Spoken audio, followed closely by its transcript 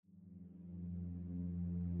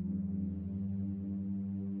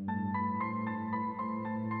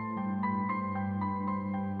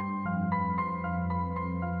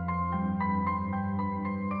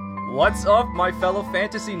What's up, my fellow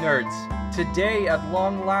fantasy nerds? Today, at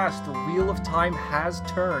long last, the wheel of time has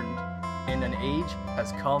turned, and an age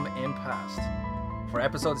has come and passed. For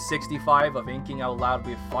episode 65 of Inking Out Loud,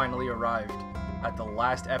 we've finally arrived at the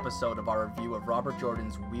last episode of our review of Robert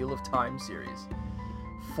Jordan's Wheel of Time series.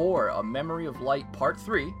 For A Memory of Light Part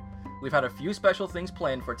 3, we've had a few special things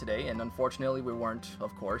planned for today, and unfortunately we weren't,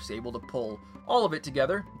 of course, able to pull all of it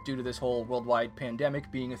together due to this whole worldwide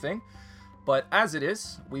pandemic being a thing. But as it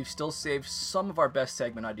is, we've still saved some of our best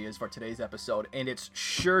segment ideas for today's episode, and it's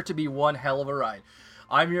sure to be one hell of a ride.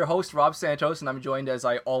 I'm your host, Rob Santos, and I'm joined, as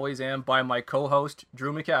I always am, by my co-host,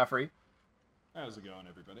 Drew McCaffrey. How's it going,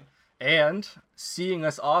 everybody? And seeing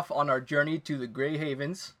us off on our journey to the Grey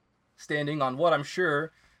Havens, standing on what I'm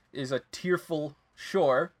sure is a tearful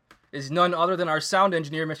shore, is none other than our sound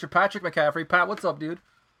engineer, Mr. Patrick McCaffrey. Pat, what's up, dude?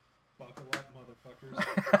 Buckle up,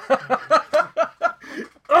 motherfuckers.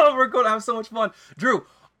 Oh, we're going to have so much fun. Drew,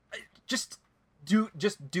 just do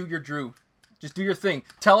your Drew. Just do your thing.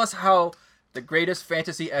 Tell us how the greatest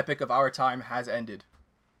fantasy epic of our time has ended.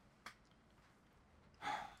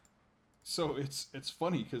 So it's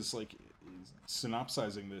funny because like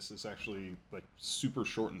synopsizing this is actually like super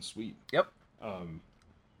short and sweet. Yep.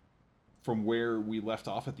 From where we left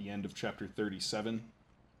off at the end of chapter 37,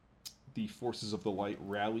 the forces of the light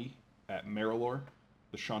rally at Marilor.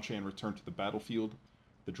 The Shanchan return to the battlefield.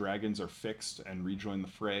 The dragons are fixed and rejoin the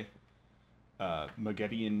fray.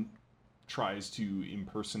 Maggedion tries to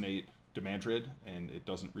impersonate Demandred, and it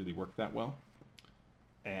doesn't really work that well.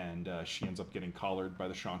 And she ends up getting collared by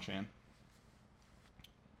the Shanchan.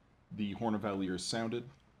 The Horn of Valir is sounded.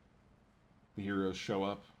 The heroes show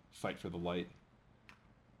up, fight for the light.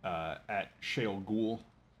 At Sheol Ghul,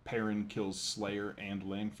 Perrin kills Slayer and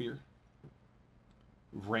Lanfear.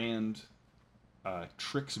 Rand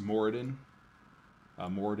tricks Moradin.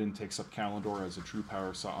 Moradin takes up Kalimdor as a true power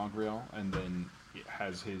of Sa'angreal, and then it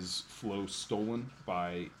has his flow stolen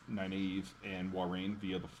by Nynaeve and Warrane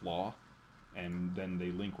via the Flaw, and then they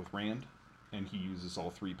link with Rand, and he uses all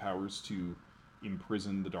three powers to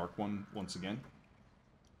imprison the Dark One once again.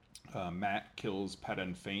 Mat kills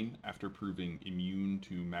Padan Fain after proving immune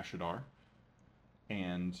to Mashadar,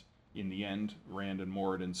 and in the end, Rand and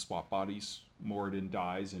Moradin swap bodies. Moradin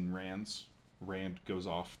dies in Rand's. Rand goes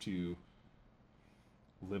off to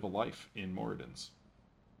live a life in Moradin's.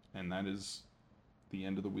 And that is the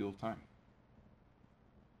end of the Wheel of Time.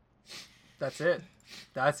 That's it.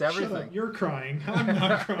 That's everything. Shut up, you're crying. I'm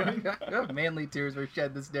not crying. Manly tears were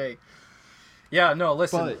shed this day. Yeah, no,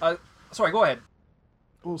 listen. Sorry, go ahead.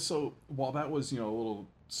 Well, so while that was, a little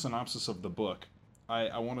synopsis of the book,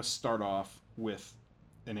 I want to start off with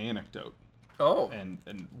an anecdote. Oh.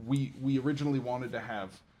 And we originally wanted to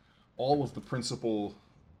have all of the principal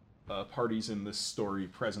parties in this story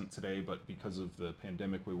present today, but because of the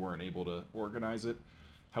pandemic, we weren't able to organize it.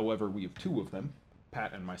 However, we have two of them,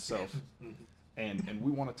 Pat and myself, and we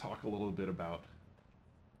want to talk a little bit about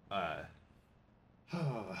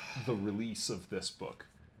the release of this book.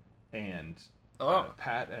 And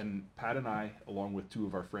Pat and I, along with two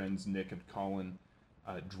of our friends, Nick and Colin,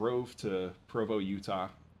 drove to Provo, Utah,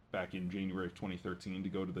 back in January of 2013 to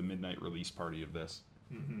go to the midnight release party of this.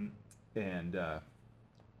 Mm-hmm.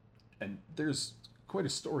 And there's quite a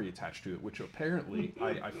story attached to it, which apparently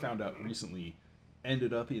I found out recently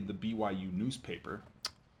ended up in the BYU newspaper.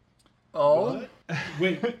 Oh? What?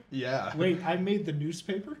 Wait. Yeah. Wait, I made the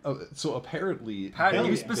newspaper? So apparently... Pat, you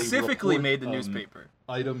yeah. specifically report, made the newspaper.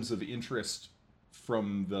 Items of interest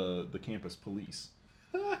from the campus police.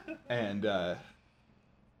 And...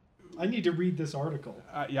 I need to read this article.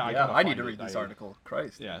 I need to read this article.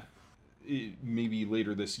 Christ. Yeah. Maybe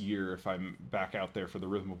later this year, if I'm back out there for the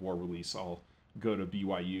Rhythm of War release, I'll go to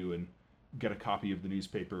BYU and get a copy of the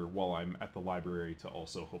newspaper while I'm at the library to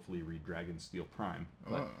also hopefully read Dragonsteel Prime.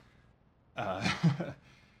 But,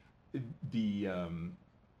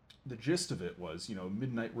 the gist of it was,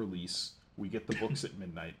 midnight release, we get the books at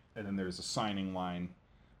midnight, and then there's a signing line.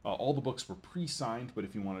 All the books were pre-signed, but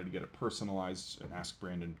if you wanted to get it personalized and ask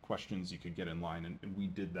Brandon questions, you could get in line, and we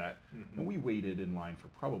did that. Mm-hmm. And we waited in line for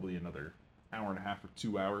probably another hour and a half or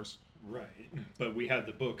 2 hours. Right. But we had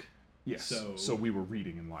the book. Yes. So we were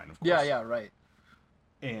reading in line, of course. Yeah, right.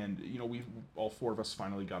 And, we all four of us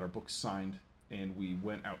finally got our books signed, and we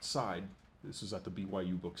went outside. This was at the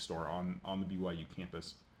BYU bookstore on the BYU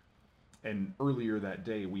campus. And earlier that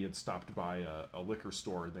day, we had stopped by a liquor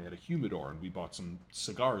store. They had a humidor, and we bought some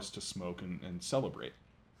cigars to smoke and celebrate.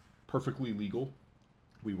 Perfectly legal.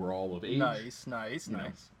 We were all of age. Nice.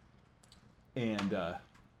 And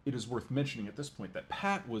it is worth mentioning at this point that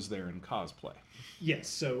Pat was there in cosplay. Yes,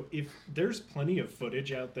 so if there's plenty of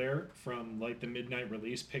footage out there from like the midnight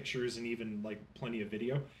release pictures and even like plenty of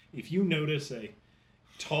video, if you notice a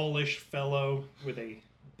tallish fellow with a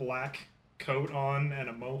black coat on and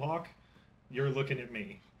a mohawk, you're looking at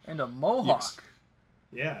me. And a mohawk. Yes.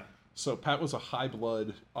 Yeah, So Pat was a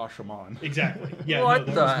high-blood Ashaman. exactly. Yeah, What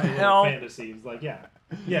no, the that was my hell? little fantasy. It's like,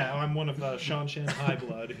 yeah, I'm one of Shan Shan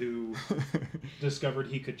Highblood who discovered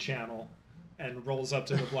he could channel and rolls up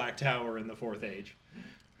to the Black Tower in the Fourth Age.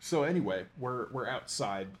 So anyway, we're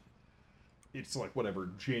outside. It's like whatever,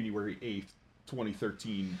 January 8th,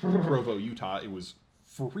 2013, Provo, Utah. It was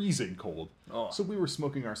freezing cold. Oh. So we were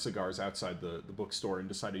smoking our cigars outside the bookstore and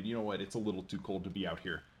decided, you know what, it's a little too cold to be out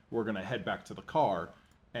here. We're going to head back to the car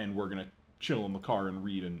and we're going to chill in the car and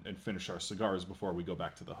read and finish our cigars before we go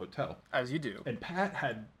back to the hotel. As you do. And Pat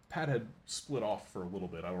had split off for a little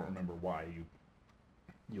bit. I don't remember why.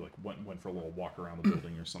 You like went for a little walk around the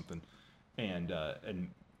building or something. And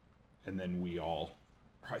then we all,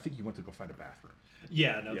 I think you went to go find a bathroom.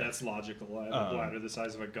 Yeah, no, Yeah. that's logical. I have a bladder the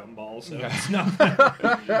size of a gumball, so Yeah. it's not.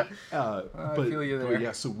 But feel you there.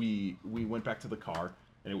 yeah, so we went back to the car,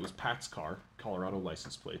 and it was Pat's car, Colorado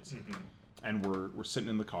license plates, and we're sitting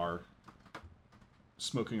in the car,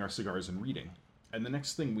 smoking our cigars and reading. And the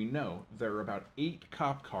next thing we know, there are about 8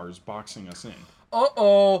 cop cars boxing us in.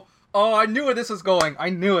 Uh-oh. Oh, I knew where this was going. I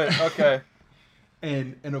knew it. Okay.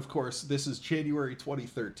 And of course, this is January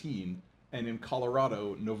 2013, and in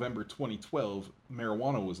Colorado, November 2012,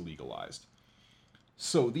 marijuana was legalized.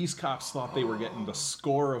 So these cops thought they were getting the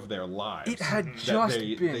score of their lives. It had That just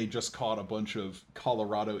they been. just caught a bunch of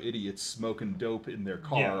Colorado idiots smoking dope in their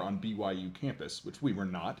car Yeah. on BYU campus, which we were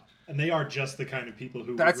not. And they are just the kind of people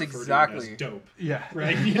who That's would refer exactly- to it as dope, Yeah.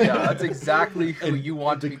 right? Yeah, that's exactly who And you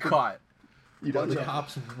want to the be co- caught. You know, Bunch the of-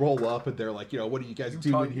 cops roll up and they're like, you know, what are you guys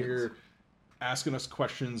Utah doing here? idiots. Asking us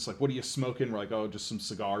questions like, what are you smoking? We're like, oh, just some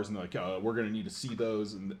cigars. And they're like, we're going to need to see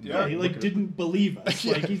those. And Yeah, he like didn't believe us.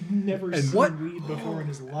 Like he's never seen What- weed before in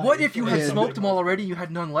his life. What if you had And- smoked them all already, you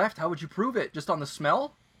had none left? How would you prove it? Just on the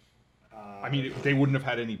smell? I mean, they wouldn't have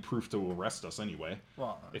had any proof to arrest us anyway,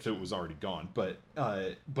 Well, if it was already gone. But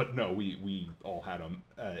no, we all had them.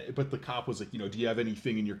 But the cop was like, you know, do you have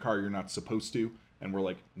anything in your car you're not supposed to? And we're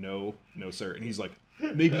like, no, sir. And he's like,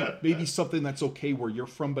 maybe something that's okay where you're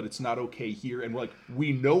from, but it's not okay here. And we're like,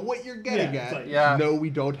 we know what you're getting Yeah, it's at. like- Yeah. No, we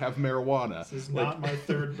don't have marijuana. This is Like, not my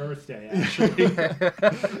third birthday, actually.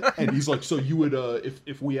 and he's like, so you would,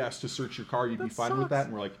 if we asked to search your car, you'd be That fine with sucks. that?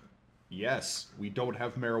 And we're like, yes, we don't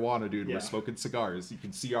have marijuana, dude. Yeah. We're smoking cigars. You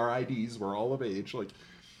can see our IDs. We're all of age. Like,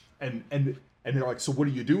 and they're like, so what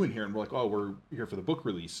are you doing here? And we're like, oh, we're here for the book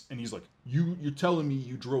release. And he's like, you're telling me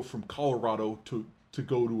you drove from Colorado to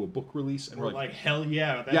go to a book release? And We're like, hell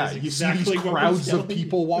yeah, that yeah, is you exactly see these what we're crowds of telling you.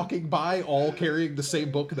 people walking by, all carrying the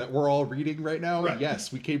same book that we're all reading right now. Right.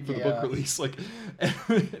 Yes, we came for the Yeah. book release. Like,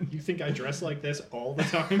 You think I dress like this all the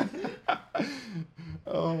time?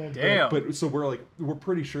 oh, Damn. But so we're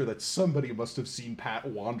pretty sure that somebody must have seen Pat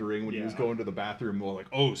wandering when he was Yeah. going to the bathroom. We're like,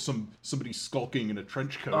 oh, somebody skulking in a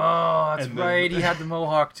trench coat. oh, that's And then- right. He had the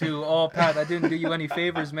mohawk, too. Oh, Pat, that didn't do you any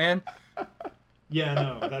favors, man. Yeah,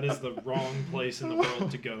 no, that is the wrong place in the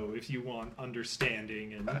world to go if you want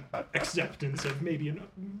understanding and acceptance of maybe an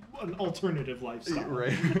alternative lifestyle.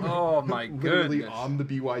 Right. Oh, my Literally goodness. on the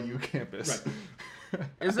BYU campus. Right.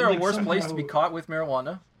 Is there a Like, worse place to be somehow- caught with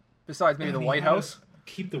marijuana? Besides maybe the And White he had House? us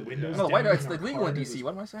Keep the windows No, the down. White House, in it's our legal car. in It DC. was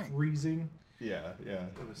What am I saying? Freezing. Yeah.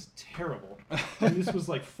 It was terrible. And this was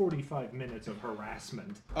like 45 minutes of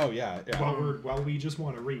harassment Oh yeah. while we just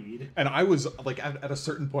want to read. And I was like, at a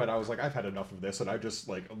certain point, I was like, I've had enough of this, and I just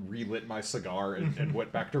like relit my cigar and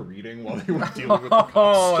went back to reading while they were dealing with the cops.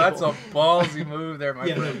 Oh, still. that's a ballsy move there, my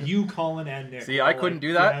Yeah, no, friend. you, Colin, and Nick. See, were I couldn't like,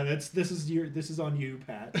 do that. Yeah, this is on you,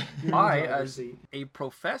 Pat. You're in the I, driver's as seat. a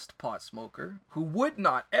professed pot smoker who would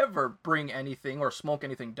not ever bring anything or smoke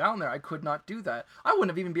anything down there, I could not do that. I wouldn't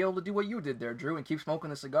have even be able to do what you did there, Drew, and keep smoking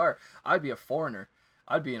the cigar. I'd be a foreigner.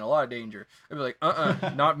 I'd be in a lot of danger. I'd be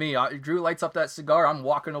like, not me. Drew lights up that cigar, I'm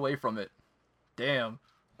walking away from it. Damn.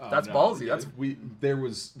 That's No, ballsy. yeah, That's there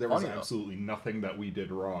was funny, though. absolutely nothing that we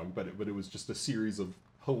did wrong, but it was just a series of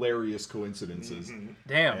hilarious coincidences.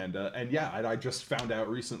 damn. And yeah, I just found out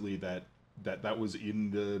recently that was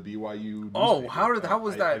in the BYU. Oh, newspaper. how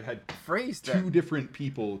was I that had phrased two then? different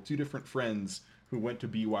people, two different friends who went to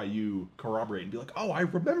BYU corroborate and be like, oh, I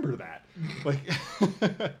remember that. Like,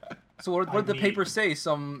 So what did the mean- paper say?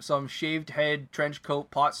 Some shaved head, trench coat,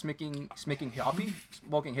 pot smoking hippie,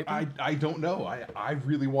 smoking hippie. I don't know. I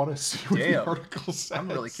really want to see what Damn. the article says. I'm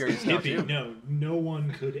really curious now Hippie, too. no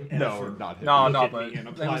one could ever. No, not hippie. No, look no, at but me and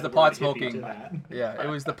it apply was the word pot hippie smoking. to that. Yeah, it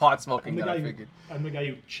was the pot I'm smoking the that I guy. figured. I'm the guy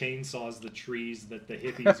who chainsaws the trees that the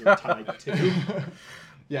hippies are tied to.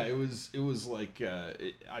 Yeah, it was like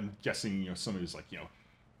I'm guessing somebody was like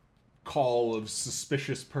call of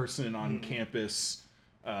suspicious person on campus.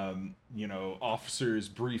 Officers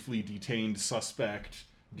briefly detained suspect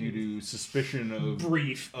due to suspicion of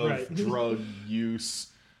Right. drug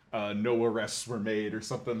use. No arrests were made or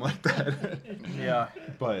something like that. Yeah.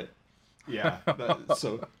 But yeah,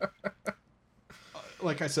 so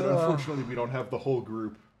like I said, unfortunately we don't have the whole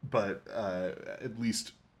group, but at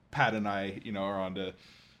least Pat and I, are on to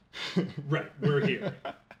Right, we're here.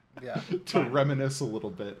 Yeah. to reminisce a little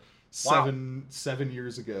bit. Wow. 7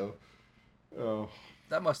 years ago. Oh.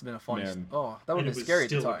 That must have been a funny. Man. Oh, that would And have it been was scary at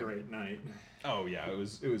the still a time. great night. Oh yeah, it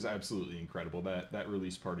was absolutely incredible. That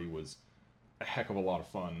release party was a heck of a lot of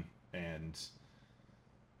fun, and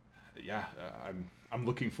yeah, I'm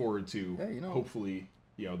looking forward to hopefully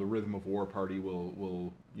the Rhythm of War party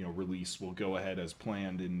will release will go ahead as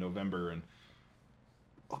planned in November, and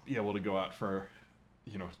I'll be able to go out for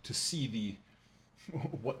to see the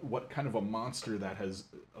what kind of a monster that has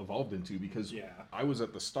evolved into, because Yeah. I was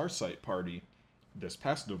at the Starsight party this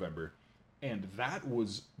past November, and that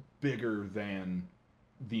was bigger than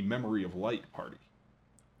the Memory of Light party.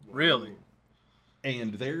 Really?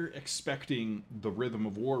 And they're expecting the Rhythm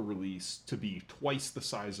of War release to be twice the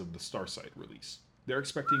size of the Starsight release. They're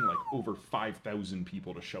expecting like over 5,000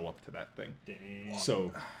 people to show up to that thing. Dang.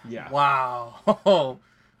 So, yeah. Wow.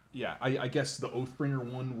 Yeah, I guess the Oathbringer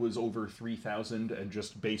one was over 3,000, and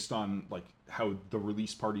just based on like how the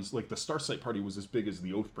release parties, like the Starsight party was as big as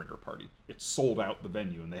the Oathbringer party. It sold out the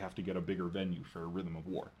venue, and they have to get a bigger venue for Rhythm of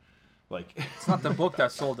War. Like, It's not the book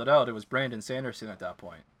that sold it out. It was Brandon Sanderson at that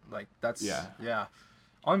point. Like that's Yeah.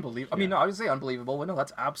 unbelievable. I mean, Yeah. no, I would say unbelievable, but no,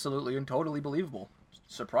 that's absolutely and totally believable.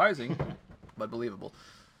 Surprising, but believable.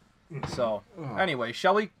 So, anyway,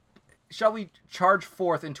 shall we charge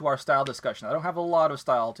forth into our style discussion? I don't have a lot of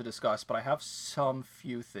style to discuss, but I have some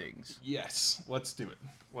few things. yes, let's do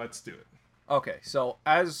it. Okay, so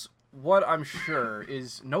as what I'm sure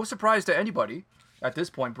is no surprise to anybody at this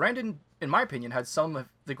point, Brandon, in my opinion, had some of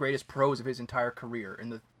the greatest prose of his entire career in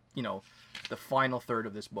the final third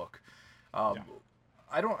of this book.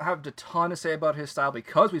 I don't have a ton to say about his style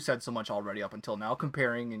because we've said so much already up until now,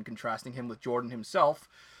 comparing and contrasting him with Jordan himself.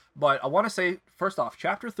 But I want to say, first off,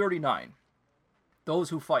 chapter 39, Those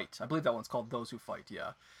Who Fight. I believe that one's called Those Who Fight,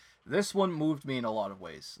 yeah. This one moved me in a lot of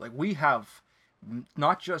ways. Like, we have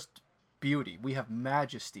not just beauty, we have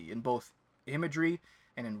majesty in both imagery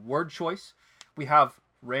and in word choice. We have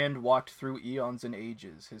Rand walked through eons and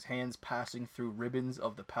ages, his hands passing through ribbons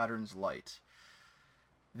of the pattern's light.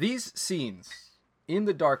 These scenes in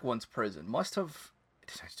the Dark One's prison must have,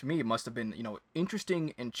 to me, it must have been,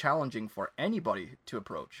 interesting and challenging for anybody to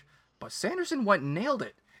approach. But Sanderson went and nailed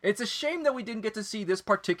it. It's a shame that we didn't get to see this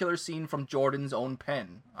particular scene from Jordan's own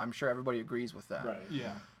pen. I'm sure everybody agrees with that. Right.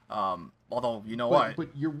 Yeah. Although, you know what? But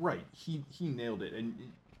you're right. He nailed it,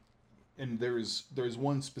 and there's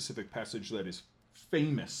one specific passage that is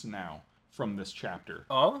famous now from this chapter,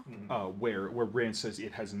 Oh? where Rand says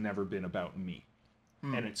it has never been about me,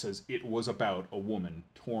 and it says it was about a woman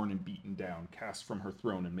torn and beaten down, cast from her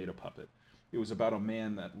throne and made a puppet. It was about a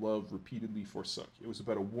man that love repeatedly forsook. It was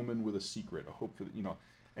about a woman with a secret, a hope for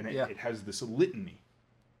and it has this litany.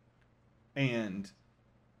 And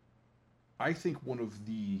I think one of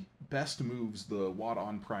the best moves the Watt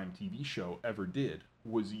on Prime TV show ever did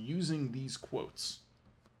was using these quotes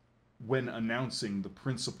when announcing the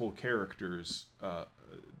principal characters,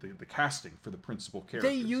 the casting for the principal characters.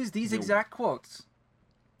 They use these They- exact quotes.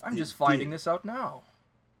 I'm just finding this out now.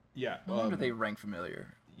 Yeah. No wonder they rank familiar.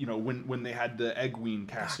 When they had the Egwene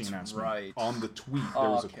casting That's announcement, right. on the tweet there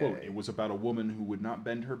was a quote. Okay. It was about a woman who would not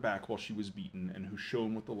bend her back while she was beaten, and who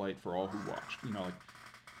shone with the light for all who watched.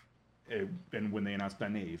 And when they announced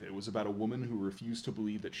Nynaeve, it was about a woman who refused to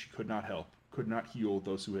believe that she could not help, could not heal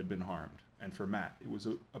those who had been harmed. And for Matt, it was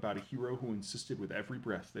about a hero who insisted with every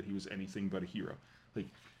breath that he was anything but a hero. Like,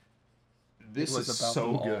 this was is about so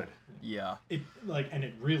them all. good. Yeah. And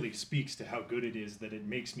it really speaks to how good it is that it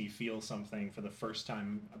makes me feel something for the first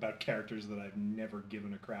time about characters that I've never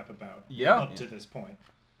given a crap about Yeah. up to this point.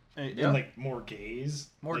 And- Yeah. And like Morgaze.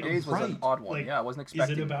 More like, Gaze was an right. odd one. like, Yeah, I wasn't Is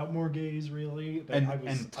expecting. it about Morgaze really? But And- I was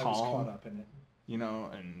and I was Tom. caught up in it.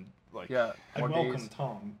 and like, Yeah, I More welcome Gaze.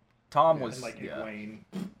 Tom Tom Yeah, was and like yeah. Egwene.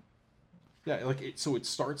 Yeah, like so it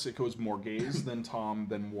starts. It goes Morghese, then Tom,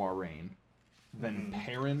 then Warraine, then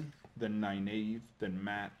Perrin, then Nynaeve, then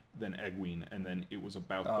Mat, then Egwene, and then it was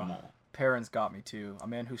about them all. Perrin's got me too. A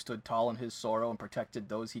man who stood tall in his sorrow and protected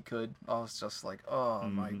those he could. I was just like, oh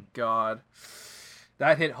my god.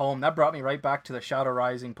 That hit home. That brought me right back to the Shadow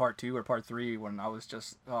Rising Part 2 or Part 3 when I was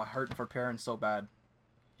just hurting for Perrin so bad.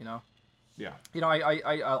 You know? Yeah. You know,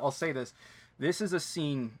 I'll say this. This is a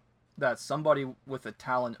scene that somebody with the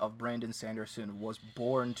talent of Brandon Sanderson was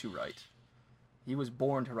born to write. He was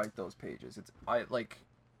born to write those pages.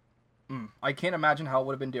 I can't imagine how it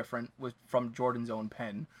would have been different from Jordan's own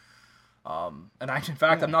pen. And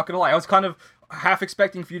I'm not gonna lie, I was kind of half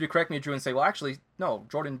expecting for you to correct me, Drew, and say, well, actually, no,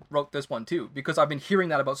 Jordan wrote this one too, because I've been hearing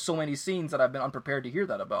that about so many scenes that I've been unprepared to hear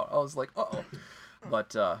that about. I was like, uh-oh.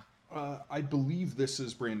 But I believe this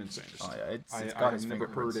is Brandon Sanderson. Oh yeah, it's got his never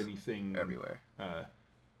fingerprints heard anything everywhere.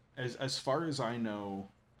 As far as I know,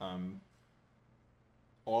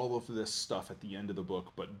 all of this stuff at the end of the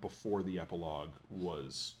book, but before the epilogue,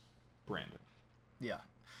 was Brandon. Yeah.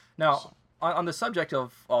 Now, on the subject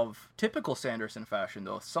of typical Sanderson fashion,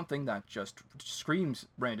 though, something that just screams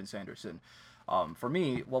Brandon Sanderson. For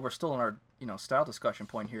me, while we're still in our style discussion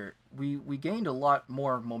point here, we gained a lot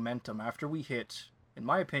more momentum after we hit, in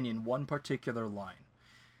my opinion, one particular line.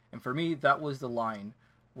 And for me, that was the line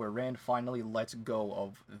where Rand finally lets go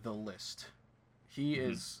of the list. He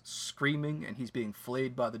is screaming and he's being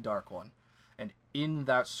flayed by the Dark One. And in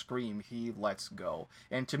that scream, he lets go.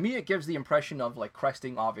 And to me, it gives the impression of, like,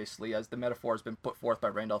 cresting, obviously, as the metaphor has been put forth by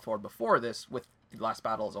Rand al'Thor before this, with the last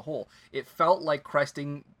battle as a whole. It felt like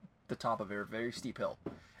cresting the top of a very steep hill.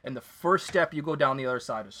 And the first step you go down the other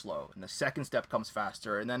side is slow. And the second step comes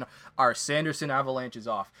faster. And then our Sanderson avalanche is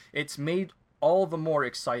off. It's made all the more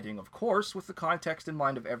exciting, of course, with the context in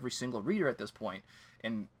mind of every single reader at this point.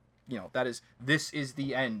 And, that is, this is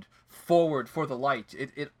the end. Forward for the light.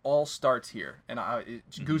 It all starts here. And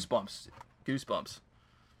goosebumps.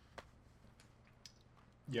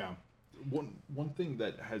 Yeah. One thing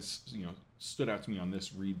that has, stood out to me on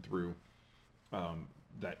this read through,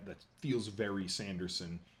 that feels very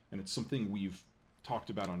Sanderson, and it's something we've talked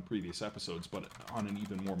about on previous episodes, but on an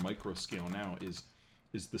even more micro scale now, is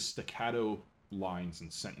the staccato lines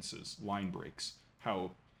and sentences, line breaks.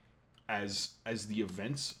 How as the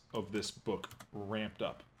events of this book ramped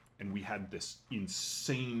up and we had this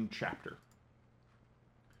insane chapter,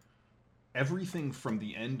 everything from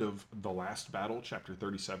the end of the last battle, chapter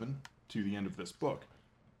 37, to the end of this book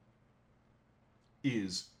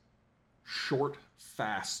is short,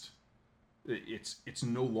 fast. It's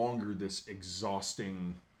no longer this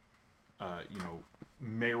exhausting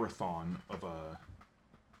marathon of a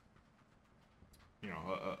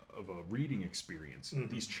reading experience.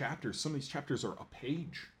 These chapters, some of these chapters are a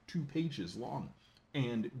page, 2 pages long,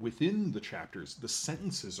 and within the chapters, the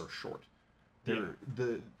sentences are short.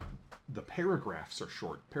 The paragraphs are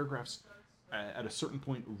short. Paragraphs at a certain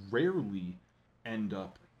point rarely end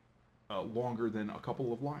up longer than a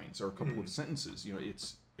couple of lines or a couple of sentences.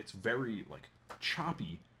 It's very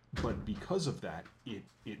choppy, but because of that,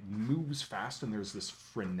 it moves fast, and there's this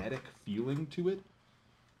frenetic feeling to it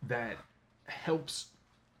that helps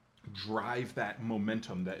drive that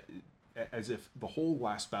momentum, that as if the whole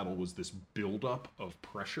last battle was this buildup of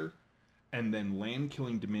pressure, and then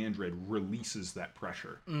Land-killing Demandred releases that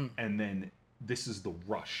pressure, and then this is the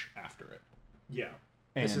rush after it. Yeah.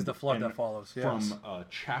 This is the flood that follows. Yes. From a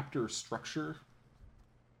chapter structure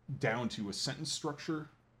down to a sentence structure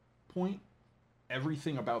point,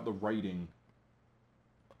 everything about the writing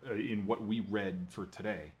in what we read for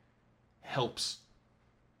today helps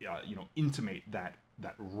intimate that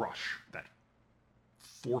rush, that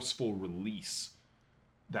forceful release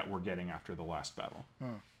that we're getting after the last battle.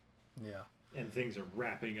 Yeah. And things are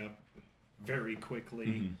wrapping up very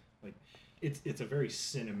quickly. Like it's a very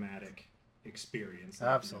cinematic experience.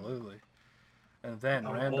 Absolutely. And then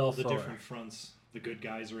on all the different fronts, the good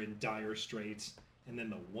guys are in dire straits, and then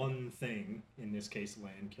the one thing, in this case,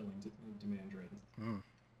 Land-killing Demandred,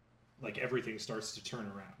 like everything starts to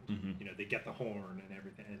turn around. They get the horn and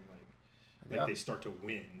everything, and they start to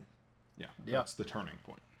win. Yeah, that's the turning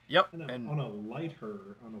point. Yep. And on a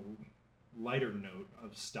lighter note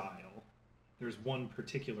of style, there's one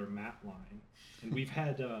particular Matt line, and we've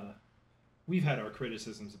had our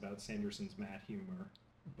criticisms about Sanderson's Matt humor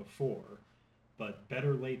before, but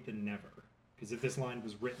better late than never. Because if this line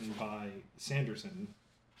was written by Sanderson,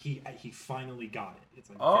 he finally got it. It's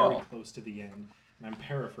very close to the end. And I'm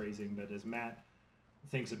paraphrasing, but as Matt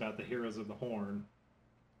thinks about the Heroes of the Horn,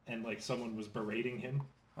 and someone was berating him,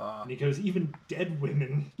 and he goes, even dead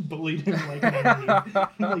women bullied him like an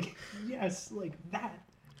enemy. Yes, like that.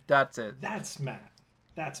 That's it. That's Matt.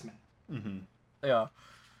 That's Matt. Yeah.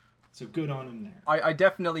 So good on him there. I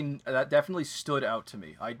definitely, that definitely stood out to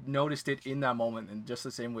me. I noticed it in that moment, and just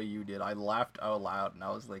the same way you did. I laughed out loud, and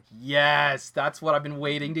I was like, yes, that's what I've been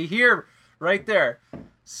waiting to hear right there.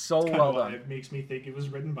 So Kind well of why done. it makes me think it was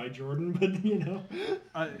written by Jordan, but you know,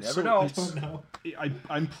 Never know. I don't know.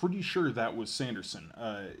 I'm pretty sure that was Sanderson.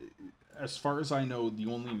 As far as I know, the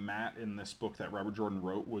only Matt in this book that Robert Jordan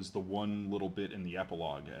wrote was the one little bit in the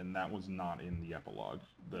epilogue, and that was not in the epilogue,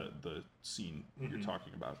 the scene you're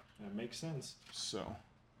talking about. That makes sense. So,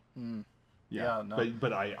 Yeah, no.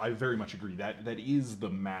 But I very much agree. That is the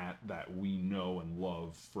Matt that we know and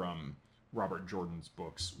love from Robert Jordan's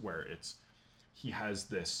books, where he has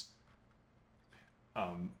this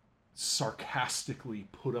sarcastically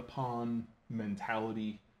put upon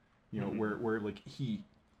mentality, you know, where like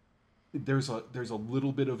there's a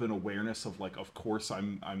little bit of an awareness of like, of course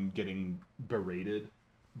I'm getting berated,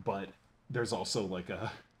 but there's also like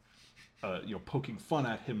a you know, poking fun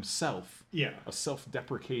at himself, Yeah, a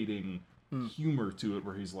self-deprecating humor to it,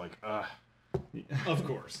 where he's like, of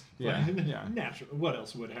course. Yeah, yeah. Natural. What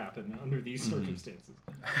else would happen under these circumstances?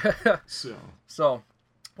 So,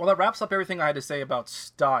 Well, that wraps up everything I had to say about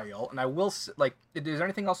style, and I will like. Is there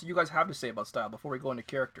anything else you guys have to say about style before we go into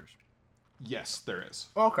characters? yes, there is.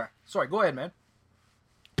 Okay, sorry. Go ahead, man.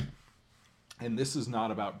 And this is not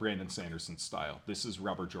about Brandon Sanderson's style. This is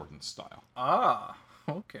Robert Jordan's style. Ah,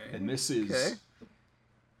 okay. And this is... Okay.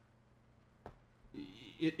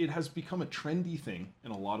 It has become a trendy thing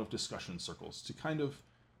in a lot of discussion circles to kind of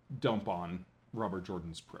dump on Robert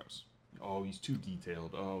Jordan's prose. Oh, he's too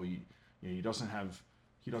detailed. Oh, he doesn't have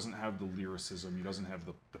the lyricism. He doesn't have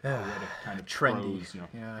the poetic kind of Trendy. prose. You know.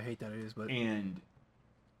 Yeah, I hate that it is, but And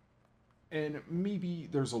maybe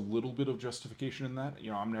there's a little bit of justification in that.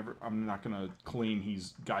 You know, I'm not gonna claim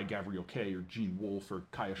he's Guy Gavriel Kay or Gene Wolfe or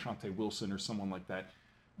Kai Ashante Wilson or someone like that.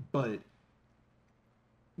 But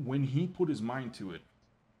when he put his mind to it,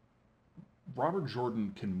 Robert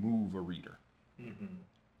Jordan can move a reader.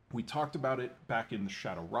 We talked about it back in The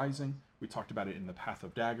Shadow Rising. We talked about it in The Path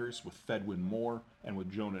of Daggers with Fedwin Moore and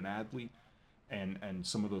with Joan and Adley, and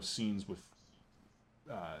some of those scenes with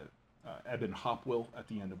Eben Hopwell at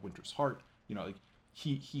the end of Winter's Heart. You know, like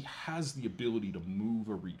he has the ability to move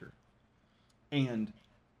a reader. And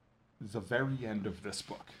the very end of this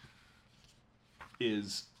book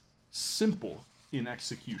is simple in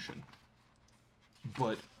execution,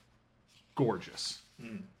 but gorgeous.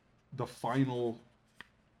 The final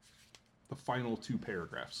 2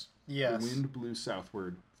 paragraphs. Yes. The wind blew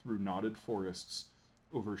southward through knotted forests,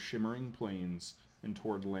 over shimmering plains, and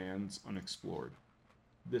toward lands unexplored.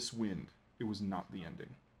 This wind, it was not the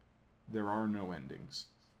ending. There are no endings,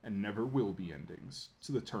 and never will be endings,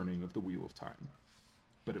 to the turning of the wheel of time.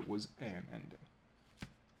 But it was an ending.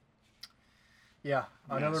 yeah,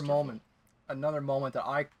 another Masterful. moment that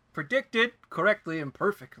I predicted correctly and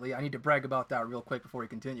perfectly. I need to brag about that real quick before we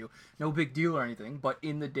continue. No big deal or anything, but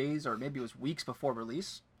in the days, or maybe it was weeks before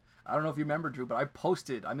release, I don't know if you remember, Drew, but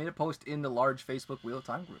I made a post in the large Facebook Wheel of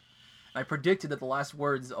Time group. And I predicted that the last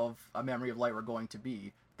words of A Memory of Light were going to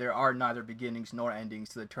be, there are neither beginnings nor endings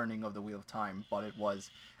to the turning of the Wheel of Time, but it was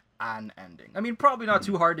an ending. I mean, probably not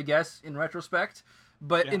too hard to guess in retrospect,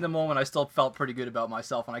 but in the moment I still felt pretty good about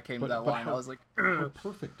myself when I came to that line. I was like, How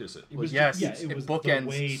perfect is it? It was Yes, just, it it was bookends the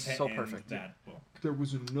way to so end perfect. that book. There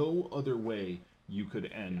was no other way you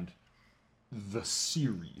could end the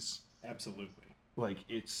series. Absolutely. Like,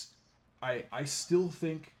 it's... I still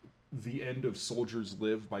think the end of Soldiers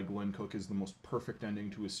Live by Glenn Cook is the most perfect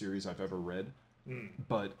ending to a series I've ever read,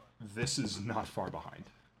 but this is not far behind.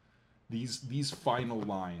 These final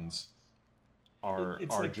lines are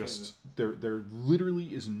It's like just... There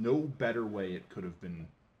literally is no better way it could have been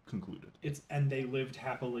concluded. and they lived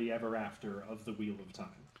happily ever after of the Wheel of Time.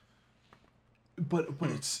 But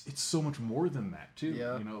it's so much more than that too.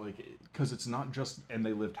 Yeah. You know, like, because it's not just and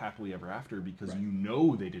they lived happily ever after, because you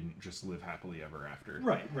know they didn't just live happily ever after.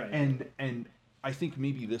 Right. And I think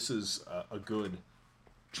maybe this is a good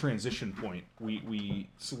transition point. We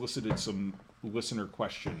solicited some listener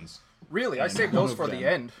questions. really? I And saved one those of for the them-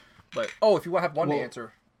 end. But, if you have one to Well,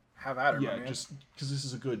 answer, have at it, my Yeah, man. just because this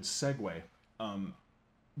is a good segue.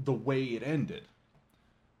 The way it ended,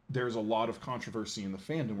 there's a lot of controversy in the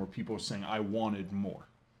fandom where people are saying, I wanted more.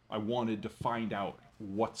 I wanted to find out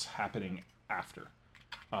what's happening after.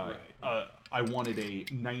 I wanted a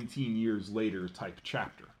 19 years later type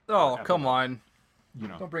chapter. Oh, Epilogue, come on. You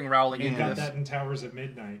know. Don't bring Rowling You into got this. that in Towers at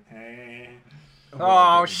Midnight.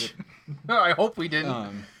 Oh, I hope we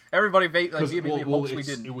didn't. Everybody, Because hopes we it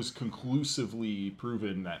didn't. was conclusively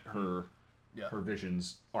proven that her Yeah. her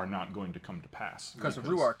visions are not going to come to pass. Because of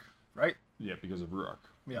Ruark, right? Yeah, because of Ruark.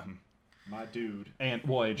 Yeah. My dude. And,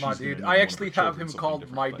 well, and My she's gonna dude. name I one of actually her have children him something called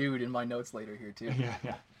different, my but- dude in my notes later here, too. Yeah,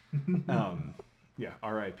 yeah. Yeah,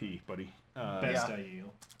 R.I.P., buddy. Best Yeah.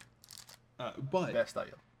 Aiel. But Best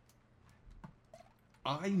idea.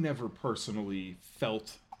 I never personally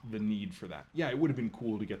felt the need for that. Yeah, it would have been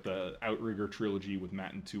cool to get the Outrigger trilogy with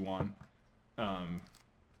Matt and Tuon.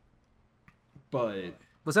 But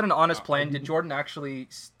Was that an honest I plan? Did didn't- Jordan actually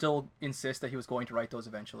still insist that he was going to write those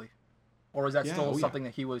eventually? Or was that Yeah, still oh, yeah. something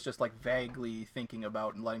that he was just like vaguely thinking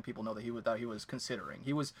about and letting people know that he was considering?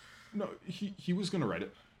 He was. no, he was going to write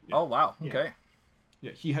it. Yeah. Oh wow. Yeah. Okay.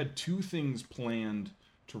 Yeah, he had two things planned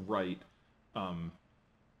to write.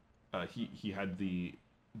 He had the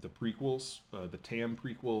prequels, the Tam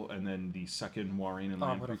prequel, and then the second Warren and Oh, I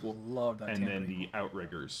Land would have prequel, loved that. and Tam then prequel. the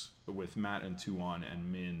Outriggers with Matt and Tuon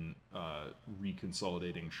and Min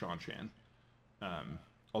reconsolidating Shan-Chan.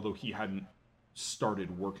 Although he hadn't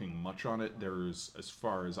started working much on it, there's, as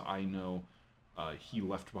far as I know, he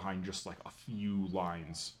left behind just like a few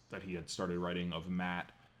lines that he had started writing of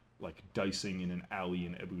Matt like dicing in an alley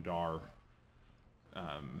in Ebu Dar.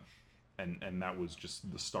 And that was just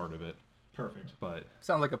the start of it. Perfect. But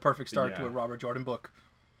Sounds like a perfect start to Yeah. a Robert Jordan book.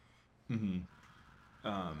 and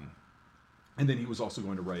then he was also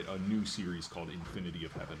going to write a new series called Infinity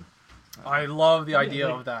of Heaven. I love the idea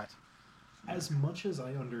like- of that. As much as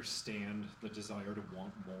I understand the desire to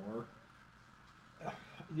want more,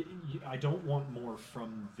 I don't want more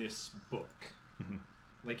from this book.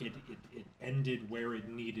 Like, it ended where it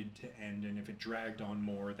needed to end, and if it dragged on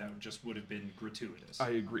more, that just would have been gratuitous. I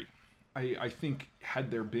agree. I think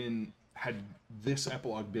had this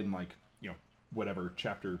epilogue been like, whatever,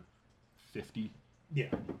 chapter 50, Yeah.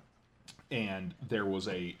 and there was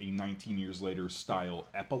a 19 years later style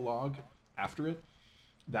epilogue after it,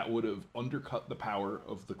 that would have undercut the power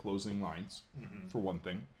of the closing lines, for one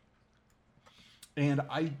thing. And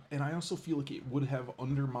I also feel like it would have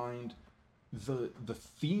undermined the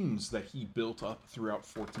themes that he built up throughout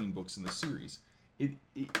 14 books in the series. It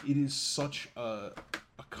is such a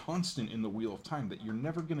constant in the Wheel of Time that you're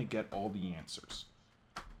never going to get all the answers.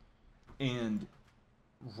 And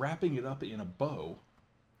wrapping it up in a bow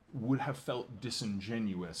would have felt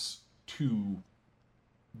disingenuous to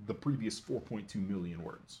the previous 4.2 million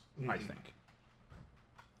words, I think.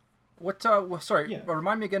 What? Sorry. Yeah.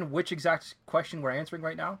 Remind me again which exact question we're answering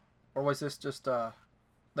right now, or was this just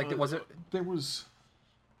was it? There was...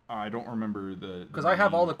 I don't remember the... Because I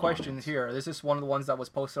have all the name on questions it. here. This is one of the ones that was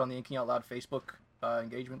posted on the Inking Out Loud Facebook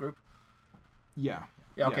engagement group. Yeah.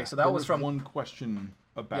 Yeah, okay, so that There was from- one question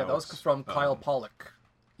about... Yeah, that was from Kyle Pollock.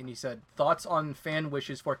 And he said, thoughts on fan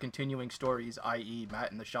wishes for continuing stories, i.e.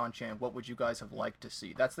 Matt and the Shan-Chan. What would you guys have liked to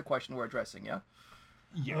see? That's the question we're addressing, yeah?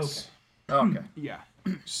 Yes. Oh, okay. Yeah.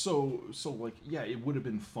 So like, yeah, it would have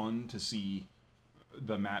been fun to see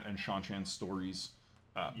the Matt and Shan-Chan stories,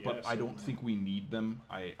 but Yeah, I don't certainly. think we need them.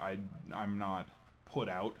 I'm not put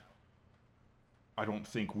out. I don't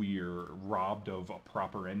think we're robbed of a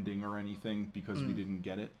proper ending or anything because we didn't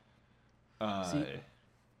get it. See-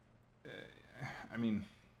 I mean,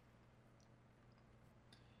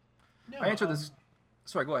 No, I answered this...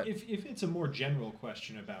 Sorry, go ahead. If it's a more general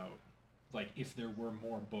question about, like, if there were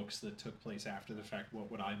more books that took place after the fact,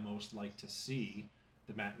 what would I most like to see?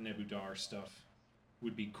 The Matt and Ebu Dar stuff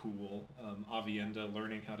would be cool. Avienda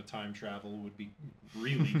learning how to time travel would be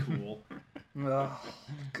really cool. Oh,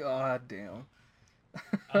 god damn.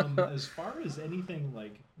 As far as anything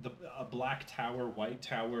like a Black Tower, White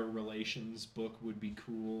Tower relations book would be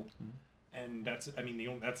cool. And that's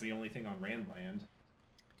the only thing on Randland.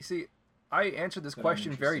 You see, I answered this That I'm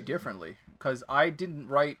question very interested in. differently because I didn't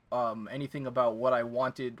write anything about what I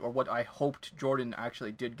wanted or what I hoped Jordan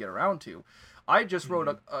actually did get around to. I just wrote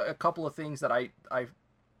a couple of things that I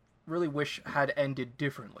really wish had ended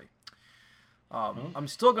differently. I'm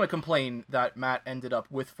still going to complain that Matt ended up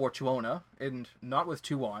with Fortuona and not with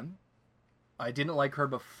Tuon. I didn't like her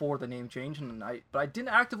before the name change, but I didn't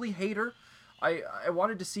actively hate her. I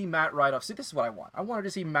wanted to see Matt ride off. See, this is what I want. I wanted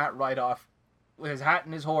to see Matt ride off with his hat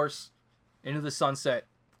and his horse into the sunset.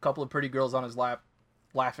 A couple of pretty girls on his lap,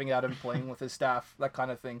 laughing at him, playing with his staff, that kind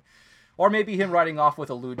of thing. Or maybe him riding off with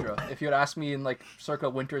Eludra. If you had asked me in like circa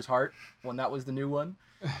Winter's Heart, when that was the new one,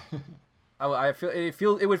 I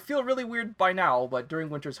feel it would feel really weird by now. But during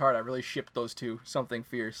Winter's Heart, I really shipped those two. Something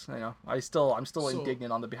fierce. You know, I'm still So-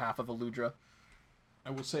 indignant on the behalf of Eludra. I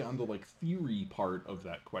will say on the like theory part of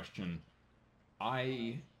that question,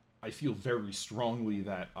 I feel very strongly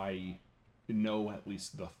that I know at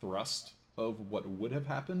least the thrust of what would have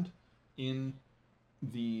happened in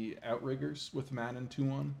the Outriggers with Matt and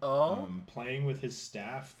Tuon. Oh. Playing with his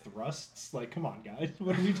staff thrusts. Like, come on, guys.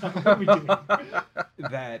 What are we talking? What are we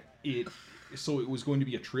doing? So it was going to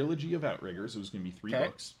be a trilogy of Outriggers. It was going to be 3 Okay.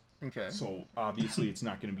 books. Okay. So obviously it's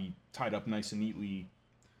not going to be tied up nice and neatly,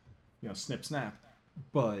 snip snap.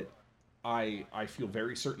 But I feel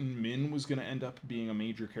very certain Min was going to end up being a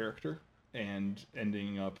major character and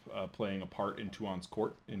ending up playing a part in Tuon's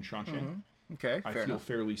court in Shanshan. Okay. I Fair feel enough.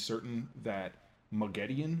 fairly certain that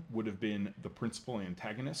Moghedien would have been the principal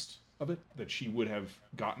antagonist of it, that she would have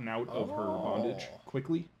gotten out of her bondage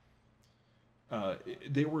quickly.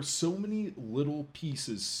 There were so many little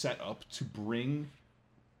pieces set up to bring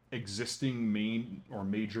existing main or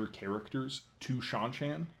major characters to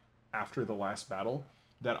Shanshan after the last battle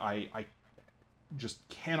that I just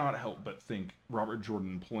cannot help but think Robert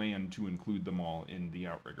Jordan planned to include them all in the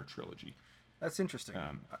Outrigger trilogy. That's interesting.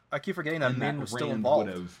 I keep forgetting that Min was still Rand involved.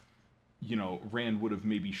 would have, Rand would have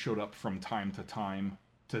maybe showed up from time to time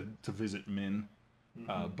to visit Min,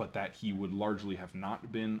 but that he would largely have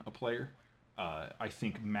not been a player. I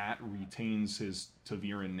think Matt retains his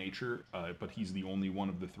Taviran nature, but he's the only one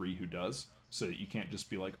of the 3 who does. So that you can't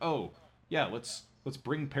just be like, oh, yeah, let's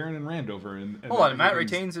bring Perrin and Rand over. And Hold on, Matt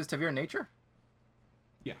retains his Taviran nature?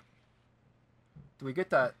 Yeah. Do we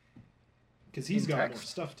get that? Because he's In got text? more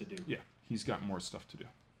stuff to do. Yeah, he's got more stuff to do.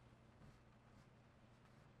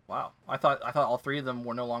 Wow. I thought all 3 of them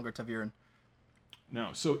were no longer Taviran. No,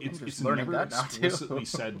 so it's just learning never that now, too. explicitly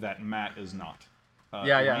said that Matt is not.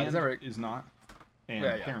 Yeah. Rand is not, and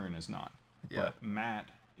Yeah. Perrin is not. Yeah. But Matt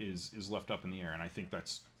is left up in the air, and I think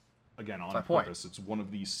that's, again, on my point. purpose. It's one of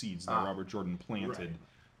these seeds that Robert Jordan planted Right.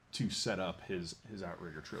 to set up his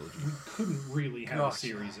Outrigger trilogy. We couldn't really have Gosh. a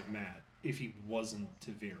series of Matt if he wasn't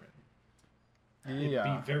Taviran.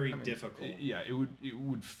 Yeah. It'd be very difficult. Yeah, it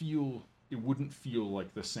wouldn't feel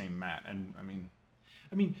like the same Matt, and I mean,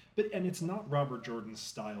 and it's not Robert Jordan's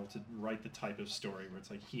style to write the type of story where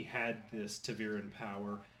it's like he had this Taviran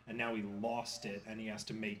power and now he lost it and he has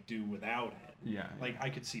to make do without it. yeah, Like, I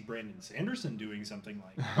could see Brandon Sanderson doing something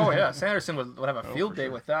like that. Oh yeah, Sanderson would have a field for day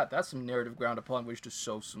sure. with that. That's some narrative ground upon which to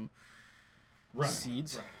sow some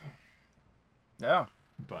seeds. Right. Yeah.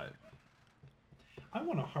 but I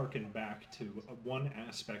want to harken back to one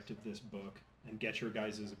aspect of this book and get your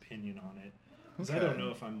guys' opinion on it. Because I don't Okay. know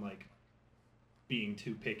if I'm, like, being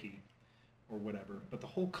too picky or whatever, but the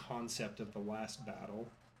whole concept of the last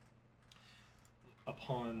battle,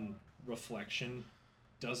 upon reflection,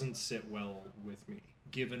 doesn't sit well with me,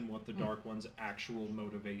 given what the Dark One's actual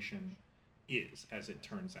motivation is, as it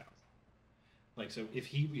turns out. Like, so if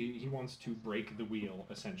he wants to break the wheel,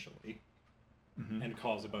 essentially, and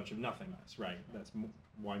cause a bunch of nothingness, right? That's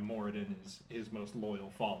why Moradin is his most loyal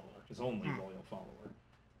follower, his only loyal follower.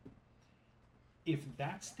 If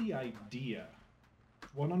that's the idea,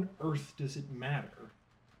 what on earth does it matter?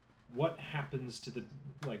 What happens to the,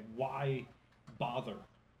 like, why bother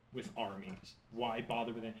with armies? Why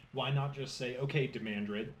bother with it? Why not just say, okay,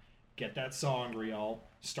 Demandred, get that Sangreal,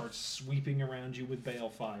 start sweeping around you with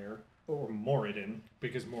Balefire, or Moradin,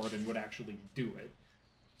 because Moradin would actually do it.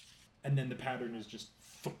 And then the pattern is just...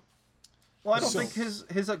 Well, I don't So- think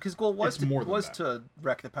his goal was It's more than that. to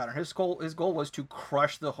wreck the pattern. His goal was to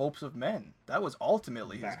crush the hopes of men. That was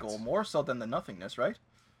ultimately his That. goal, more so than the nothingness, right?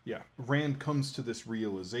 yeah, Rand comes to this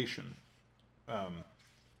realization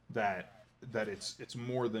that it's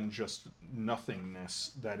more than just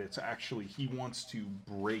nothingness. That it's actually he wants to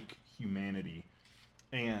break humanity,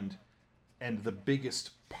 and the biggest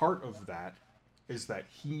part of that is that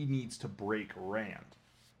he needs to break Rand,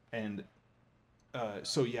 and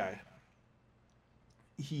so yeah,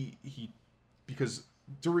 he because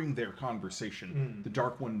during their conversation, the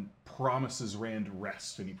Dark One promises Rand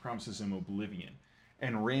rest and he promises him oblivion,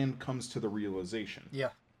 and Rand comes to the realization. Yeah.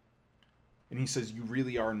 And he says, "You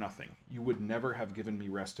really are nothing. You would never have given me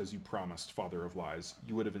rest as you promised, Father of Lies.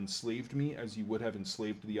 You would have enslaved me as you would have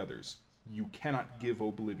enslaved the others. You cannot give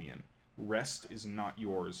oblivion. Rest is not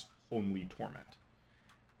yours, only torment."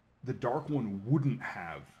 The Dark One wouldn't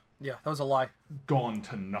have Yeah, that was a lie. gone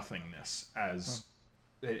to nothingness as...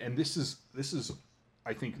 And this is,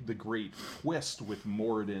 I think, the great twist with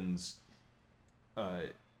Moradin's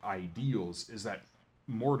ideals, is that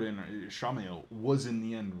Moradin, Shamael, was in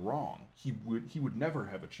the end wrong. He would never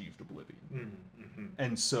have achieved oblivion.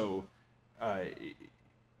 And so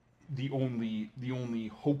the only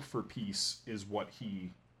hope for peace is what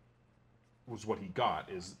he got,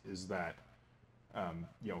 is that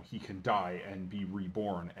he can die and be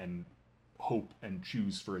reborn and hope and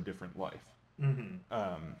choose for a different life.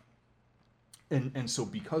 And so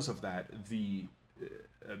because of that,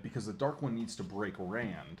 because the Dark One needs to break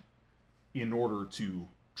Rand, in order to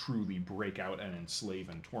truly break out and enslave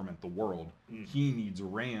and torment the world, he needs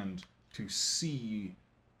Rand to see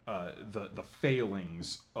the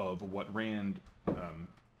failings of what Rand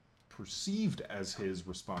perceived as his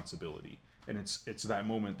responsibility. And it's that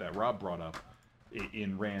moment that Rob brought up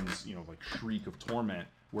in Rand's, like, shriek of torment,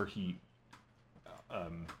 where he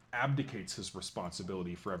abdicates his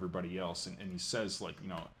responsibility for everybody else, and he says, like,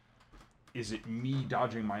 is it me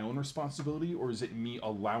dodging my own responsibility, or is it me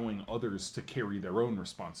allowing others to carry their own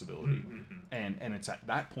responsibility? And it's at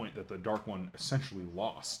that point that the Dark One essentially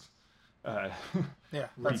lost.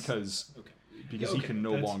 Because he can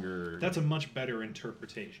no longer... That's a much better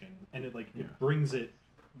interpretation, and it brings it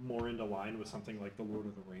more into line with something like The Lord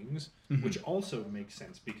of the Rings, which also makes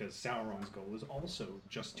sense, because Sauron's goal is also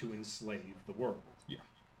just to enslave the world.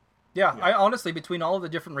 Yeah, I honestly, between all of the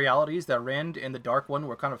different realities that Rand and the Dark One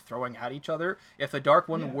were kind of throwing at each other, if the Dark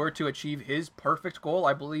One were to achieve his perfect goal,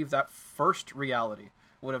 I believe that first reality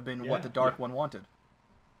would have been what the Dark One wanted.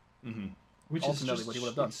 Which ultimately is just, what he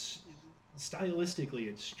would have done. Stylistically,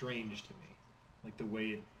 it's strange to me, like the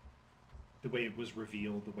way it was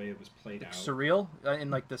revealed, the way it was played out. Surreal in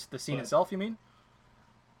like the scene itself, you mean?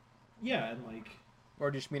 Yeah, and like.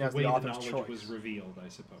 Or just mean the as way the the author's knowledge choice? was revealed, I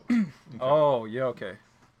suppose. Oh yeah, okay.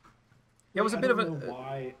 Yeah, it was a bit of a.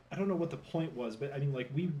 I don't know what the point was, but I mean, like,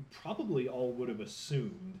 we probably all would have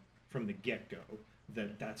assumed from the get-go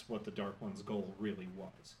that that's what the Dark One's goal really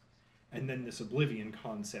was. And then this Oblivion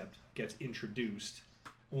concept gets introduced,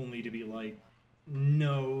 only to be like,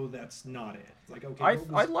 no, that's not it. It's like, okay,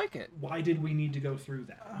 I like it. Why did we need to go through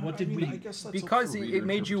that? What did we... I guess that's Because up for it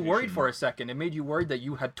made you worried interpretation. for a second. It made you worried that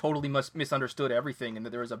you had totally misunderstood everything and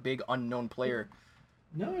that there was a big unknown player.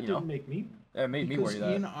 No, it didn't make me... It made me Because worry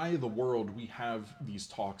that. in Eye of the World, we have these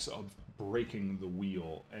talks of breaking the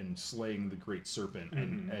wheel and slaying the great serpent,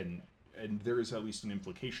 and there is at least an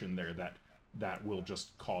implication there that will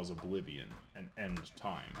just cause oblivion and end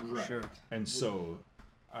time. Right. Sure. And so,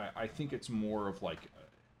 I think it's more of like,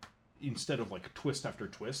 instead of like twist after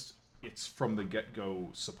twist, it's from the get-go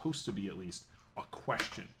supposed to be at least a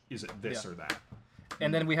question: is it this or that?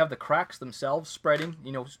 And then we have the cracks themselves spreading,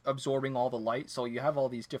 absorbing all the light. So you have all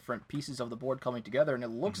these different pieces of the board coming together, and it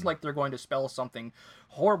looks like they're going to spell something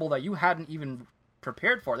horrible that you hadn't even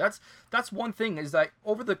prepared for. That's one thing, is that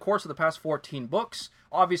over the course of the past 14 books,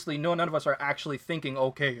 obviously none of us are actually thinking,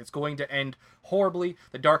 okay, it's going to end horribly,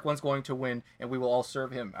 the Dark One's going to win, and we will all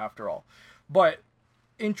serve him after all. But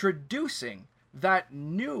introducing that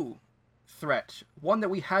new threat, one that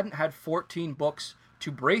we hadn't had 14 books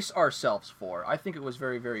to brace ourselves for, I think it was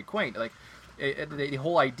very, very quaint. Like, the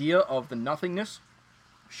whole idea of the nothingness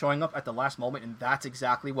showing up at the last moment, and that's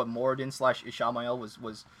exactly what Moradin /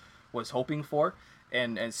 Ishamael was hoping for,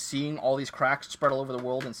 and seeing all these cracks spread all over the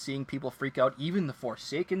world and seeing people freak out, even the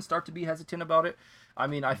Forsaken start to be hesitant about it. I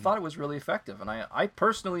mean, I thought it was really effective, and I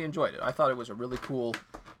personally enjoyed it. I thought it was a really cool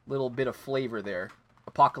little bit of flavor there,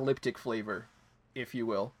 apocalyptic flavor, if you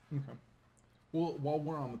will. Okay. Well, while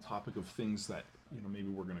we're on the topic of things that maybe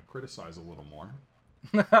we're going to criticize a little more.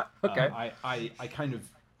 Okay. I kind of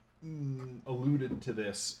alluded to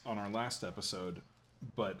this on our last episode,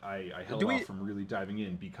 but I held off from really diving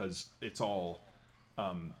in because it's all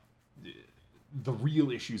the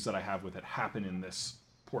real issues that I have with it happen in this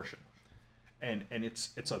portion, and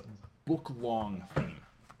it's a book-long theme.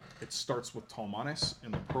 It starts with Talmanes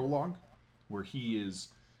in the prologue, where he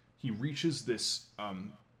reaches this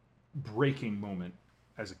breaking moment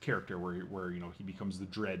as a character where he becomes the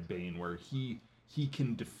Dread Bane, where he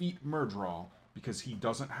can defeat Myrddraal because he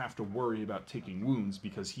doesn't have to worry about taking wounds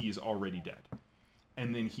because he is already dead.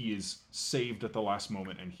 And then he is saved at the last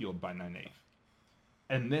moment and healed by Nynaeve.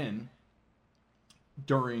 And then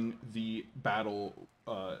during the battle,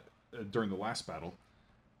 during the last battle,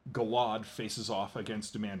 Galad faces off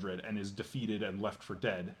against Demandred and is defeated and left for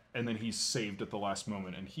dead, and then he's saved at the last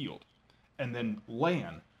moment and healed. And then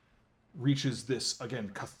Lan reaches this,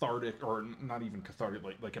 again, cathartic, or not even cathartic,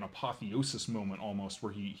 like an apotheosis moment almost,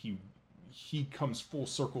 where he comes full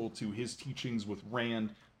circle to his teachings with Rand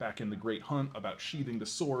back in the Great Hunt about sheathing the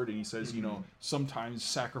sword, and he says, sometimes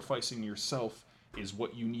sacrificing yourself is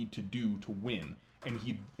what you need to do to win. And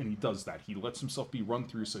he does that. He lets himself be run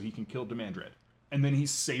through so he can kill Demandred. And then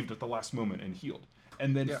he's saved at the last moment and healed.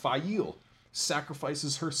 And then Fail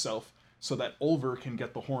sacrifices herself so that Ulver can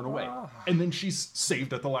get the horn away. And then she's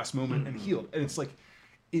saved at the last moment and healed. And it's like,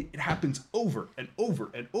 it happens over and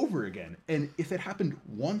over and over again. And if it happened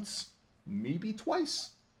once, maybe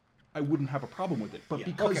twice, I wouldn't have a problem with it. But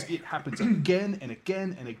because it happens again and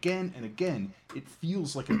again and again and again, it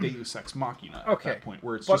feels like a Deus Ex Machina at that point,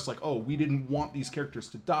 where it's just like, oh, we didn't want these characters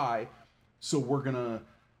to die, so we're gonna,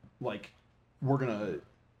 like, we're gonna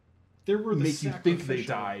There were the make you think they sacrificial-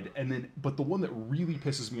 died, and then but the one that really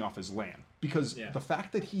pisses me off is Lan, because Yeah. the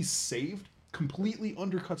fact that he's saved completely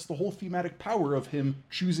undercuts the whole thematic power of him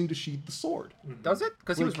choosing to sheath the sword. Does it?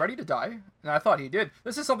 Because he was Like- ready to die, and I thought he did.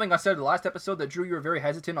 This is something I said in the last episode that Drew, you were very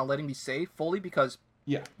hesitant on letting me say fully because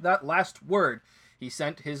Yeah, that last word he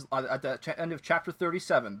sent his at the end of chapter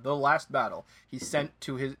 37, the last battle. He sent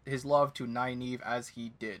to his love to Nynaeve as he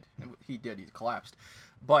did. And he collapsed.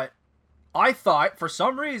 But I thought for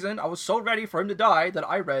some reason I was so ready for him to die that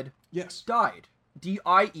I read yes, died.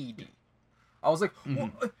 D-I-E-D. I was like,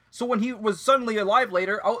 "Well," so when he was suddenly alive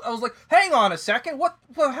later, I was like, hang on a second, what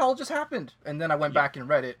the hell just happened? And then I went back and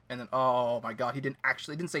read it, and then, oh my god, he didn't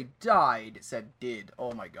say died, it said did.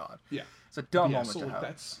 Oh my god. yeah. It's a dumb Yeah, moment so to have.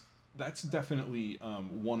 that's definitely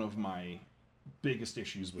one of my biggest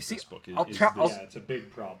issues with See, this book. I'll Is cha- I'll- this- Yeah, it's a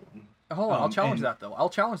big problem. Hold on, I'll challenge and- that though. I'll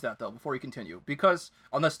challenge that though before you continue, because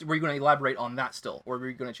unless were you going to elaborate on that still, or were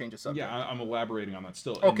you going to change the subject? Yeah, I'm elaborating on that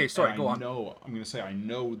still. Okay, sorry, go on. I'm going to say I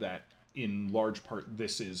know that in large part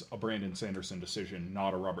this is a Brandon Sanderson decision,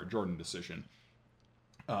 not a Robert Jordan decision,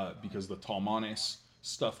 because the Talmanes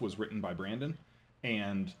stuff was written by Brandon,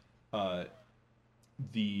 and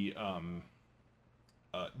the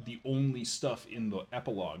only stuff in the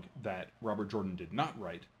epilogue that Robert Jordan did not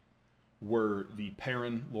write were the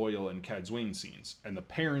Perrin, Loyal, and Cadwayne scenes, and the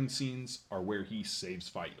Perrin scenes are where he saves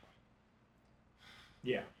Fael.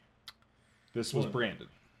 Yeah. This was Well, Brandon.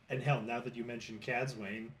 And hell, now that you mentioned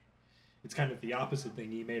Cadwayne, it's kind of the opposite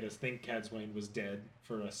thing. He made us think Cadwayne was dead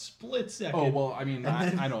for a split second. Oh well, I mean, And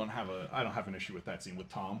then- I don't have an issue with that scene with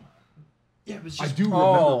Tom. yeah, it was I just. do remember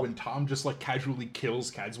Oh. when Tom just like casually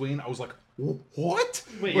kills Cadwayne. I was like, what?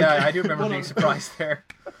 Wait, Yeah, I do remember hold being on. surprised there.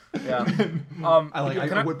 Yeah.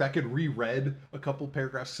 I went back and reread a couple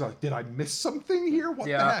paragraphs. Like, did I miss something here? What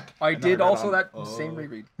the Yeah, heck? I And then did read also on, that oh. same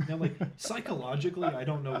reread. Now, like, psychologically, I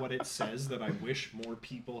don't know what it says that I wish more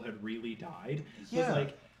people had really died. Yeah. But,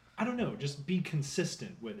 like, I don't know, just be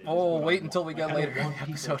consistent with it. is Oh, what I wait want. until we get Like, I later don't in want the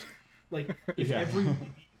people- episode. Like, if Yeah.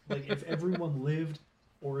 if everyone lived,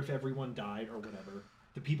 or if everyone died, or whatever,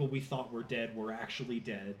 the people we thought were dead were actually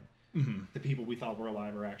dead. Mm-hmm. The people we thought were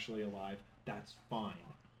alive are actually alive. That's fine.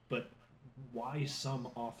 But why some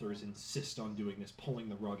authors insist on doing this, pulling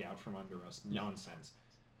the rug out from under us nonsense,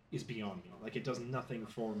 is beyond me. Like, it does nothing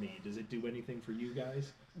for me. Does it do anything for you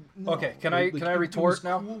guys? No, Okay, can I it retort was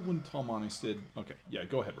now? Cool when Talmanes did. Okay, yeah,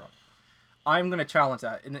 go ahead, Rob. I'm going to challenge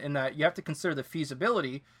that in that you have to consider the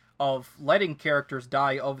feasibility of letting characters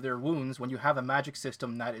die of their wounds when you have a magic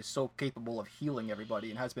system that is so capable of healing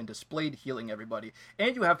everybody and has been displayed healing everybody,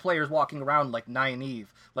 and you have players walking around like Nynaeve,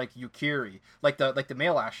 like Yukiri, like the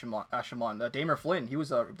male Ashamon, Damer Flynn. He was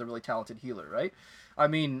the really talented healer, right? I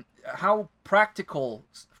mean, how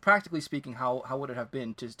practically speaking, how would it have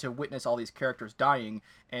been to witness all these characters dying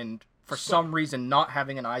and for some reason not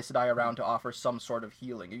having an Aes Sedai around to offer some sort of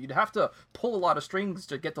healing? You'd have to pull a lot of strings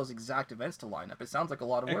to get those exact events to line up. It sounds like a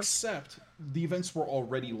lot of work. Except the events were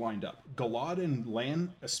already lined up. Galad and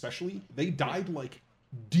Lan, especially, they died like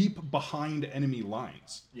deep behind enemy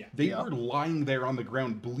lines. Yeah. They Yeah. were lying there on the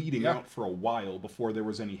ground bleeding Yeah. out for a while before there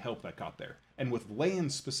was any help that got there. And with Lan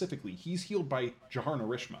specifically, he's healed by Jahar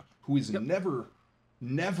Narishma, who is never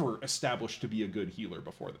established to be a good healer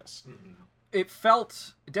before this. It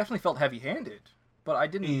definitely felt heavy-handed, but I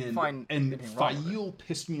didn't find and anything wrong with it. Fael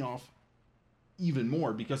pissed me off even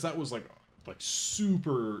more because that was like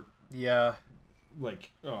super Yeah.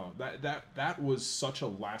 like oh that was such a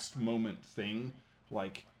last moment thing.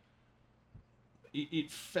 Like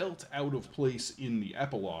it felt out of place in the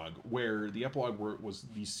epilogue, where the epilogue was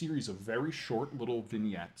these series of very short little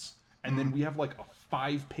vignettes, and then we have like a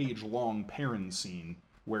 5-page long Perrin scene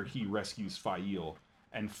where he rescues Fael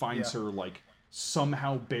and finds Yeah. her like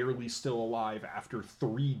somehow barely still alive after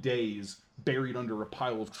 3 days buried under a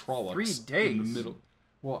pile of trollocs 3 days? in the middle.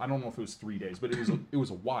 Well, I don't know if it was 3 days, but it was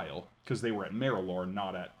a while because they were at Marilor,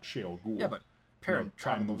 not at Shale Ghul. Yeah, but Perrin time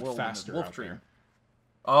traveled the moved world faster in the out wolf dream. there.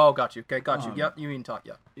 Oh, got you. Okay, got you. Yep, you mean talk.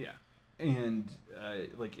 Yeah. Yeah, and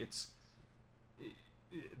like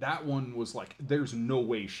that one was like, there's no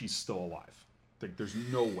way she's still alive. Like, there's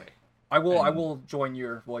no way. I will And- join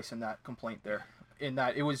your voice in that complaint there. In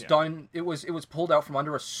that it was Yeah. done, it was pulled out from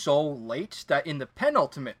under us so late that in the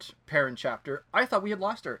penultimate Perrin chapter, I thought we had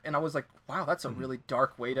lost her, and I was like, wow, that's a really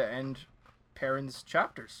dark way to end Perrin's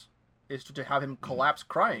chapters, is to have him collapse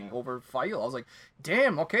crying over Fael. I was like,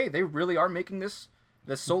 damn, okay, they really are making this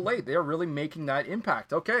so late. They are really making that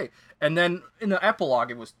impact. Okay, and then in the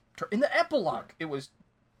epilogue, it was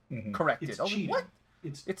corrected. It's I was like, cheating. what?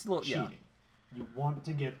 It's It's a little- yeah. cheating. You want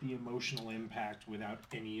to get the emotional impact without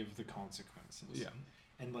any of the consequences. Yeah.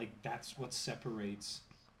 And like that's what separates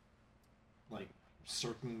like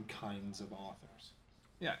certain kinds of authors.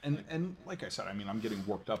 Yeah, and like I said, I mean, I'm getting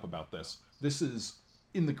worked up about this. This is,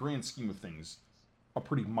 in the grand scheme of things, a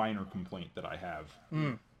pretty minor complaint that I have.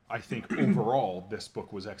 I think overall this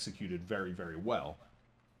book was executed very, very well.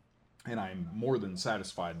 And I'm more than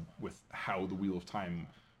satisfied with how the Wheel of Time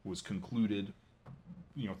was concluded,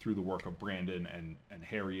 you know, through the work of Brandon and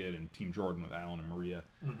Harriet and Team Jordan with Alan and Maria.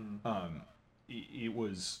 It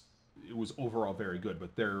was overall very good,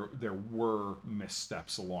 but there were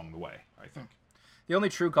missteps along the way, I think. The only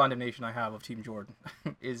true condemnation I have of Team Jordan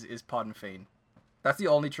is Pod and Fane. That's the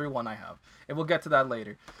only true one I have, and we'll get to that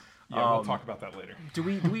later. Yeah, we'll talk about that later. Do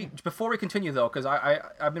we before we continue though, because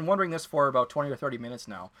I've been wondering this for about 20 or 30 minutes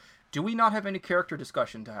now. Do we not have any character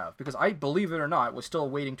discussion to have? Because I, believe it or not, was still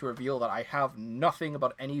waiting to reveal that I have nothing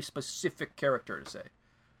about any specific character to say.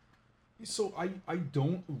 So I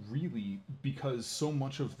don't really, because so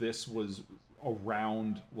much of this was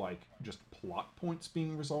around like just plot points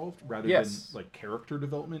being resolved rather than like character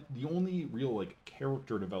development. The only real like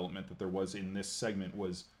character development that there was in this segment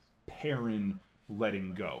was Perrin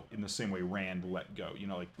letting go in the same way Rand let go. You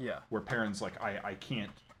know, like where Perrin's like, I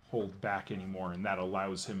can't hold back anymore, and that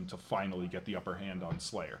allows him to finally get the upper hand on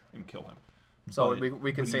Slayer and kill him. So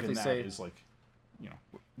we can safely say is like, you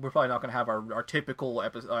know, we're probably not going to have our typical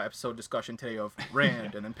episode discussion today of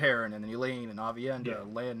Rand and then Perrin and then Elaine and Aviendha,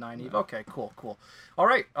 Leia and Nynaeve. Okay, cool. All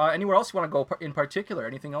right, anywhere else you want to go in particular?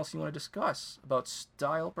 Anything else you want to discuss about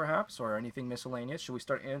style, perhaps, or anything miscellaneous? Should we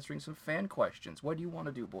start answering some fan questions? What do you want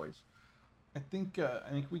to do, boys? I think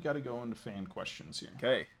we got to go into fan questions here.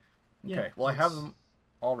 Okay. Well, I have them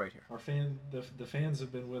all right here. Our the fans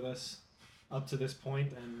have been with us up to this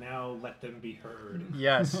point, and now let them be heard.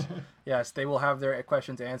 Yes, they will have their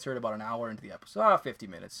questions answered about an hour into the episode. 50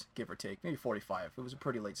 minutes, give or take, maybe 45. It was a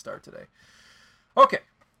pretty late start today. Okay,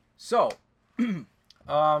 so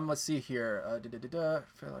let's see here.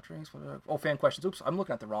 Fan questions. Oops, I'm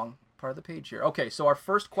looking at the wrong part of the page here. Okay, so our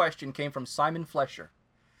first question came from Simon Flesher,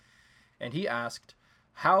 and he asked,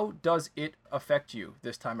 "How does it affect you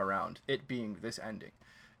this time around? It being this ending."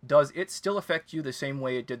 Does it still affect you the same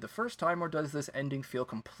way it did the first time, or does this ending feel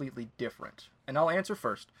completely different? And I'll answer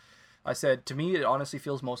first. I said, to me, it honestly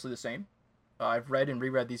feels mostly the same. I've read and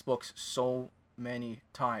reread these books so many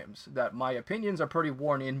times that my opinions are pretty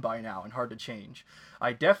worn in by now and hard to change.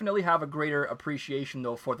 I definitely have a greater appreciation,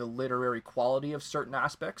 though, for the literary quality of certain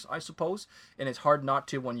aspects, I suppose, and it's hard not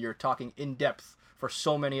to when you're talking in depth for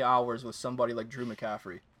so many hours with somebody like Drew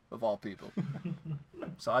McCaffrey, of all people.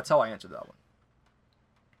 So that's how I answered that one.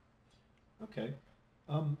 Okay.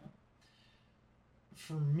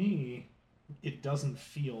 For me, it doesn't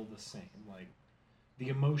feel the same. Like, the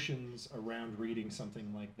emotions around reading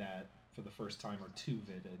something like that for the first time are too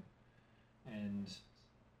vivid. And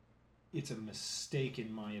it's a mistake,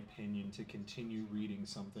 in my opinion, to continue reading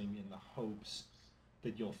something in the hopes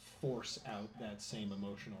that you'll force out that same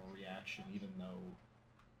emotional reaction, even though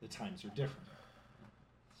the times are different.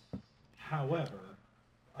 However,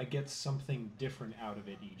 I get something different out of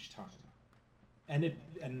it each time. And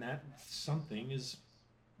that something is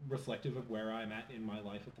reflective of where I'm at in my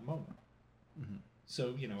life at the moment. Mm-hmm.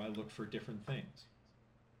 So, you know, I look for different things.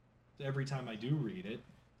 Every time I do read it,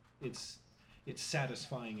 it's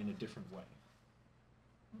satisfying in a different way.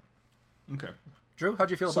 Okay. Drew,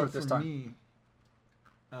 how'd you feel about it this time?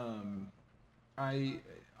 For me,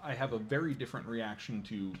 I have a very different reaction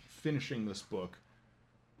to finishing this book,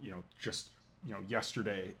 just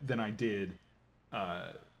yesterday than I did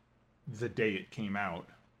the day it came out,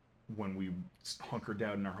 when we hunkered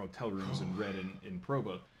down in our hotel rooms and read in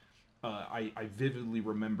Provo. I vividly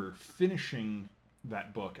remember finishing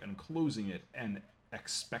that book and closing it and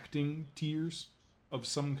expecting tears of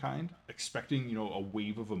some kind, expecting, a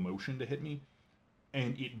wave of emotion to hit me,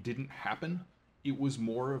 and it didn't happen. It was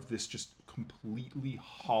more of this just completely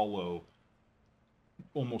hollow,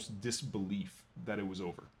 almost disbelief that it was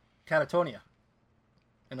over. Catatonia.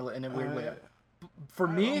 In a weird way. For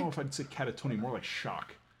me, I don't know if I'd say catatonia, more like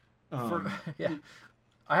shock. Yeah.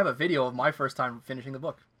 I have a video of my first time finishing the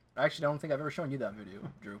book. Actually, I don't think I've ever shown you that video,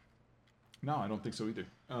 Drew. No, I don't think so either.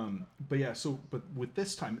 But with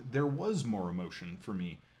this time, there was more emotion for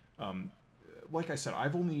me. Like I said,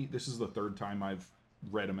 this is the third time I've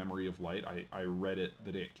read A Memory of Light. I read it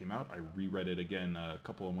the day it came out. I reread it again a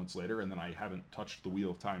couple of months later, and then I haven't touched the Wheel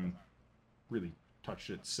of Time, really touched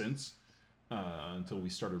it since, until we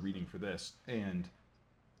started reading for this. And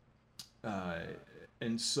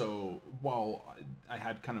so while I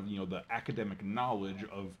had kind of, the academic knowledge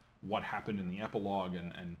of what happened in the epilogue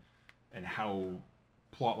and how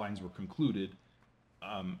plot lines were concluded,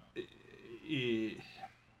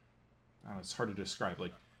 I don't know, it's hard to describe.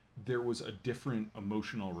 Like, there was a different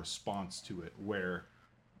emotional response to it, where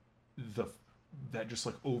the that just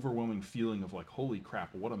like overwhelming feeling of like, holy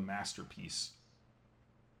crap, what a masterpiece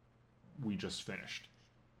we just finished.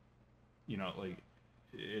 You know, like,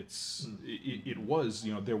 it was,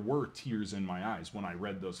 you know, there were tears in my eyes when I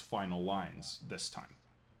read those final lines this time.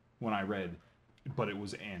 When I read, but it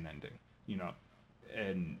was an ending, you know,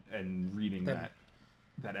 and reading Then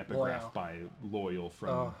that epigraph Loial. by Loial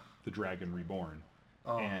from The Dragon Reborn.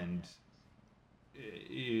 And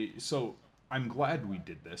so I'm glad we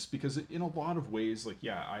did this, because in a lot of ways, like,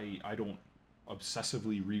 yeah, I don't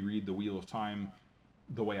obsessively reread The Wheel of Time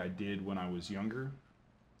the way I did when I was younger.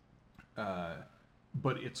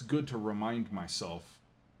 But it's good to remind myself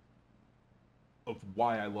of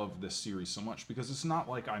why I love this series so much, because it's not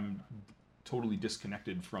like I'm totally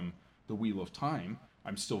disconnected from The Wheel of Time.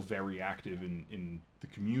 I'm still very active in the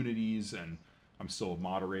communities, and I'm still a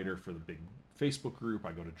moderator for the big Facebook group.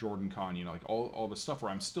 I go to JordanCon, you know, like all the stuff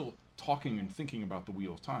where I'm still talking and thinking about The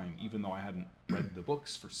Wheel of Time, even though I hadn't read the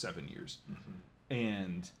books for 7 years.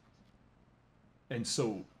 And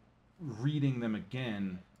so reading them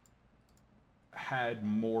again had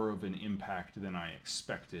more of an impact than I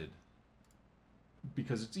expected,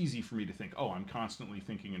 because it's easy for me to think, oh, I'm constantly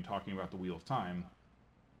thinking and talking about The Wheel of Time.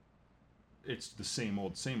 It's the same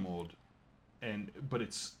old, but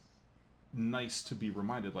it's nice to be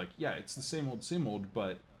reminded, like, yeah, it's the same old,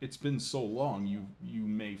 but it's been so long, you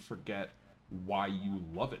may forget why you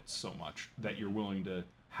love it so much that you're willing to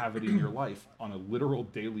have it in your life on a literal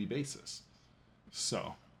daily basis.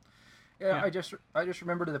 So yeah. I just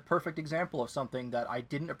remembered the perfect example of something that I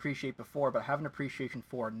didn't appreciate before, but have an appreciation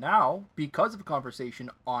for now because of a conversation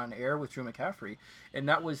on air with Drew McCaffrey, and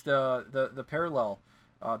that was the parallel,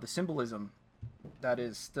 the symbolism that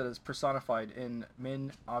is personified in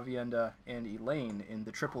Min, Aviendha, and Elaine in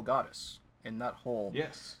the Triple Goddess, in that whole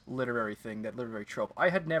literary thing, that literary trope. I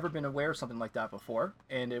had never been aware of something like that before,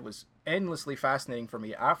 and it was endlessly fascinating for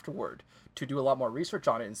me afterward to do a lot more research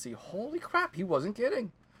on it and see, holy crap, he wasn't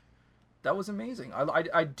kidding. That was amazing.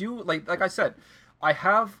 I do, like I said, I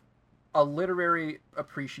have a literary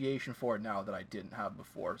appreciation for it now that I didn't have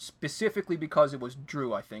before, specifically because it was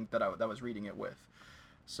Drew, I think, that I was reading it with.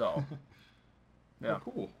 So, yeah. Oh,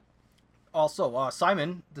 cool. Also,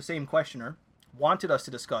 Simon, the same questioner, wanted us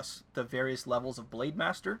to discuss the various levels of Blade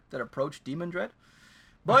Master that approach Demon Dread.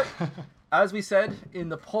 But, as we said in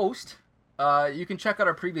the post, you can check out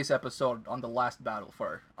our previous episode on the last battle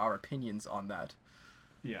for our opinions on that.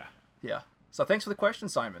 Yeah. Yeah. So thanks for the question,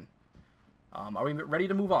 Simon. Are we ready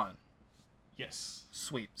to move on? Yes.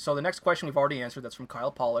 Sweet. So the next question we've already answered. That's from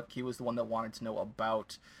Kyle Pollock. He was the one that wanted to know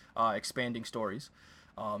about expanding stories.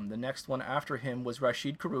 The next one after him was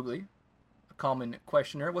Rashid Karugli, a common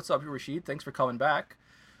questioner. What's up, Rashid? Thanks for coming back.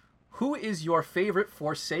 Who is your favorite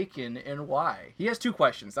Forsaken and why? He has two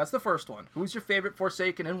questions. That's the first one. Who's your favorite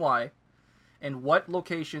Forsaken and why? And what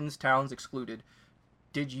locations, towns excluded,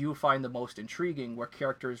 did you find the most intriguing, where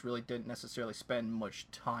characters really didn't necessarily spend much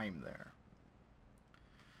time there?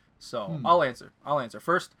 So, I'll answer.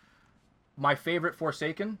 First, my favorite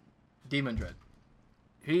Forsaken, Demon Dread.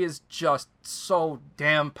 He is just so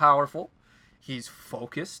damn powerful. He's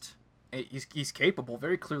focused. He's capable,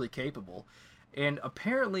 very clearly capable. And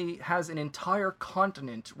apparently has an entire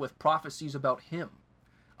continent with prophecies about him.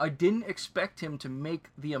 I didn't expect him to make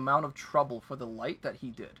the amount of trouble for the light that he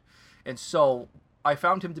did. And so I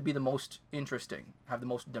found him to be the most interesting, have the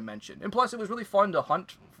most dimension. And plus, it was really fun to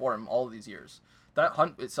hunt for him all these years. That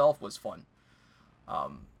hunt itself was fun.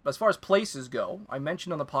 As far as places go, I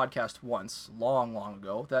mentioned on the podcast once, long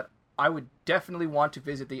ago, that I would definitely want to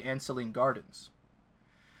visit the Anceline Gardens.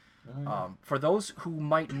 For those who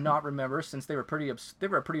might not remember, since they were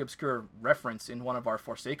a pretty obscure reference in one of our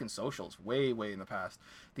Forsaken socials way in the past,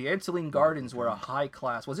 the Anceline Gardens were a high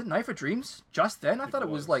class. Was it Knife of Dreams? Just then, I thought it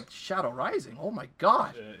was like Shadow Rising. Oh my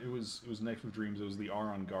god! It was Knife of Dreams. It was the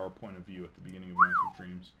Aron Gar point of view at the beginning of Knife of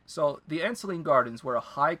Dreams. So the Anceline Gardens were a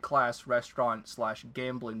high class restaurant /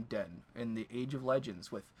 gambling den in the Age of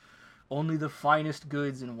Legends with only the finest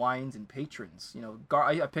goods and wines and patrons. You know,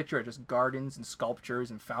 I picture it just gardens and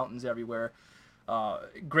sculptures and fountains everywhere.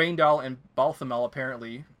 Graendal and Balthamel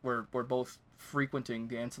apparently were both frequenting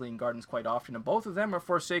the Anceline Gardens quite often, and both of them are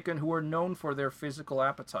Forsaken who are known for their physical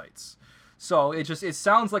appetites. So it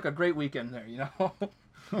sounds like a great weekend there, you know?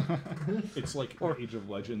 It's like Age of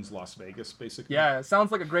Legends Las Vegas, basically. Yeah, it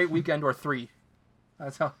sounds like a great weekend or 3.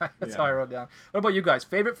 That's how I wrote down. What about you guys?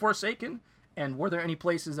 Favorite Forsaken? And were there any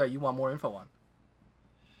places that you want more info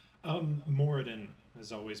on? Moradin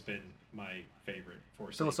has always been my favorite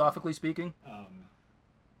Forsaken. Philosophically speaking?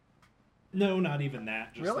 No, not even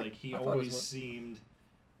that. Just Really? like he I thought it was always what- seemed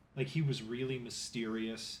like he was really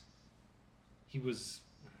mysterious. He was,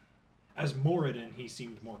 as Moradin, he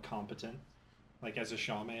seemed more competent. Like as a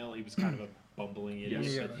Shawmale, he was kind of a bumbling idiot.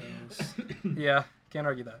 Yes. but- Yeah, can't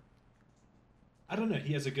argue that. I don't know.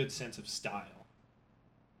 He has a good sense of style.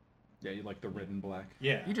 Yeah, you like the red and black.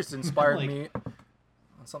 Yeah. You just inspired Like- me on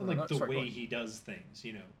something. like the sorry, go way ahead. he does things.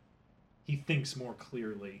 He thinks more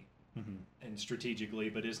clearly Mm-hmm. and strategically,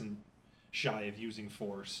 but isn't shy of using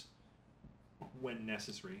force when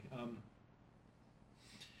necessary.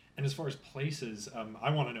 And as far as places,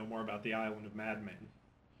 I want to know more about the island of Madmen.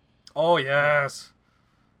 Oh yes,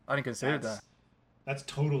 I didn't consider that. That's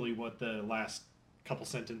totally what the last couple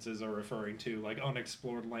sentences are referring to, like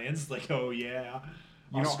unexplored lands. Like, oh yeah,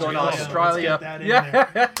 You know, Going to let's Australia. Let's get that in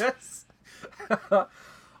there. Yes.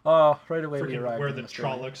 Oh, right away we Freaking arrived. where in the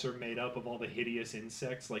Australia. Trollocs are made up of all the hideous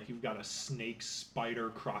insects. Like you've got a snake, spider,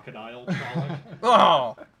 crocodile Trolloc.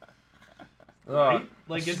 Oh. Right?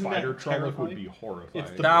 Like, isn't Spider that Trolloc would terrifying? be horrifying.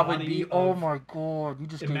 It's the That would body be. of- Oh my god! You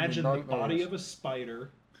just Imagine gave the me body nightmares. of a spider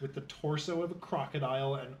with the torso of a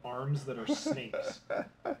crocodile and arms that are snakes.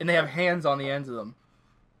 And they have hands on the ends of them.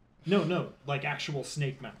 No, like actual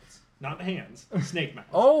snake mouths. Not hands, snake mouths.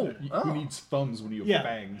 Oh, Who needs thumbs when you have Yeah.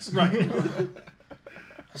 fangs? Right.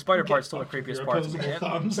 the spider part's still the Fuck with creepiest your part. of opposable me.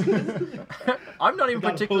 thumbs. I'm not even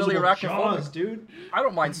Got particularly opposable arachnophobic. jaws, dude. I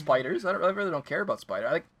don't mind spiders. I really don't care about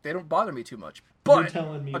spiders. They don't bother me too much. You're But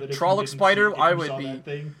telling me a that if you Trolloc didn't spider, see- if I you would saw be. that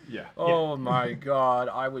thing, Yeah. Oh my god,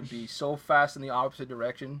 I would be so fast in the opposite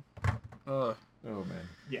direction. Ugh. Oh man.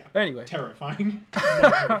 yeah, Anyway, terrifying.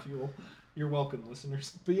 Nightmare fuel. You're welcome,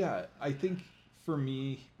 listeners. But yeah, I think for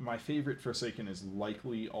me, my favorite Forsaken is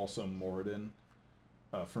likely also Moradin,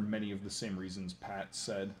 for many of the same reasons Pat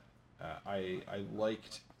said. I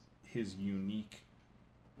liked his unique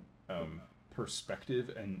perspective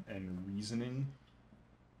and reasoning.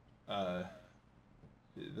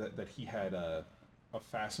 That he had a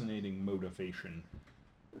fascinating motivation,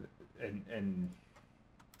 and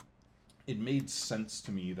it made sense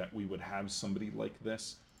to me that we would have somebody like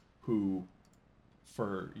this who,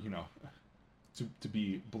 for, to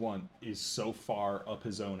be blunt, is so far up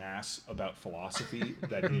his own ass about philosophy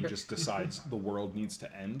that he just decides the world needs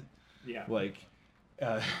to end. Yeah. Like,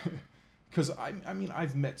 because I mean,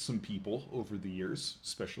 I've met some people over the years,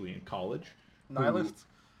 especially in college, who nihilists.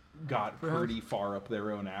 got Perhaps. pretty far up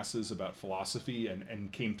their own asses about philosophy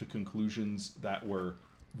and came to conclusions that were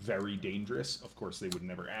very dangerous. Of course, they would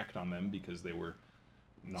never act on them because they were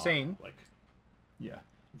not Sane. like, yeah.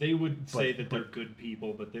 They would say that they're but- good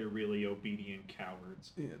people, but they're really obedient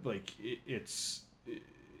cowards. Like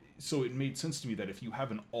so it made sense to me that if you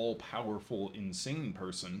have an all-powerful insane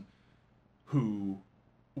person who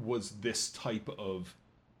was this type of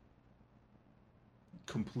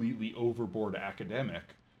completely overboard academic,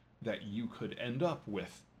 that you could end up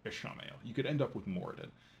with Ishamael. You could end up with Moradin.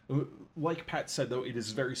 Like Pat said, though, it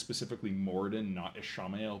is very specifically Moradin, not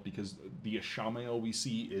Ishamael, because the Ishamael we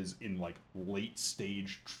see is in like late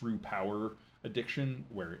stage true power addiction,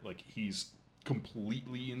 where like he's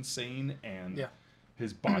completely insane and Yeah.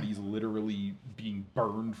 his body's literally being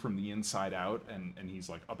burned from the inside out, and he's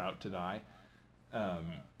like about to die.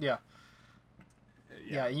 Yeah.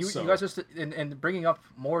 Yeah, you so- guys just and bringing up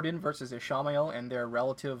Moradin versus Ishamael and their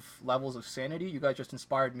relative levels of sanity, you guys just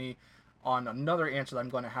inspired me on another answer that I'm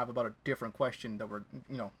going to have about a different question that we're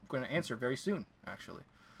going to answer very soon, actually.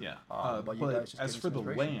 Yeah, but you guys just as gave for me the some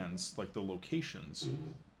inspiration. lands, like the locations,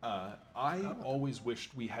 I always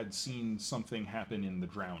wished we had seen something happen in the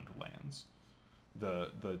Drowned Lands,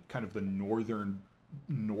 the kind of the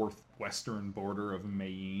northwestern border of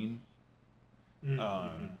Mayene.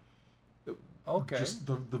 Okay. Just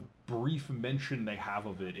the brief mention they have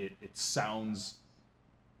of it, it sounds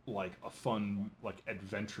like a fun like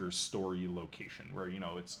adventure story location where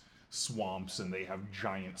it's swamps and they have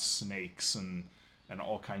giant snakes and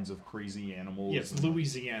all kinds of crazy animals. Yes, and,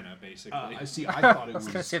 Louisiana, basically. I see. I thought it was.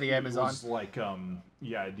 gonna say the it Amazon. was like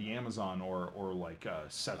the Amazon or like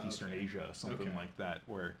Southeastern Asia, something Okay. like that,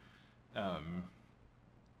 where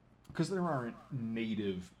because there aren't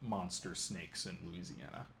native monster snakes in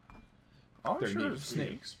Louisiana. Oh, They're sure. native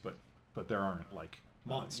snakes, but there aren't like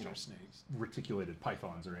Monster snakes. reticulated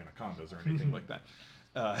pythons or anacondas or anything like that.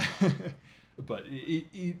 But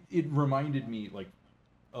it reminded me like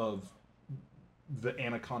of the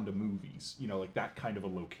Anaconda movies, like that kind of a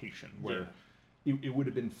location where it would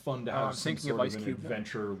have been fun to have I'm some thinking of sort Ice of an Cube now.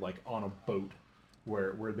 adventure like on a boat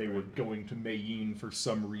where they were going to Mayene for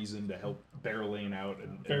some reason to help Barrelane out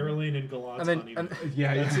and Barreline and Galat's And then- honeymoon. and-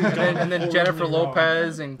 yeah, it's and then Jennifer Horribly wrong.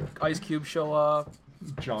 Lopez and Ice Cube show up.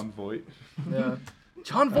 John Voight. Yeah.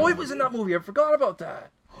 John Voight was in that movie. I forgot about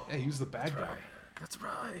that. Yeah, he was the bad guy. That's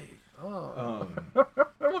right. Oh.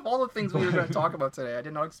 Of all the things we were going to talk about today, I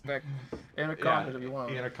did not expect Anaconda to be one of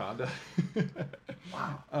them. Anaconda.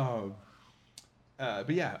 Wow. But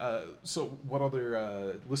yeah, so what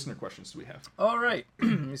other listener questions do we have? All right.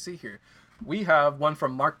 Let me see here. We have one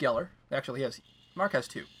from Mark Geller. Actually, Mark has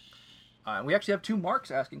two. We actually have two Marks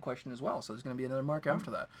asking questions as well, so there's going to be another Mark after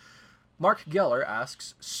that. Mark Geller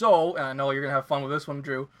asks, and I know you're going to have fun with this one,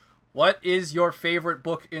 Drew, what is your favorite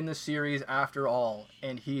book in the series after all?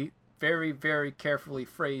 And he very, very carefully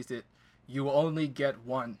phrased it, you only get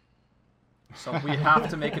one. So we have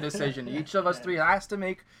to make a decision. Each of us three has to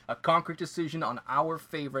make a concrete decision on our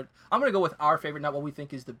favorite. I'm going to go with our favorite, not what we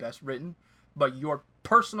think is the best written, but your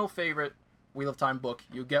personal favorite Wheel of Time book.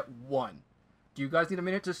 You get one. Do you guys need a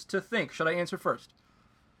minute to think? Should I answer first?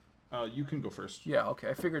 You can go first. Yeah, okay.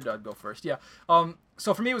 I figured I'd go first. Yeah.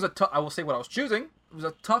 So for me, it was I will say what I was choosing. It was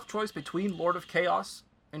a tough choice between Lord of Chaos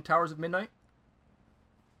and Towers of Midnight.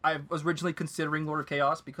 I was originally considering Lord of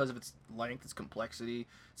Chaos because of its length, its complexity,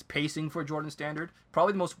 its pacing for Jordan standard.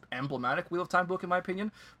 Probably the most emblematic Wheel of Time book in my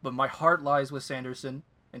opinion. But my heart lies with Sanderson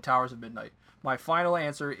and Towers of Midnight. My final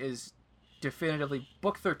answer is definitively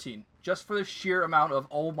Book 13. Just for the sheer amount of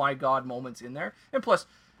oh my god moments in there. And plus,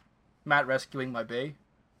 Matt rescuing my bae,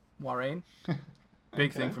 Moiraine.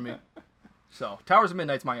 Big thing for me. So, Towers of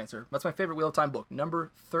Midnight's my answer. That's my favorite Wheel of Time book,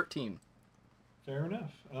 number 13. Fair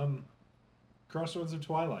enough. Crossroads of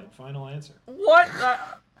Twilight, final answer. What?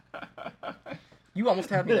 You almost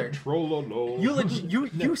had me there. Trollolo.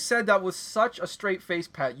 You said that with such a straight face,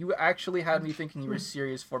 Pat. You actually had me thinking you were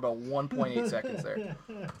serious for about 1.8 seconds there.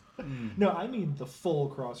 No, I mean the full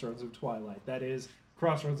Crossroads of Twilight. That is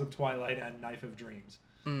Crossroads of Twilight and Knife of Dreams.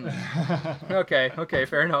 Okay,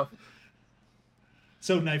 fair enough.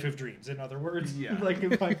 So Knife of Dreams, in other words. Yeah. Like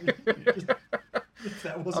if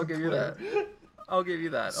that wasn't I'll give you that. I'll give you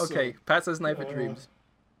that. Okay, Pat says Knife of Dreams.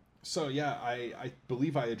 So yeah, I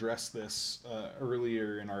believe I addressed this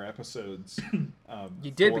earlier in our episodes.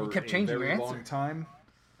 You did, but you kept changing your answer. For a long time,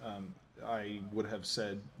 I would have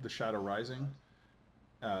said The Shadow Rising,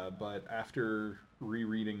 but after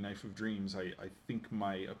rereading Knife of Dreams, I think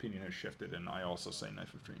my opinion has shifted, and I also say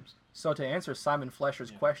Knife of Dreams. So to answer Simon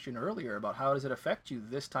Flesher's question earlier about how does it affect you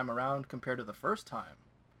this time around compared to the first time,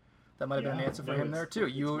 that might have been an answer for him there too.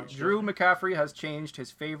 Drew McCaffrey has changed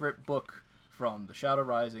his favorite book from The Shadow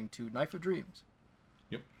Rising to Knife of Dreams.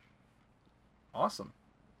 Yep. Awesome.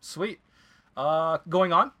 Sweet.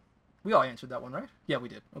 Going on. We all answered that one, right? Yeah, we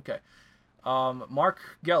did. Okay. Mark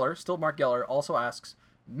Geller, also asks,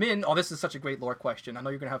 Min, this is such a great lore question. I know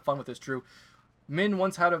you're going to have fun with this, Drew. Min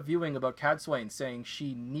once had a viewing about Cadsuane saying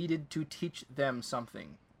she needed to teach them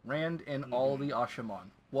something. Rand and all the Ashaman.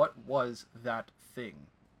 What was that thing?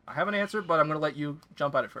 I have an answer, but I'm going to let you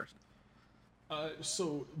jump at it first.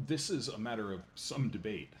 So this is a matter of some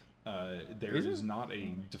debate. There is not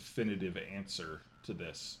a definitive answer to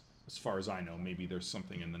this, as far as I know. Maybe there's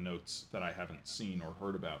something in the notes that I haven't seen or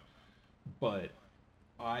heard about. But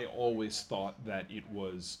I always thought that it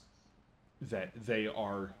was that they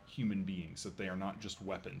are human beings, that they are not just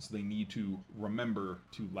weapons. They need to remember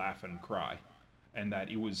to laugh and cry. And that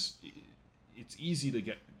it's easy to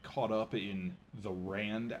get caught up in the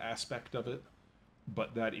Rand aspect of it,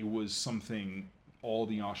 but that it was something all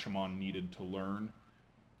the Ashaman needed to learn,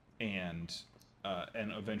 and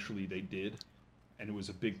eventually they did, and it was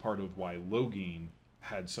a big part of why Logain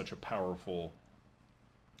had such a powerful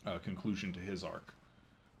conclusion to his arc,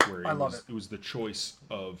 where it was the choice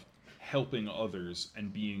of helping others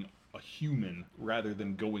and being a human rather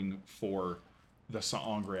than going for the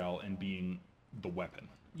Sa'angreal and being the weapon.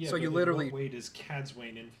 Yeah, so but you in literally. what way does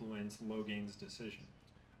Cadsuane influence Logain's decision?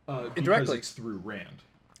 Indirectly. Because it's through Rand.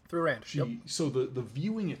 Through Rand. Yep. So the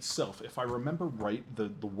viewing itself, if I remember right, the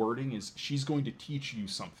wording is she's going to teach you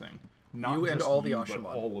something. Not You just and all the you, Ashaman.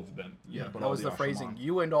 but all of them. Yeah, but That all was the Ashaman. phrasing.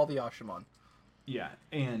 You and all the Ashaman. Yeah,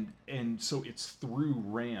 and so it's through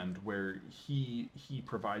Rand where he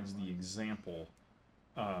provides the example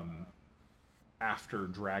after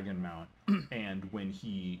Dragonmount, and when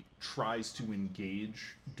he tries to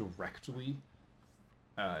engage directly,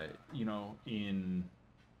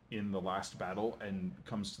 in the last battle, and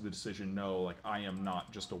comes to the decision, no, like, I am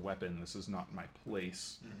not just a weapon. This is not my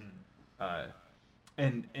place.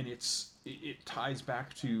 And it ties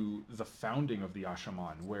back to the founding of the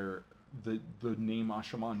Ashaman, where the name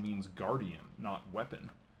Ashaman means guardian, not weapon.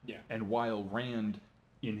 Yeah. And while Rand,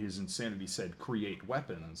 in his insanity, said create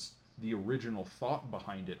weapons, the original thought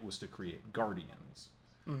behind it was to create guardians.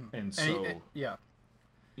 And so, yeah.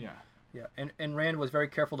 yeah. Yeah, and Rand was very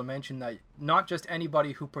careful to mention that not just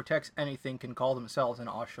anybody who protects anything can call themselves an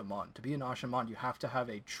Ashaman. To be an Ashaman, you have to have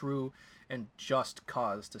a true and just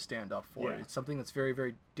cause to stand up for it. Yeah. It's something that's very,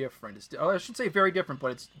 very different. I shouldn't say very different,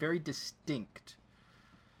 but it's very distinct.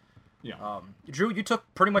 Yeah. Drew, you took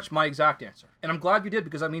pretty much my exact answer, and I'm glad you did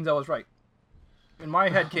because that means I was right. In my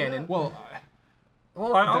headcanon. Well,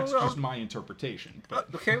 that's just my interpretation.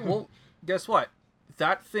 But Okay, well, guess what?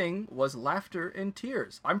 That thing was laughter and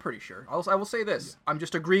tears. I'm pretty sure. I will say this. I'm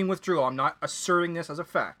just agreeing with Drew. I'm not asserting this as a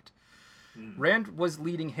fact. Rand was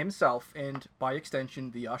leading himself and, by extension,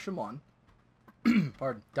 the Ashaman,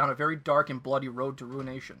 down a very dark and bloody road to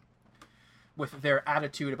ruination. With their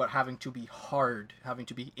attitude about having to be hard, having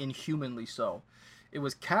to be inhumanly so. It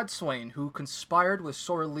was Cadsuane who conspired with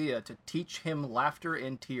Sorilea to teach him laughter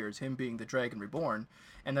and tears, him being the Dragon Reborn,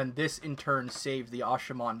 and then this in turn saved the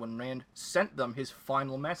Ashaman when Rand sent them his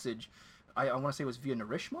final message. I want to say it was via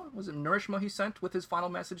Narishma? Was it Narishma he sent with his final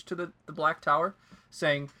message to the Black Tower?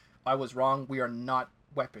 Saying, I was wrong, we are not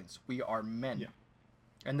weapons, we are men. Yeah.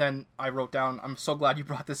 And then I wrote down, I'm so glad you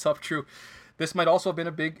brought this up, Drew. This might also have been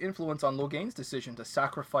a big influence on Logain's decision to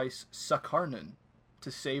sacrifice Sakarnan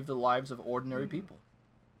to save the lives of ordinary people.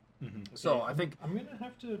 So I think... I'm going to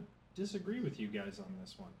have to disagree with you guys on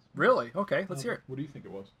this one. Really? Okay, let's hear it. what do you think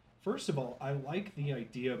it was? First of all, I like the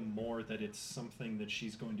idea more that it's something that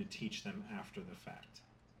she's going to teach them after the fact.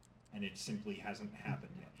 And it simply hasn't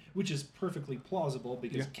happened yet. Which is perfectly plausible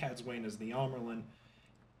because Cadsuane as the Amerlin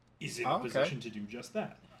is in a position to do just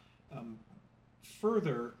that.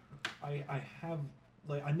 Further, I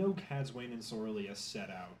know Cadsuane and Sorilea set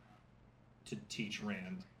out to teach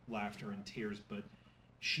Rand laughter and tears, but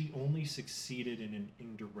she only succeeded in an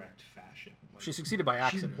indirect fashion. She succeeded by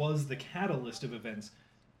accident. She was the catalyst of events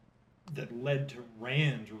that led to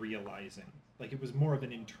Rand realizing. Like, it was more of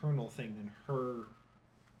an internal thing than her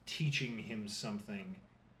teaching him something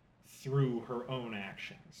through her own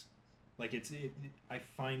actions. Like, I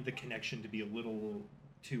find the connection to be a little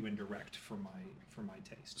too indirect for my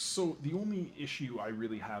taste. So the only issue I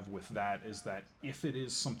really have with that is that if it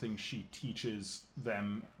is something she teaches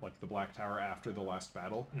them, like the Black Tower after the last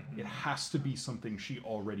battle, it has to be something she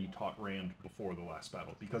already taught Rand before the last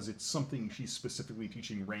battle, because it's something she's specifically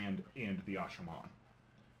teaching Rand and the Ashaman.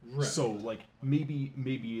 Right. So, like, maybe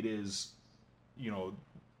it is, you know,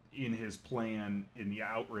 in his plan in the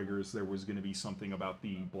Outriggers there was going to be something about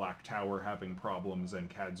the Black Tower having problems and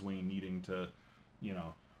Cadsuane needing to, you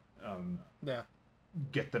know,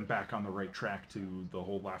 get them back on the right track to the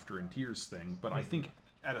whole laughter and tears thing. But I think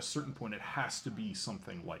at a certain point it has to be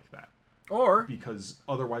something like that. Or Because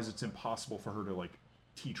otherwise it's impossible for her to, like,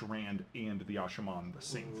 teach Rand and the Ashaman the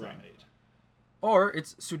same thing. Or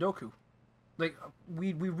it's Sudoku. Like,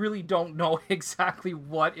 we really don't know exactly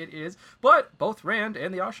what it is, but both Rand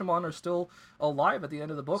and the Ashaman are still alive at the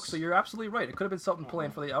end of the book, so you're absolutely right. It could have been something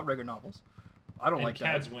planned for the Outrigger novels. I don't like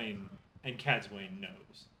that. And Cadsuane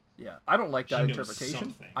knows. Yeah, I don't like that She knows interpretation.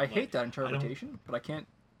 something. I hate Like, that interpretation, but I can't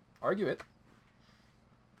argue it.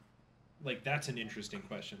 Like, that's an interesting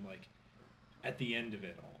question. Like, at the end of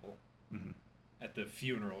it all, at the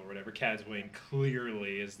funeral or whatever, Cadsuane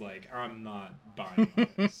clearly is like, I'm not buying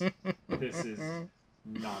this. This is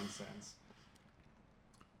nonsense.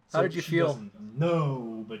 How did you she feel? doesn't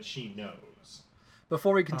know, but she knows.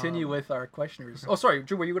 Before we continue with our questioners... Oh, sorry,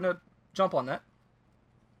 Drew, were you going to jump on that?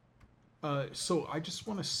 So I just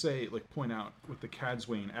want to say, like, point out with the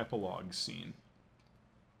Cadsuane epilogue scene,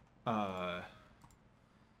 I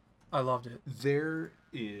loved it.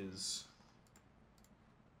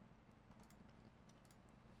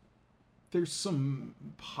 There's some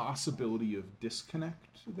possibility of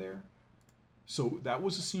disconnect there. So that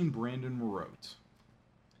was a scene Brandon wrote.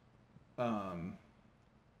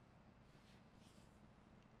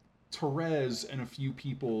 Therese and a few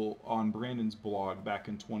people on Brandon's blog back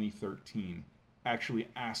in 2013 actually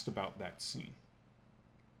asked about that scene.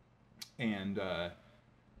 And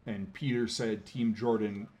Peter said Team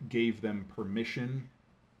Jordan gave them permission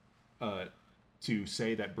to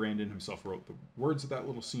say that Brandon himself wrote the words of that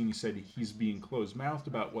little scene. He said he's being closed-mouthed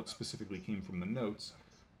about what specifically came from the notes.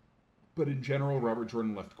 But in general, Robert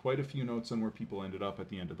Jordan left quite a few notes on where people ended up at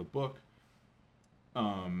the end of the book.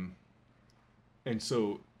 And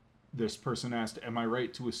so this person asked, am I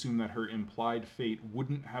right to assume that her implied fate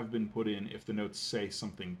wouldn't have been put in if the notes say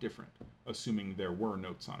something different, assuming there were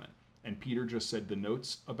notes on it? And Peter just said the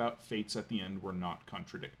notes about fates at the end were not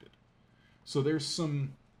contradicted. So there's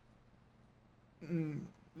some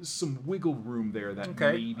wiggle room there that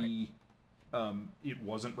maybe it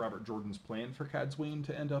wasn't Robert Jordan's plan for Cadsuane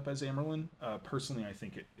to end up as Amerlin. Personally, I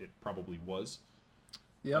think it probably was.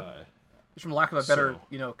 Yeah. Just from lack of a better,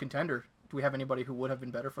 So- contender, do we have anybody who would have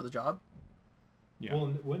been better for the job? Yeah. Well,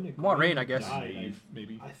 when Moiraine, I guess. died, Nynaeve,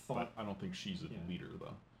 maybe. I thought but I don't think she's a yeah. leader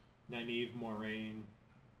though. Nynaeve, Moiraine,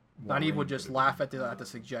 Nynaeve Moiraine would just could've laugh been- at the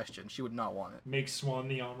suggestion. She would not want it. make Swan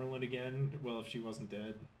the Amerlin again. Well, if she wasn't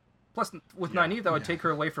dead. Plus, with Yeah, Nynaeve, that would yeah. take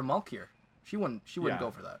her away from Malkier. She wouldn't Yeah.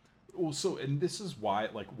 go for that. Well, so and this is why,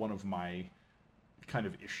 like, one of my kind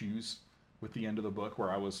of issues with the end of the book,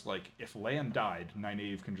 where I was like, if Lan died,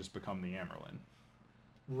 Nynaeve can just become the Amerlin.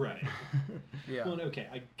 Right. Yeah. Well, okay,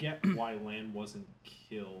 I get why Lan wasn't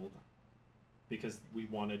killed, because we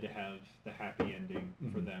wanted to have the happy ending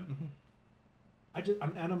for them.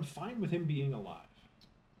 I'm fine with him being alive.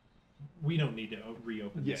 We don't need to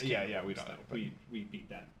reopen. Yeah, this yeah, can of yeah, we worms, don't, though. but- We beat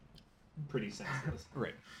that pretty senseless.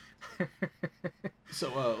 Right.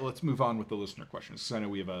 So let's move on with the listener questions. So I know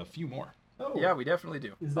we have a few more. Oh, Yeah, we definitely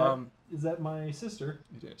do. Is that my sister?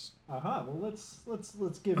 It is. Aha. Well, let's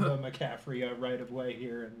give McCaffrey a right of way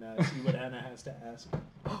here and see what Anna has to ask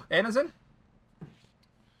Anna's in?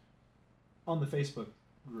 on the Facebook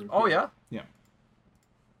group. Oh yeah. Yeah.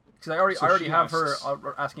 Because I already So she have her asks-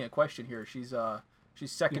 asking a question here. She's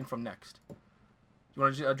second from next. Do you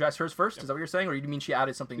want to address hers first? Is that what you're saying, or you mean she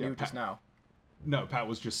added something Yeah, new just Pat. now? No, Pat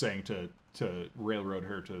was just saying to railroad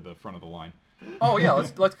her to the front of the line. Oh yeah,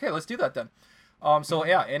 let's do that then. So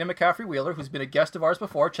yeah, Anna McCaffrey Wheeler, who's been a guest of ours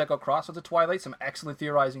before, check out Crossroads of Twilight, some excellent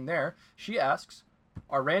theorizing there. She asks,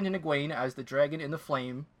 are Rand and Egwene as the dragon in the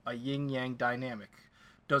flame a yin-yang dynamic?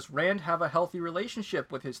 Does Rand have a healthy relationship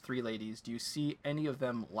with his three ladies? Do you see any of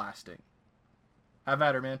them lasting? Have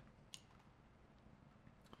at her, man.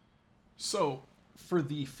 So for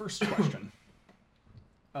the first question,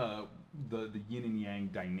 the yin and yang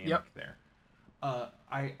dynamic Yep. there,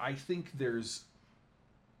 I think there's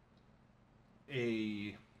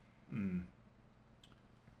a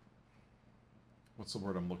what's the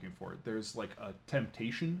word I'm looking for? There's like a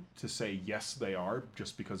temptation to say yes, they are,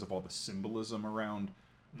 just because of all the symbolism around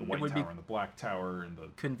the White would be Tower and the Black Tower and the,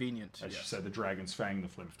 Convenient. as yes. you said, the Dragon's Fang, the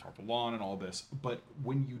Flame of Tarpalon, and all this. But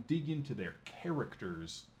when you dig into their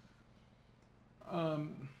characters,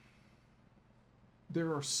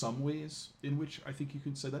 there are some ways in which I think you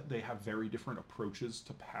can say that they have very different approaches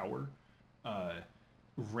to power.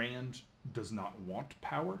 Rand does not want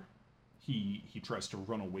power. He tries to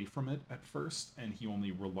run away from it at first, and he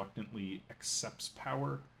only reluctantly accepts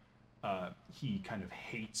power. He kind of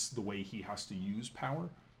hates the way he has to use power,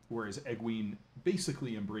 whereas Egwene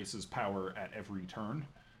basically embraces power at every turn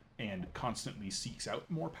and constantly seeks out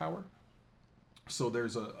more power. So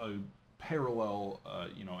there's a parallel,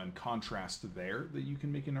 and contrast there that you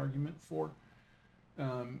can make an argument for.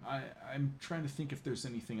 I'm trying to think if there's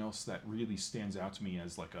anything else that really stands out to me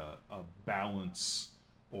as like a balance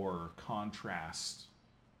or contrast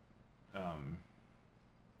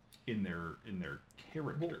in their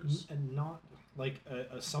characters. Well, and not like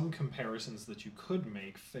some comparisons that you could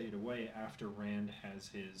make fade away after Rand has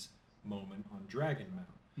his moment on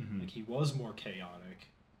Dragonmount. Like he was more chaotic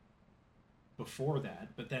before that,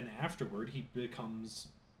 but then afterward he becomes,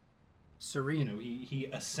 Serene. he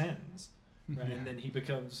ascends, right? Yeah. And then he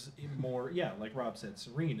becomes more, like Rob said,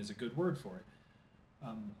 serene is a good word for it.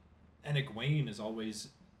 And Egwene is always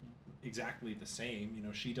exactly the same.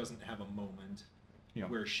 She doesn't have a moment Yeah.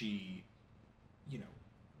 where she,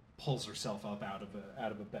 pulls herself up out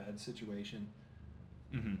of a bad situation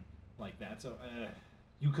like that. So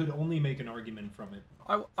you could only make an argument from it.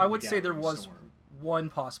 I from would the say there Gathering was Storm. one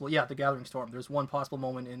possible, the Gathering Storm. There's one possible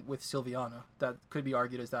moment with Sylviana that could be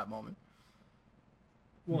argued as that moment.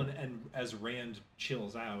 Well, and as Rand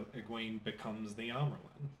chills out, Egwene becomes the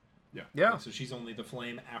Amerlin. Yeah. So she's only the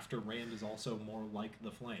flame after Rand is also more like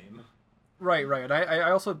the flame. Right. And I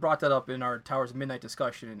also brought that up in our Towers of Midnight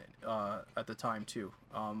discussion at the time too.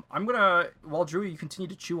 I'm gonna, while Drew, you continue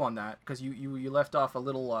to chew on that because you left off a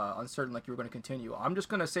little uncertain, like you were going to continue. I'm just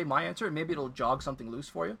gonna say my answer, and maybe it'll jog something loose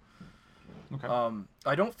for you. Okay.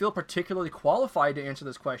 I don't feel particularly qualified to answer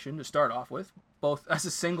this question to start off with, both as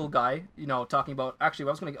a single guy, talking about. Actually,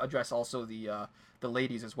 I was going to address also the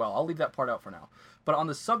ladies as well. I'll leave that part out for now. But on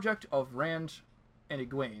the subject of Rand and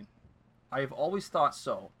Egwene, I have always thought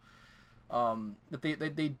so. That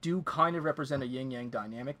they do kind of represent a yin-yang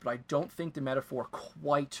dynamic, but I don't think the metaphor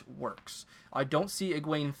quite works. I don't see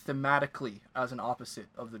Egwene thematically as an opposite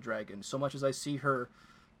of the dragon, so much as I see her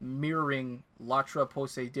mirroring Latra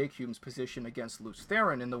Posse Decum's position against Luce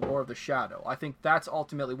Theron in the War of the Shadow. I think that's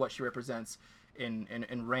ultimately what she represents in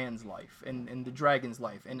Rand's life, in the dragon's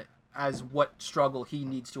life, and as what struggle he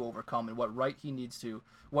needs to overcome and what wrong he needs to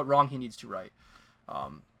right.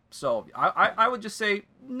 So I would just say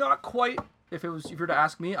not quite If you're to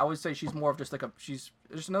ask me, I would say she's more of just like she's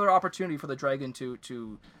just another opportunity for the dragon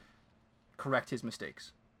to correct his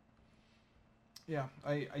mistakes. Yeah,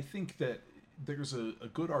 I think that there's a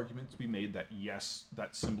good argument to be made that yes,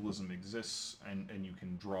 that symbolism exists and you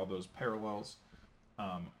can draw those parallels.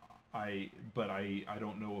 I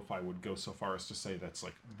don't know if I would go so far as to say that's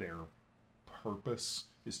like their purpose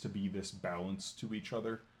is to be this balance to each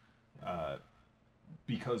other,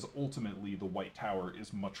 because ultimately the White Tower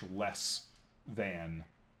is much less than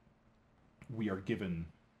we are given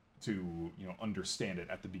to understand it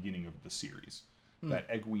at the beginning of the series. That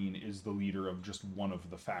Egwene is the leader of just one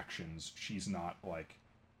of the factions. She's not like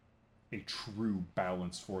a true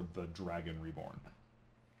balance for the Dragon Reborn.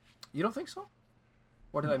 You don't think so?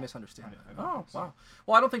 Or did I misunderstand? I don't think so. Wow.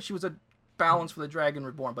 Well, I don't think she was a balance for the Dragon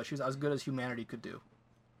Reborn, but she was as good as humanity could do.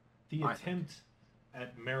 The attempt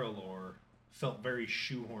at Marilor felt very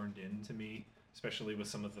shoehorned in to me, especially with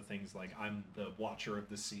some of the things like I'm the Watcher of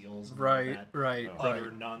the Seals. And Right.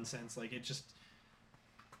 Utter nonsense. Like it just.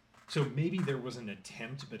 So maybe there was an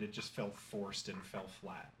attempt, but it just felt forced and fell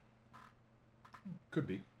flat. Could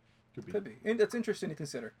be. And that's interesting to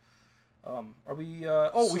consider. Are we?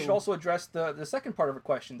 We should also address the second part of her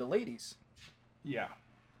question, the ladies. Yeah.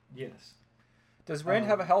 Yes. Does Rand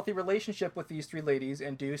have a healthy relationship with these three ladies,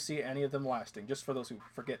 and do you see any of them lasting? Just for those who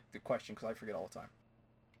forget the question, because I forget all the time.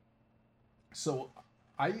 So,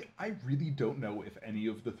 I really don't know if any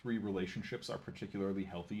of the three relationships are particularly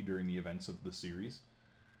healthy during the events of the series.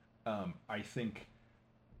 I think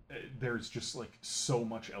there's just like so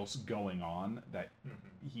much else going on that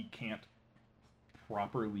he can't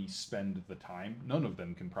properly spend the time. None of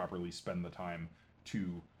them can properly spend the time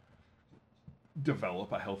to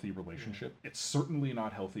develop a healthy relationship. It's certainly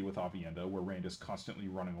not healthy with Aviendha, where Rand is constantly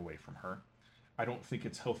running away from her. I don't think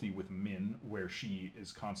it's healthy with Min, where she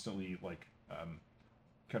is constantly like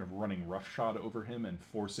kind of running roughshod over him and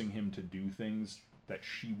forcing him to do things that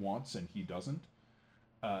she wants and he doesn't.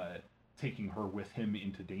 Taking her with him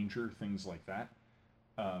into danger, things like that.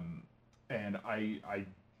 And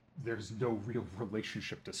there's no real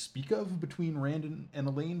relationship to speak of between Rand and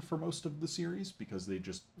Elaine for most of the series, because they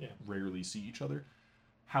just rarely see each other.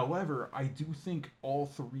 However, I do think all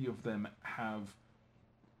three of them have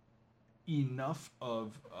enough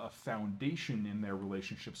of a foundation in their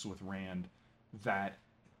relationships with Rand that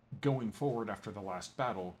going forward after the last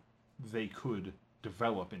battle, they could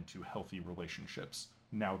develop into healthy relationships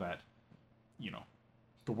now that,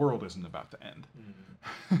 the world isn't about to end.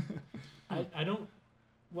 I don't...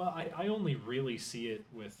 Well, I only really see it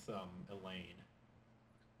with Elaine.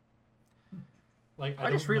 Like I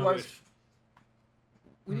just realized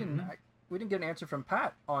we didn't get an answer from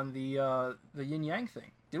Pat on the yin yang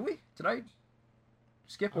thing, did we? Did I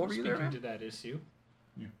skip over you there? Speaking to that issue.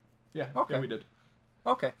 Yeah. Okay. Yeah, we did.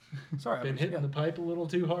 Okay. Sorry. Been hitting the pipe a little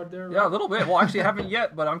too hard there. Yeah, a little bit. Well, actually, I haven't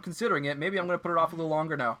yet, but I'm considering it. Maybe I'm going to put it off a little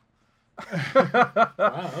longer now.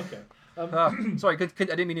 Wow. Okay. Sorry, I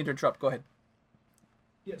didn't mean to interrupt. Go ahead.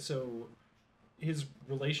 Yeah. So, his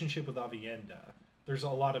relationship with Aviendha, there's a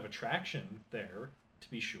lot of attraction there, to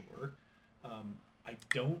be sure. I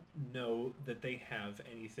don't know that they have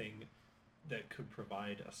anything that could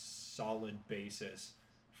provide a solid basis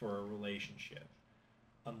for a relationship,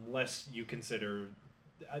 unless you consider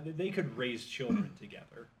they could raise children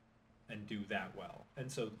together and do that well.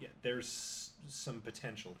 And so, yeah, there's some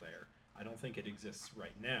potential there. I don't think it exists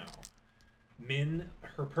right now. Min,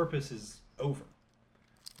 her purpose is over.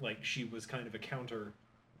 Like, she was kind of a counter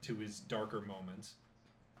to his darker moments.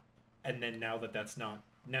 And then now that that's not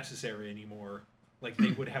necessary anymore, like,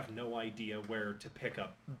 they would have no idea where to pick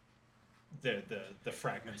up the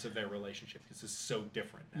fragments of their relationship, because it's so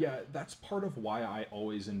different now. Yeah, that's part of why I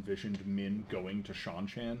always envisioned Min going to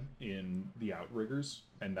Shan-Chan in the Outriggers,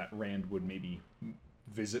 and that Rand would maybe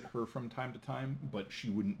visit her from time to time, but she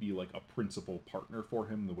wouldn't be like a principal partner for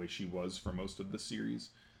him the way she was for most of the series.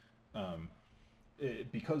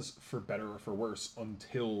 Because, for better or for worse,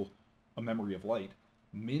 until A Memory of Light,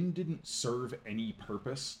 Min didn't serve any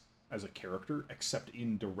purpose as a character except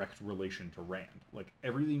in direct relation to Rand. Like,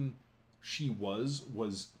 everything she was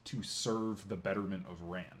to serve the betterment of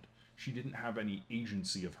Rand. She didn't have any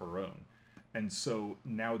agency of her own. And so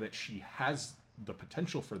now that she has the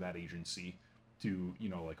potential for that agency to,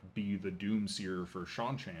 like, be the Doomseer for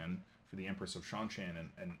Shan-Chan, for the Empress of Shan-Chan,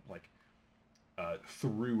 and like,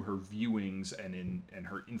 through her viewings and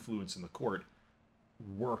her influence in the court,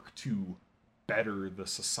 work to better the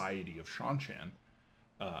society of Shan-Chan,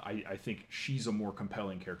 I think she's a more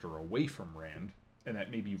compelling character away from Rand, and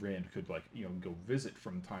that maybe Rand could, like, go visit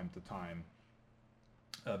from time to time,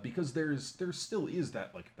 because there still is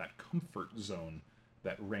that, like, that comfort zone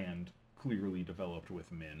that Rand clearly developed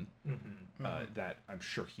with Min, Mm-hmm. that I'm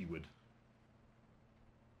sure he would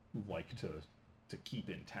like to keep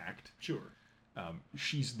intact. Sure.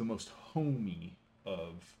 She's the most homey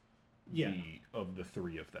of Yeah. the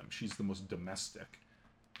three of them. She's the most domestic,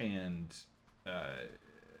 and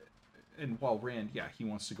while Rand, yeah, he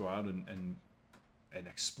wants to go out and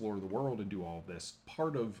explore the world and do all of this,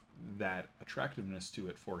 part of that attractiveness to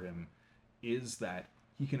it for him is that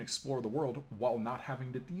he can explore the world while not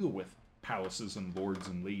having to deal with palaces and lords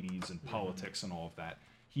and ladies and politics and all of that.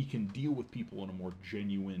 He can deal with people in a more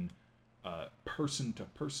genuine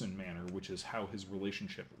person-to-person manner, which is how his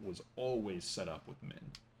relationship was always set up with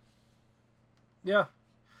Min. Yeah.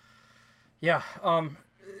 Yeah.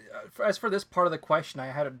 As for this part of the question, I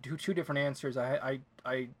had two different answers. I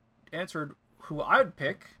answered who I would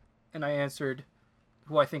pick, and I answered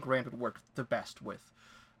who I think Rand would work the best with.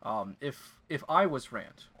 If I was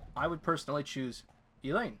Rand, I would personally choose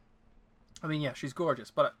Elaine. I mean, yeah, she's gorgeous,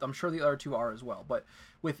 but I'm sure the other two are as well. But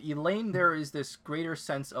with Elaine, there is this greater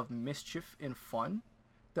sense of mischief and fun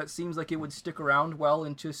that seems like it would stick around well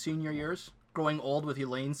into senior years. Growing old with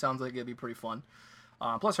Elaine sounds like it'd be pretty fun.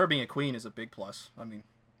 Plus, her being a queen is a big plus. I mean,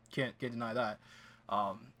 can't deny that.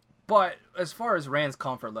 But as far as Rand's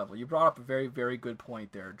comfort level, you brought up a very, very good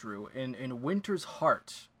point there, Drew. In Winter's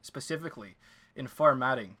Heart, specifically, in Far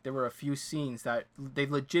Madding, there were a few scenes that they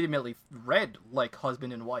legitimately read like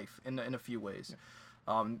husband and wife in a few ways.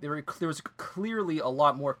 There was clearly a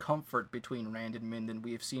lot more comfort between Rand and Min than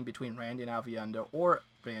we have seen between Rand and Aviendha or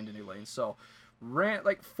Rand and Elaine. So,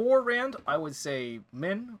 for Rand, I would say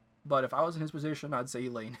Min, but if I was in his position, I'd say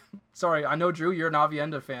Elaine. Sorry, I know, Drew, you're an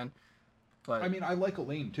Aviendha fan. But I mean, I like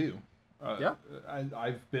Elaine too. Yeah.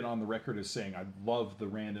 I've been on the record as saying I love the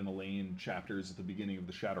Rand and Elaine chapters at the beginning of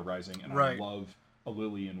the Shadow Rising, and right. I love a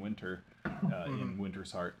Lily in Winter in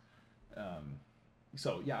Winter's Heart.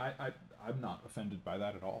 So yeah, I'm not offended by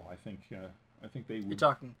that at all. I think they would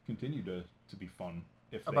continue to be fun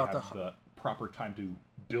if they have the proper time to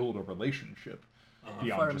build a relationship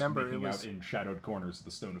beyond just making out in shadowed corners of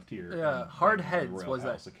the Stone of Tyr. Yeah, Hard Heads was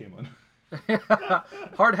that. Camelin.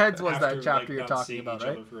 Hard Heads was After, that chapter you're talking seeing about, each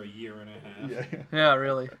right? other for a year and a half. Yeah,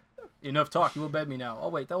 really. Enough talk. You will bed me now. Oh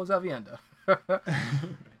wait, that was Aviendha.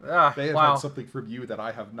 They have had something from you that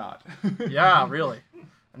I have not. Yeah, really.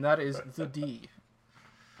 And that is the D.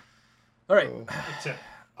 All right. Except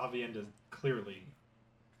Aviendha clearly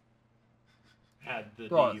had the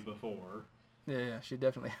D before. Yeah, she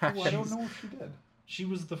definitely had. Well, I don't know if she did. She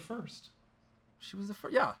was the first. She was the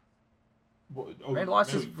first. Yeah. Well, Rand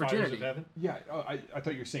lost his virginity. Yeah, I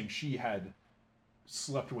thought you were saying she had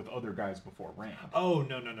slept with other guys before Rand. Oh,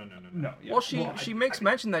 no. Yeah. Well, she makes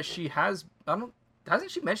mention that she has.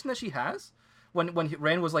 Hasn't she mentioned that she has? When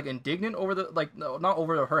Rand was like indignant over not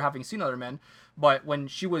over her having seen other men, but when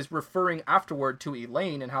she was referring afterward to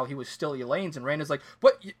Elaine and how he was still Elaine's, and Rand is like,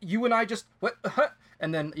 "What? You and I just what?"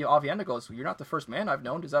 And then Aviendha goes, "You're not the first man I've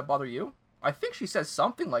known. Does that bother you?" I think she says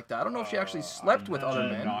something like that. I don't know if she actually slept with other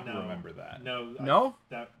men. I do not remember that. No.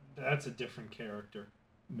 That's a different character.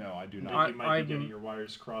 No, I do not. You might be getting your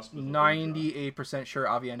wires crossed with 98% sure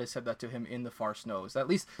Aviendha said that to him in The Far Snows. At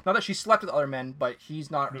least, not that she slept with other men, but he's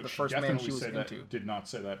not the first man she was into. Did not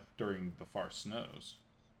say that during The Far Snows.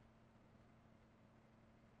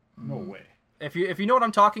 No way. If you know what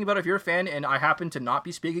I'm talking about, if you're a fan and I happen to not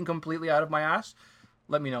be speaking completely out of my ass,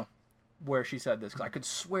 let me know where she said this, because I could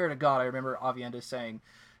swear to God I remember Aviendha saying,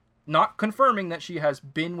 not confirming that she has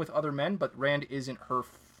been with other men, but Rand isn't her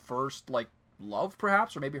first love,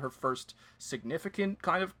 perhaps, or maybe her first significant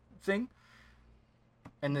kind of thing.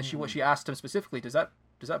 And then she asked him specifically, does that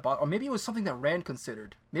bother? Or maybe it was something that Rand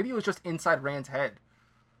considered. Maybe it was just inside Rand's head.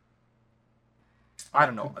 I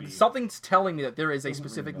don't know. Something's telling me that there is a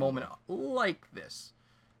specific moment like this,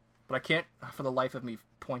 but I can't, for the life of me,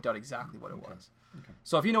 point out exactly what it was. Okay.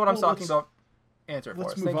 So if you know what I'm talking about, answer it for us.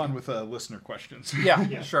 Let's move on with listener questions.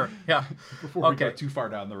 Yeah, sure. Yeah. Before we go too far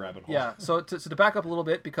down the rabbit hole. Yeah, so to back up a little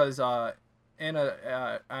bit, because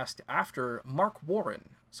Anna asked after Mark Warren.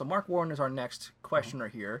 So Mark Warren is our next questioner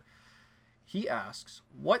here. He asks,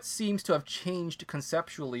 what seems to have changed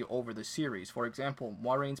conceptually over the series? For example,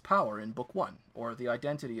 Moiraine's power in Book 1, or the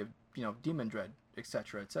identity of, Demon Dread,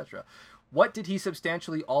 etc., etc. What did he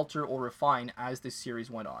substantially alter or refine as this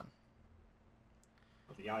series went on?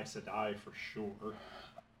 The Aes Sedai, for sure.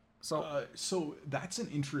 So that's an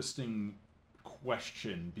interesting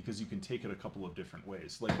question, because you can take it a couple of different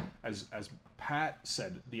ways. Like as Pat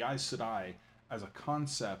said, the Aes Sedai as a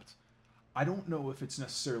concept, I don't know if it's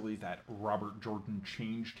necessarily that Robert Jordan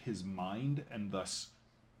changed his mind and thus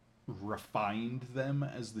refined them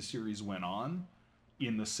as the series went on,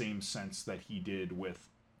 in the same sense that he did with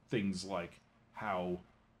things like how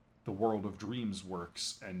the World of Dreams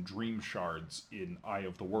works and dream shards in Eye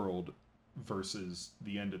of the World versus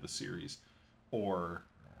the end of the series, or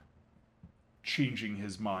changing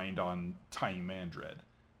his mind on Tiny Mandred.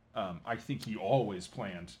 I think he always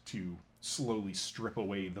planned to slowly strip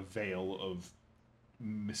away the veil of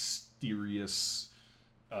mysterious,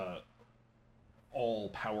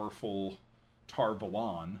 all-powerful Tar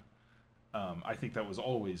Valon. I think that was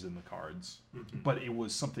always in the cards, but it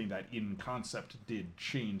was something that in concept did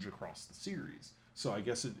change across the series. So I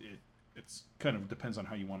guess it's kind of depends on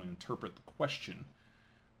how you want to interpret the question.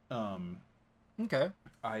 Okay.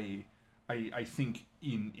 I think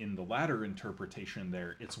in the latter interpretation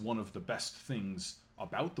there, it's one of the best things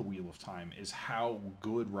about the Wheel of Time is how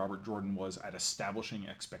good Robert Jordan was at establishing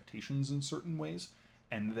expectations in certain ways,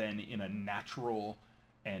 and then in a natural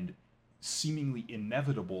and seemingly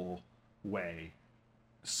inevitable way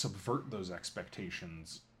subvert those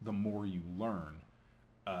expectations the more you learn.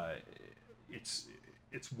 It's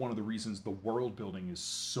one of the reasons the world building is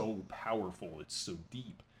so powerful, it's so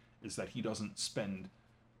deep, is that he doesn't spend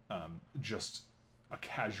just a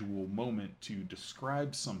casual moment to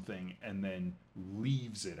describe something and then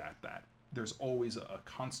leaves it at that. There's always a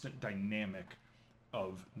constant dynamic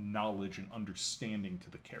of knowledge and understanding to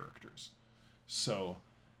the characters. So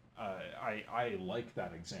I like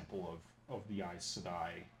that example of the Aes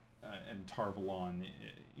Sedai and Tar Valon,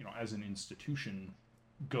 as an institution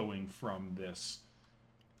going from this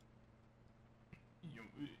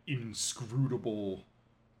inscrutable,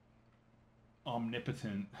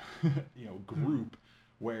 omnipotent, group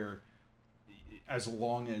where as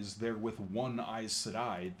long as they're with one Aes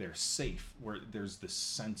Sedai, they're safe. Where there's this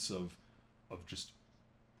sense of just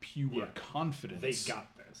pure confidence. They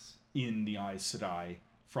got this in the Aes Sedai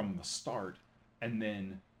from the start, and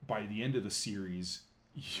then by the end of the series,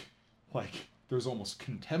 there's almost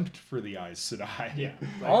contempt for the Aes Sedai. Yeah,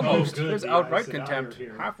 almost. Good, there's the outright Aes Sedai contempt are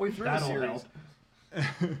here. halfway through That'll the series.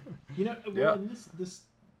 Help. And this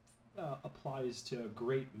applies to a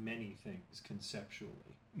great many things conceptually.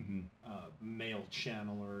 Mm-hmm. Male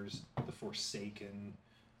channelers, the Forsaken,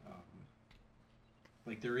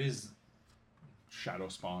 there is Shadow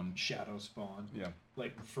Spawn. Yeah.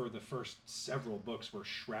 For the first several books, we're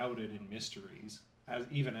shrouded in mysteries,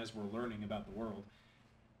 even as we're learning about the world.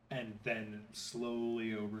 And then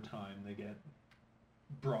slowly over time, they get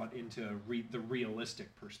brought into the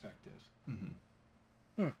realistic perspective.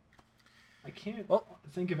 Mm-hmm. I can't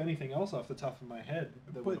think of anything else off the top of my head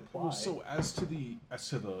that would apply. So as to the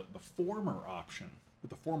former option,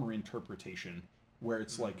 the former interpretation, where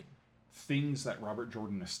it's like things that Robert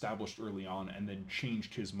Jordan established early on and then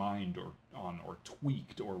changed his mind or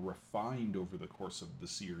tweaked or refined over the course of the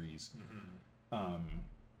series.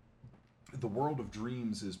 The World of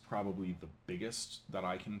Dreams is probably the biggest that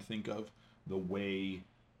I can think of. The way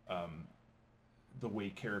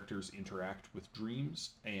characters interact with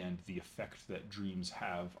dreams and the effect that dreams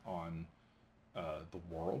have on the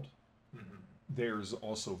world. There's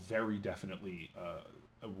also very definitely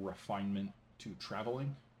a refinement to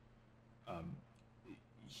traveling.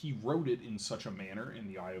 He wrote it in such a manner in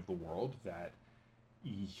the Eye of the World that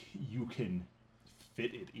you can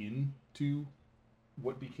fit it into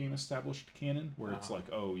what became established canon, where it's like,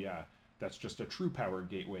 oh yeah, that's just a true power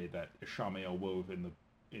gateway that Ishamael wove in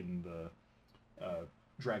the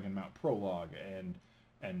Dragonmount prologue,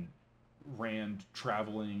 and Rand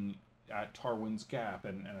traveling at Tarwin's Gap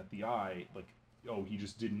and at the Eye, he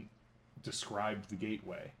just didn't describe the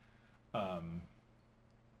gateway.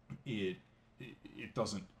 It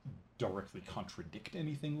doesn't directly contradict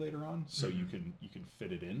anything later on, so you can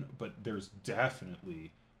fit it in, but there's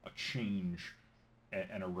definitely a change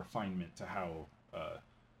and a refinement to how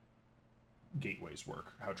gateways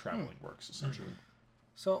work, how traveling works, essentially.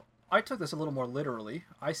 So I took this a little more literally.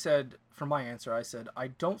 I said, for my answer, I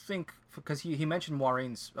don't think, because he mentioned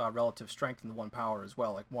Moiraine's relative strength in the One Power as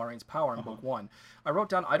well, like Moiraine's power in Book 1. I wrote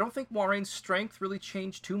down, I don't think Moiraine's strength really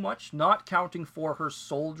changed too much, not counting for her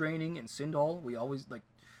soul draining in Sindal. We always,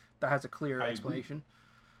 that has a clear explanation.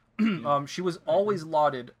 She was always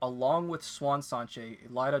lauded, along with Swan Sanche,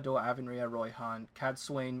 Lyda do Avenria Royhan,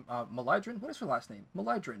 Cadsuane Maladrin. What is her last name?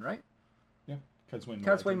 Maladrin, right? Yeah,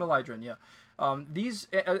 Cadsuane Maladrin, yeah. These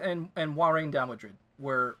and Moiraine Damodred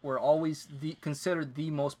were always considered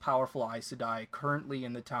the most powerful Aes Sedai currently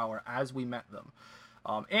in the tower as we met them.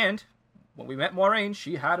 And when we met Moraine,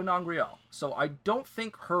 she had an Angreal. So I don't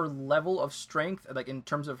think her level of strength, like in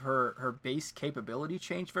terms of her base capability,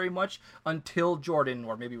 changed very much until Jordan,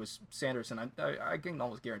 or maybe it was Sanderson. I can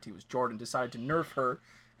almost guarantee it was Jordan, decided to nerf her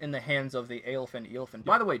in the hands of the Aelfin Eelfin.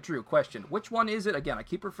 By the way, Drew, question: which one is it again? I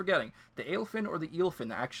keep forgetting, the Aelfin or the Eelfin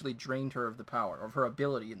that actually drained her of the power, of her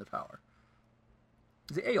ability in the power?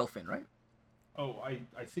 It's the Aelfin, right? Oh, I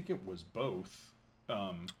think it was both.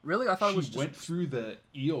 Really? I thought it was she just... went through the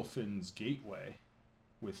Eilfin's gateway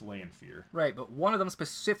with Lanfear. Right, but one of them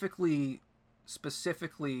specifically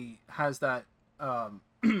has that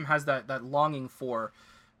has that longing for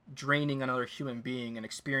draining another human being and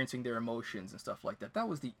experiencing their emotions and stuff like that. That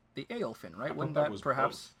was the Aelfin, right? Wouldn't that was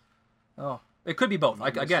perhaps? Both. Oh, it could be both.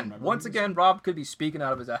 Like again, once again, Rob could be speaking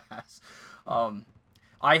out of his ass.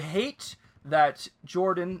 I hate that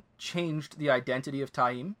Jordan changed the identity of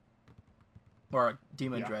Taim. Or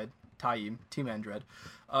Demon Dread, Taim, Team Dread.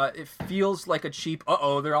 It feels like a cheap,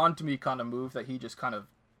 they're on to me kind of move that he just kind of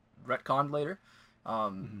retconned later.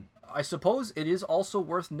 I suppose it is also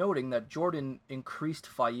worth noting that Jordan increased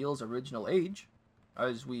Fael's original age,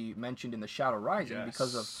 as we mentioned in the Shadow Rising,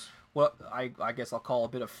 because of what I guess I'll call a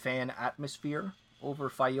bit of fan atmosphere over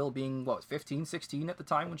Fael being, 15, 16 at the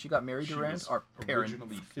time when she got married to Rand? Or Perrin.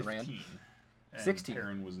 Originally 15. Rand. And 16.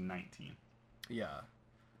 Perrin was 19. Yeah.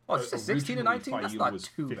 Oh, 16 and 19? That's not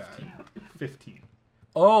too 15. bad. 15.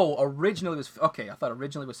 Oh, originally was... Okay, I thought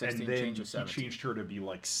originally was 16, and then changed to 17. He changed her to be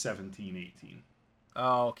like 17, 18.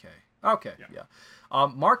 Oh, okay. Okay, yeah.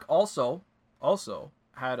 Mark also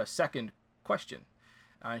had a second question.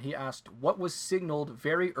 He asked, what was signaled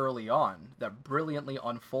very early on that brilliantly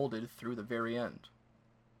unfolded through the very end?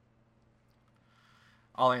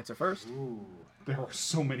 I'll answer first. Ooh, there are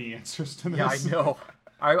so many answers to this. Yeah, I know.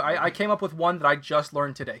 I came up with one that I just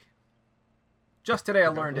learned today. Just today I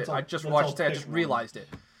learned it. I just watched it. I just realized it.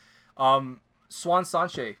 Swan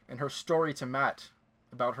Sanche and her story to Matt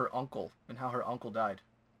about her uncle and how her uncle died.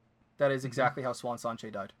 That is exactly how Swan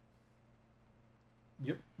Sanche died.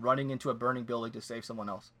 Yep. Running into a burning building to save someone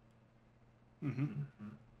else.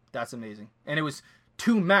 That's amazing. And it was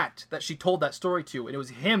to Matt that she told that story to, and it was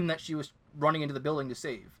him that she was running into the building to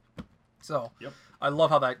save. So, I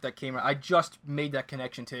love how that came out. I just made that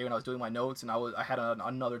connection today when I was doing my notes, and I had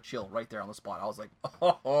another chill right there on the spot. I was like,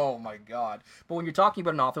 oh my god. But when you're talking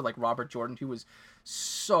about an author like Robert Jordan, who was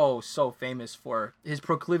so famous for his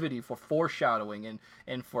proclivity for foreshadowing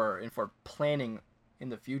and for planning in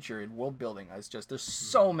the future and world building, there's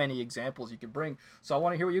so many examples you could bring. So I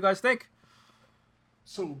want to hear what you guys think.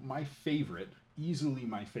 So easily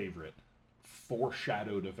my favorite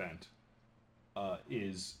foreshadowed event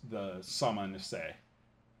is the Sama Nisei,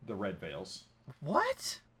 the Red Veils.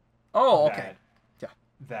 What? Oh, okay.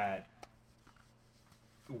 That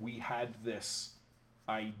we had this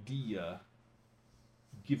idea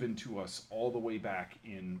given to us all the way back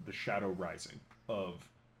in the Shadow Rising of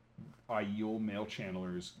Aiel male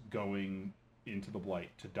channelers going into the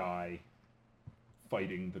Blight to die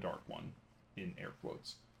fighting the Dark One, in air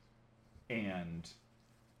quotes. And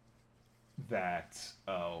that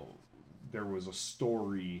there was a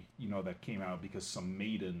story, that came out because some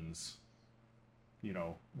maidens,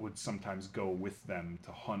 would sometimes go with them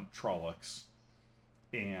to hunt Trollocs.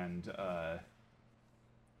 And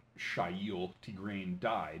Shael Tigraine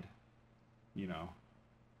died,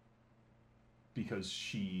 because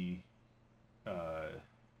she,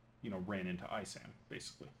 ran into Isam,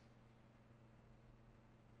 basically.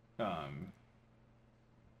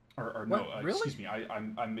 Really? Excuse me,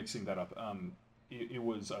 I'm mixing that up. It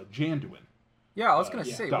was Janduin. Yeah, I was gonna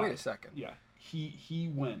say. Died. Wait a second. Yeah,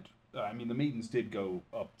 he went. The maidens did go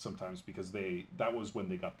up sometimes because that was when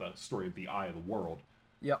they got the story of the Eye of the World.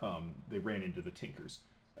 Yep. They ran into the Tinkers.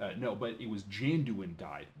 No, but it was Janduin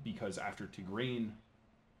died because after Tigraine,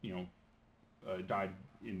 died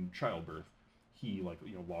in childbirth, he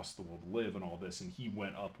lost the will to live and all this, and he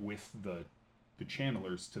went up with the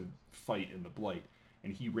channelers to fight in the Blight,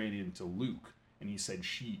 and he ran into Luke, and he said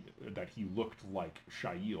that he looked like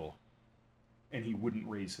Shael, and he wouldn't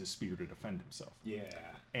raise his spear to defend himself. Yeah.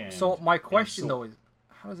 And, so my question though is,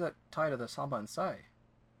 how does that tie to the Sama and Sai?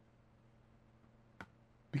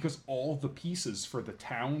 Because all the pieces for the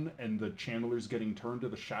town and the channelers getting turned to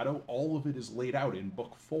the shadow, all of it is laid out in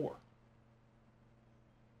book 4.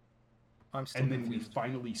 I'm still and then confused. we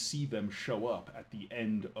finally see them show up at the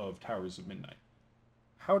end of Towers of Midnight.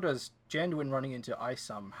 How does Janduin running into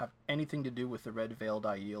Isam have anything to do with the Red Veiled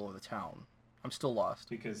Aiel or the town? I'm still lost.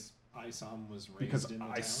 Because Isam was raised in the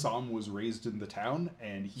town? Isam was raised in the town,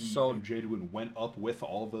 and Janduin went up with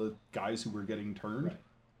all the guys who were getting turned. Right.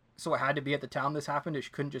 So it had to be at the town this happened?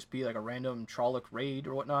 It couldn't just be like a random Trolloc raid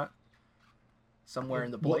or whatnot? somewhere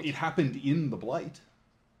in the Well, Blight. it happened in the Blight.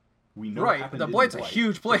 We know Right, it happened the in Blight's the a Blight.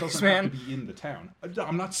 huge It place, doesn't man. have to be in the town.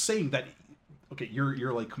 I'm not saying that. Okay,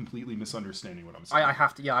 you're like completely misunderstanding what I'm saying. I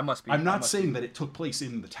have to. Yeah, I must be. I'm not saying that it took place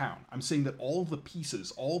in the town. I'm saying that all the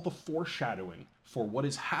pieces, all the foreshadowing for what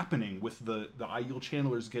is happening with the Aiel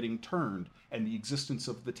channelers getting turned and the existence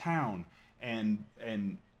of the town and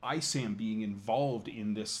Isam being involved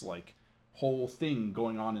in this like whole thing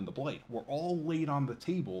going on in the Blight were all laid on the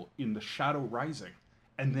table in the Shadow Rising,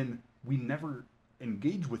 and then we never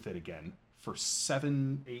engage with it again for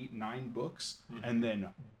 7, 8, 9 books, and then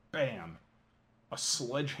bam, a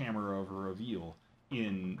sledgehammer of a reveal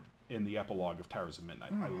in the epilogue of Towers of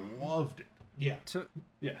Midnight. I loved it. Yeah. To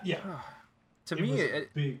It me, was a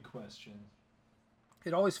big question.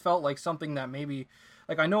 it always felt like something that maybe,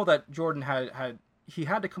 like, I know that Jordan had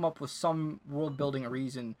to come up with some world building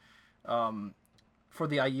reason for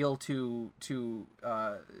the Aiel to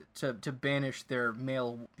banish their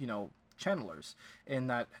male, channelers, and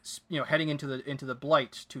that, heading into the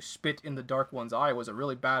Blight to spit in the Dark One's eye was a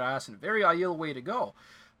really badass and very Aiel way to go.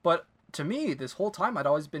 But to me, this whole time I'd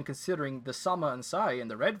always been considering the Sama and Sai and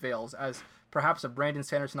the Red Veils as perhaps a Brandon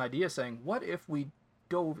Sanderson idea, saying, what if we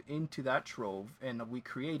dove into that trove and we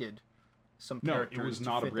created some characters? No, it was to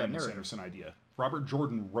not a fit that Brandon narrative? Sanderson idea. Robert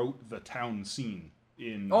Jordan wrote the town scene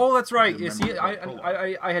in. Oh, that's right. the Yes, Memory of Red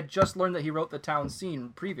Prologue. I had just learned that he wrote the town scene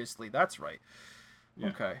previously. That's right. Yeah.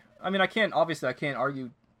 Okay. I mean, I can't argue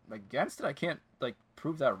against it. I can't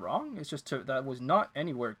prove that wrong. It's just that was not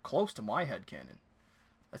anywhere close to my headcanon.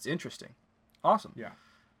 That's interesting. Awesome. Yeah.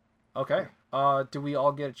 Okay. Do we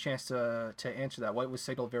all get a chance to answer that? What was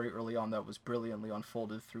signaled very early on that was brilliantly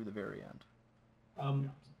unfolded through the very end?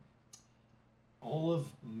 All of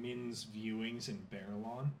Min's viewings in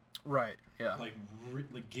Barrelon, Right. Yeah.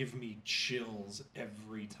 give me chills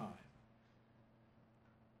every time.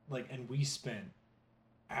 And we spent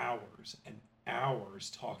hours and hours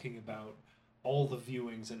talking about all the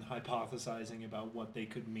viewings and hypothesizing about what they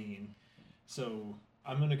could mean. So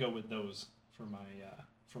I'm gonna go with those for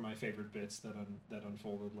my favorite bits that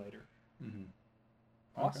unfolded later. Mm-hmm.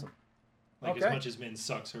 Awesome. As Okay. much as Min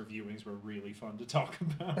sucks, her viewings were really fun to talk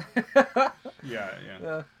about.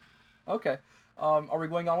 Yeah. Okay. Are we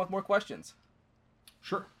going on with more questions?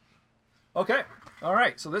 Sure. Okay. All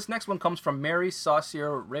right. So this next one comes from Mary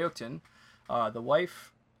Saucier Rayotin, the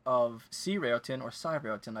wife of C. Rayotin, or Cy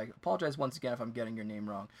Rayotin. I apologize once again if I'm getting your name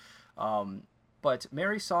wrong. But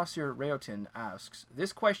Mary Saucier Rayotin asks,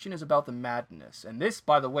 this question is about the madness. And this,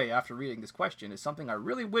 by the way, after reading this question, is something I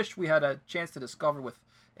really wish we had a chance to discover with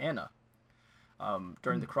Anna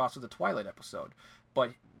during the Cross of the Twilight episode.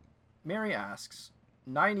 But Mary asks,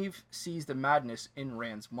 Nynaeve sees the madness in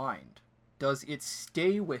Rand's mind. Does it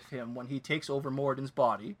stay with him when he takes over Moradin's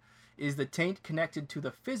body? Is the taint connected to the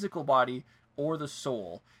physical body or the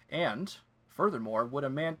soul? And, furthermore, would a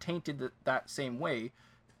man tainted that same way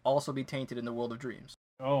also be tainted in the world of dreams?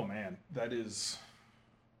 Oh man, that is.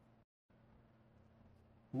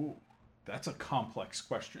 Ooh, that's a complex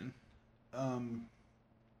question.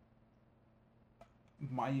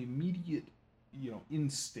 My immediate,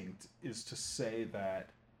 instinct is to say that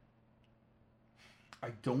I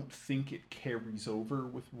don't think it carries over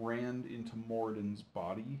with Rand into Moradin's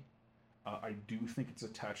body. I do think it's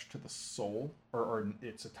attached to the soul, or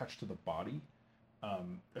it's attached to the body,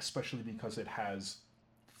 especially because it has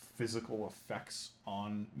physical effects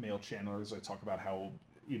on male channelers. I talk about how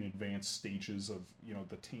in advanced stages of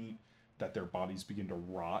the taint that their bodies begin to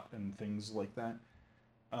rot and things like that.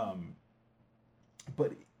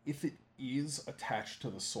 But if it is attached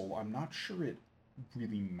to the soul, I'm not sure it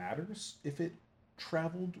really matters if it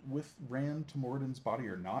traveled with Rand to Moradin's body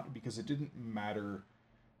or not, because it didn't matter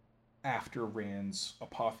after Rand's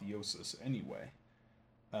apotheosis anyway.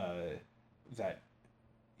 That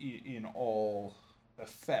in all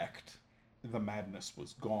effect, the madness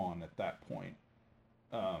was gone at that point.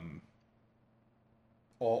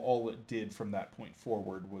 All it did from that point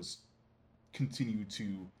forward was continue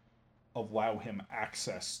to allow him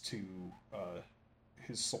access to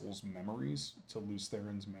his soul's memories, to Lews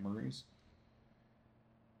Therin's memories.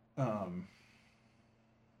 I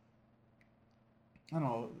don't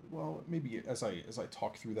know. Well, maybe as I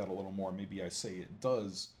talk through that a little more, maybe I say it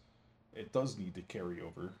does need to carry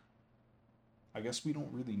over. I guess we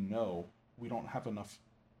don't really know. We don't have enough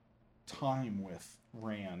time with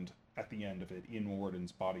Rand at the end of it in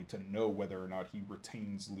Moradin's body to know whether or not he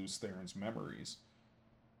retains Lews Therin's memories.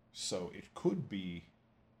 So it could be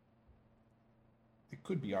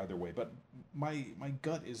either way, but my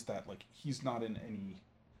gut is that he's not in any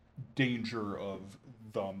danger of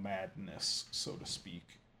the madness, so to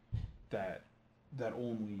speak, that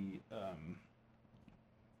only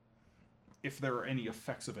if there are any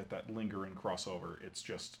effects of it that linger in crossover, it's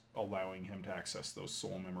just allowing him to access those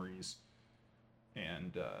soul memories,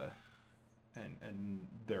 and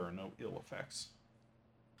there are no ill effects.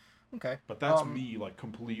 Okay. But that's me, like,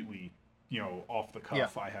 completely, off the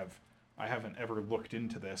cuff. Yeah. I haven't ever looked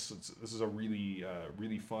into this. This is a really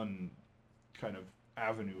really fun kind of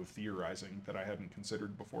avenue of theorizing that I hadn't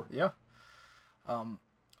considered before. Yeah.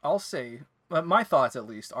 I'll say, my thoughts at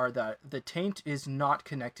least, are that the taint is not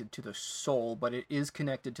connected to the soul, but it is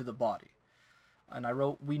connected to the body. And I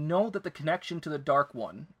wrote, we know that the connection to the Dark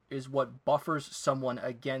One is what buffers someone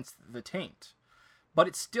against the taint. But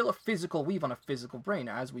it's still a physical weave on a physical brain,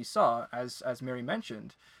 as we saw, as Mary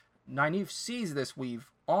mentioned. Nynaeve sees this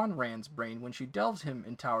weave on Rand's brain when she delves him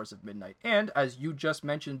in Towers of Midnight. And, as you just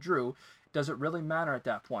mentioned, Drew, does it really matter at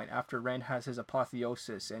that point, after Rand has his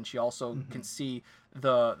apotheosis, and she also can see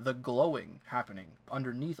the glowing happening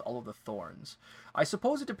underneath all of the thorns? I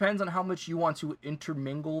suppose it depends on how much you want to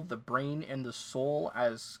intermingle the brain and the soul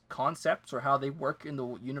as concepts, or how they work in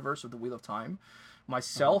the universe of the Wheel of Time.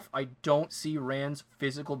 Myself, I don't see Rand's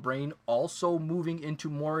physical brain also moving into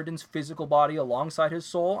Moradin's physical body alongside his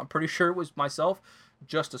soul. I'm pretty sure it was, myself,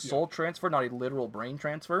 just a soul transfer, not a literal brain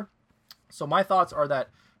transfer. So my thoughts are that,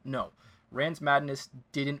 no, Rand's madness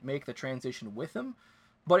didn't make the transition with him,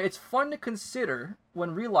 but it's fun to consider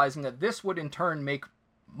when realizing that this would in turn make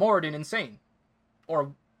Moradin insane.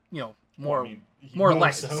 Or, more or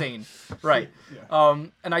less insane. Right. Yeah.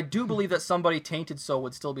 And I do believe that somebody tainted soul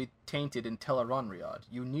would still be tainted in Tel'aran'rhiod.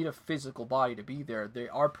 You need a physical body to be there. They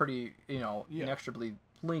are pretty, inextricably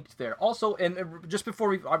linked there. Also, and just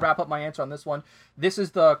before I wrap up my answer on this one, this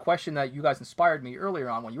is the question that you guys inspired me earlier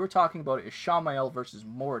on when you were talking about Ishamael versus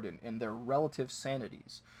Moradin and their relative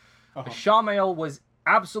sanities. Ishamael was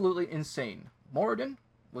absolutely insane. Moradin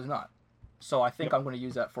was not. So I think I'm going to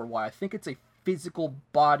use that for why I think it's a physical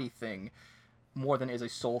body thing more than is a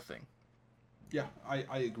soul thing. Yeah,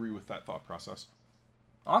 I agree with that thought process.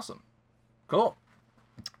 Awesome. Cool.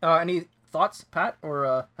 Any thoughts, Pat,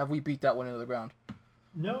 or have we beat that one into the ground?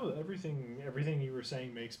 No, everything you were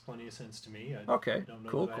saying makes plenty of sense to me. I Okay, don't know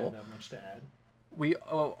cool. that I have that much to add.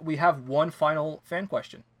 We have one final fan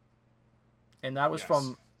question, and that was Yes.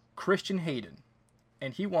 from Christian Hayden,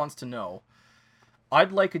 and he wants to know,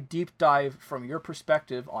 I'd like a deep dive from your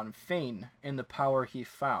perspective on Fane and the power he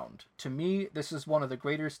found. To me, this is one of the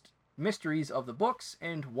greatest mysteries of the books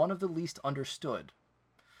and one of the least understood.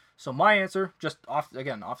 So my answer, just off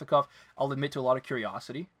the cuff, I'll admit to a lot of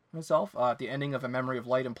curiosity myself. The ending of A Memory of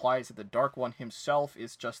Light implies that the Dark One himself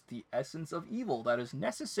is just the essence of evil that is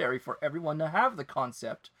necessary for everyone to have the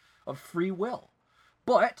concept of free will.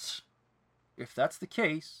 But, if that's the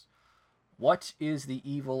case, what is the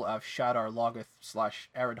evil of Shadar Logoth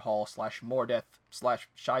 / Aridhal / Mordeth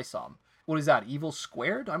 / Shysam? What is that, evil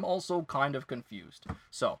squared? I'm also kind of confused.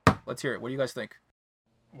 So, let's hear it. What do you guys think?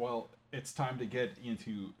 Well, it's time to get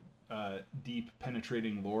into deep,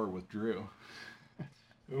 penetrating lore with Drew.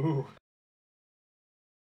 Ooh.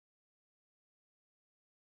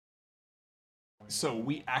 So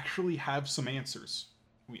we actually have some answers.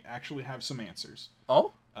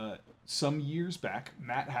 Oh? Some years back,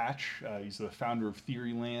 Matt Hatch, he's the founder of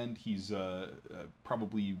Theoryland. He's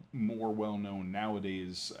probably more well-known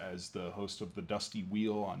nowadays as the host of The Dusty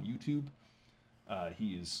Wheel on YouTube.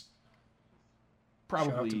 He is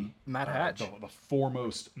probably Matt Hatch. the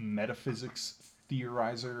foremost metaphysics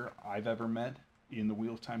theorizer I've ever met in the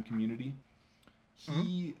Wheel of Time community.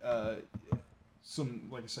 He, like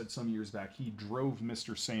I said, some years back, he drove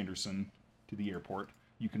Mr. Sanderson to the airport.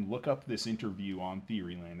 You can look up this interview on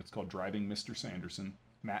Theoryland. It's called Driving Mr. Sanderson,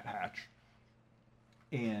 Matt Hatch.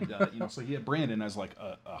 And, so he had Brandon as like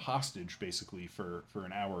a hostage, basically, for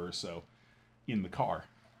an hour or so in the car,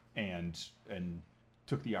 and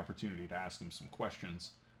took the opportunity to ask him some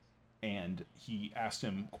questions. And he asked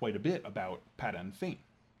him quite a bit about Padan Fane.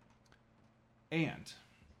 And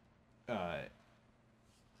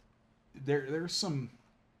there's some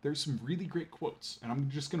really great quotes, and I'm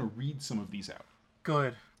just going to read some of these out.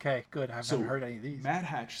 Good. Okay, good. I haven't heard any of these. Matt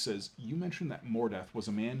Hatch says, you mentioned that Mordeth was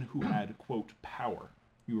a man who had, quote, power.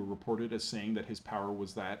 You were reported as saying that his power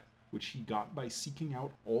was that which he got by seeking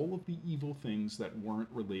out all of the evil things that weren't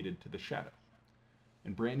related to the Shadow.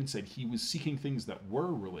 And Brandon said he was seeking things that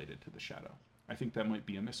were related to the Shadow. I think that might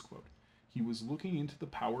be a misquote. He was looking into the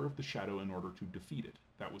power of the Shadow in order to defeat it.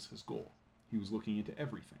 That was his goal. He was looking into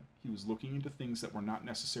everything. He was looking into things that were not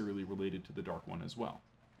necessarily related to the Dark One as well.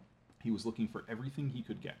 He was looking for everything he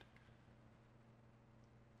could get.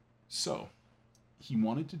 So, he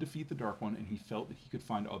wanted to defeat the Dark One, and he felt that he could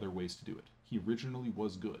find other ways to do it. He originally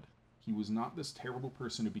was good. He was not this terrible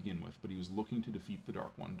person to begin with, but he was looking to defeat the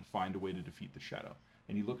Dark One, to find a way to defeat the Shadow.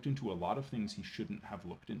 And he looked into a lot of things he shouldn't have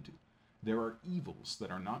looked into. There are evils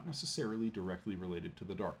that are not necessarily directly related to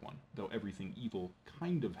the Dark One, though everything evil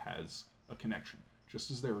kind of has a connection,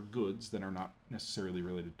 just as there are goods that are not necessarily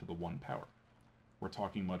related to the one power. We're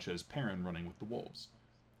talking much as Perrin running with the wolves.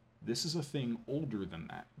 This is a thing older than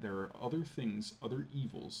that. There are other things, other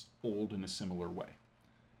evils, old in a similar way.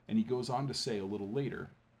 And he goes on to say a little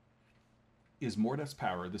later, is Mordeth's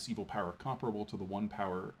power, this evil power, comparable to the one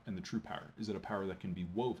power and the true power? Is it a power that can be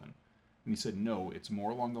woven? And he said, no, it's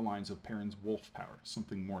more along the lines of Perrin's wolf power,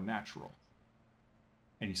 something more natural.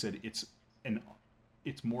 And he said, it's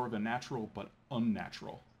more of a natural but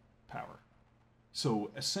unnatural power.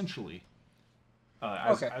 So essentially,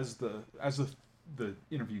 as the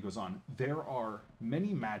interview goes on, there are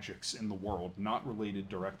many magics in the world not related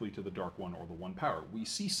directly to the Dark One or the One Power. We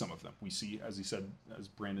see some of them. We see, as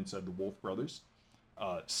Brandon said, the Wolf Brothers,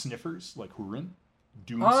 sniffers like Hurin,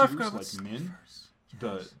 Doomseers like Min,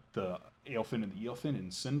 yes. the Aelfin and the Ealfin in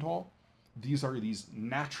Sindal. These are these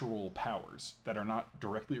natural powers that are not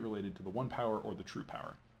directly related to the One Power or the True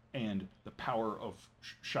Power. And the power of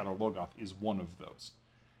Shadar Logoth is one of those.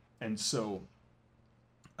 And so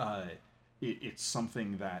it's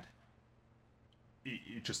something that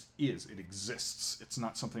it just is. It exists. It's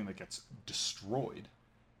not something that gets destroyed.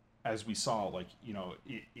 As we saw, like, you know,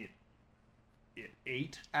 it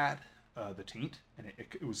ate at the Taint, and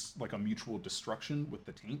it was like a mutual destruction with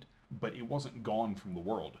the Taint, but it wasn't gone from the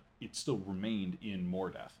world. It still remained in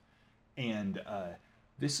Mordeth. And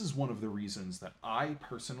this is one of the reasons that I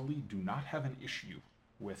personally do not have an issue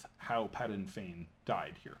with how Padan Fain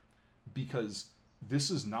died here. Because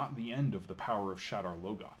this is not the end of the power of Shadar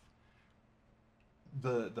Logoth.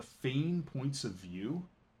 The Fain points of view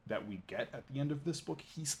that we get at the end of this book,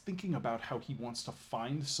 he's thinking about how he wants to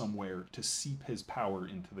find somewhere to seep his power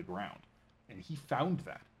into the ground. And he found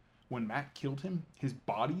that. When Mat killed him, his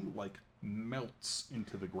body, like, melts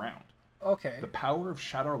into the ground. Okay. The power of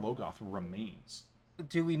Shadar Logoth remains.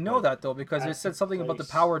 Do we know that, though? Because it said something about the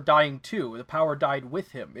power dying too. The power died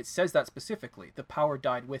with him. It says that specifically. The power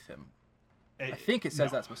died with him. I think it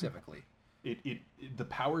says that specifically. The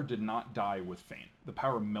power did not die with Fain. The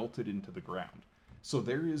power melted into the ground. So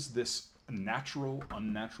there is this natural,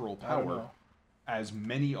 unnatural power, as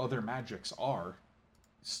many other magics are,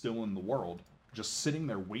 still in the world, just sitting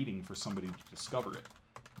there waiting for somebody to discover it.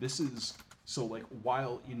 This is, so like,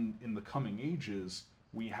 while in the coming ages,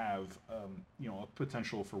 we have, a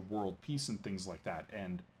potential for world peace and things like that,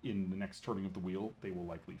 and in the next turning of the wheel, they will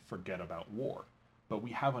likely forget about war. But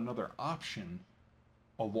we have another option,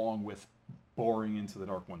 along with boring into the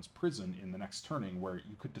Dark One's prison in the next turning, where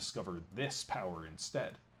you could discover this power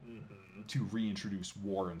instead, to reintroduce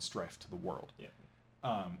war and strife to the world. Yeah.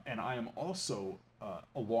 And I am also,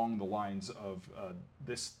 along the lines of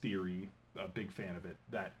this theory, a big fan of it,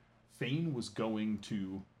 that Fain was going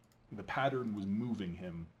to, the pattern was moving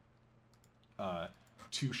him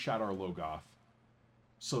to Shadar Logoth,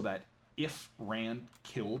 so that if Rand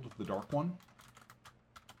killed the Dark One,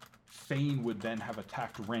 Fain would then have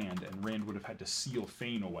attacked Rand, and Rand would have had to seal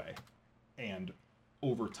Fain away. And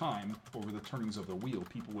over time, over the turnings of the wheel,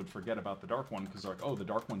 people would forget about the Dark One, because they're like, oh, the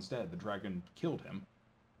Dark One's dead, the dragon killed him.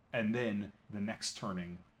 And then, the next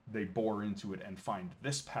turning, they bore into it and find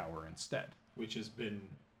this power instead. Which has been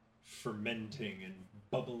fermenting and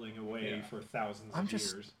bubbling away for thousands of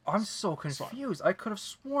years. I'm so confused. I could have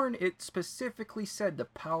sworn it specifically said the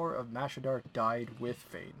power of Mashadar died with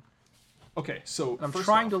Fain. Okay, so I'm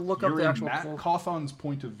trying to look up the actual Matt Cawthon's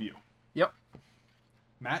point of view. Yep.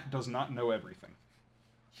 Matt does not know everything.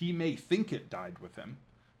 He may think it died with him,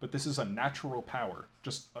 but this is a natural power.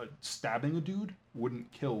 Just stabbing a dude wouldn't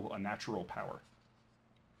kill a natural power.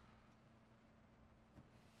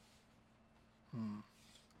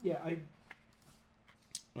 Yeah,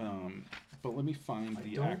 but let me find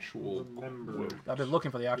the actual quote. I've been looking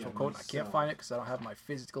for the actual quote. I can't find it because I don't have my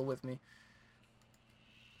physical with me.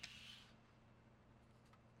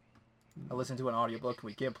 I listened to an audiobook, and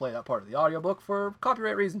we can't play that part of the audiobook for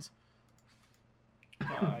copyright reasons.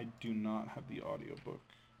 I do not have the audiobook.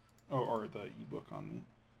 Or the ebook on me.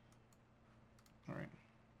 Alright.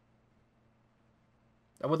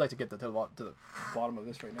 I would like to get to the bottom of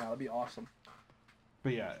this right now. That'd be awesome.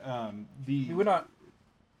 But yeah, we would not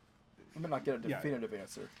get a definitive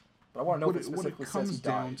answer. But I want to know if it specifically says he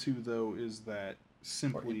died. What it comes down to, though, is that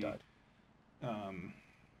simply...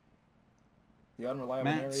 The unreliable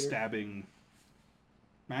narrator?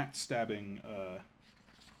 Matt stabbing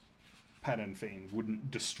Padan Fain wouldn't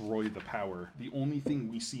destroy the power. The only thing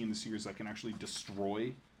we see in the series that can actually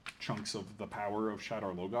destroy chunks of the power of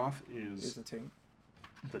Shadar Logoth Is is the taint.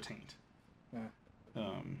 the taint. Yeah.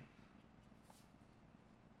 Um,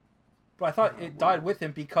 But I thought it died with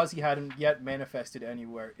him because he hadn't yet manifested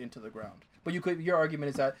anywhere into the ground. But your argument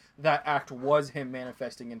is that that act was him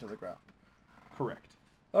manifesting into the ground. correct.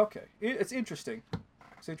 Okay, it's interesting.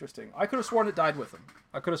 It's interesting. I could have sworn it died with him.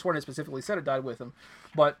 I could have sworn it specifically said it died with him,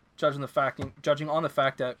 but judging on the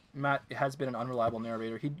fact that Matt has been an unreliable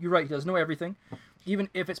narrator, you're right. He doesn't know everything. Even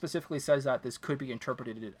if it specifically says that, this could be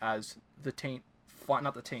interpreted as the taint,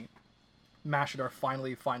 not the taint, Mashadar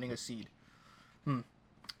finally finding a seed.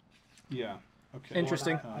 Yeah. Okay.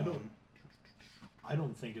 Interesting. Well, I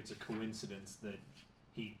don't think it's a coincidence that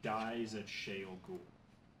he dies at Shale Ghul.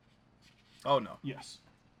 Oh no. Yes.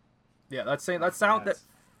 Yeah, that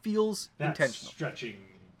feels That's intentional.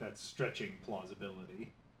 That's stretching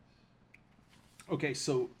plausibility. Okay,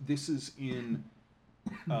 so this is in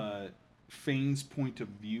Fane's point of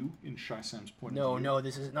view, in Shai-Sam's point of view. No,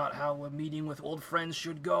 this is not how a meeting with old friends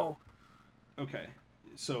should go. Okay,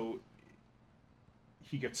 so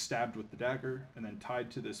he gets stabbed with the dagger, and then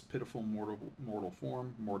tied to this pitiful mortal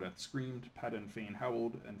form. Mordeth screamed, Padan Fane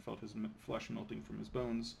howled, and felt his flesh melting from his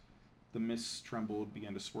bones. The mists trembled,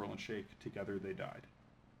 began to swirl and shake. Together they died.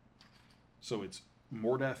 So it's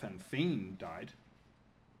Mordeth and Fane died,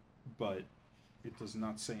 but it does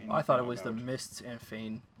not say anything. I thought it was about... the Mists and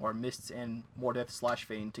Fane, or Mists and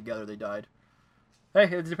Mordeth/Fane together they died. Hey,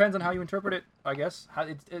 it depends on how you interpret it, I guess.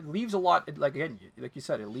 It leaves a lot, like you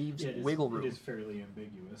said, it leaves wiggle room. It is fairly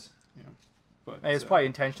ambiguous. Yeah, but And it's probably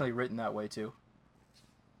intentionally written that way too.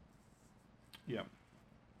 Yeah.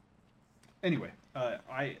 Anyway,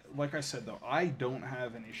 like I said though, I don't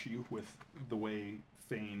have an issue with the way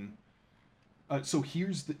Fane. So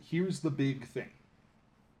here's the big thing.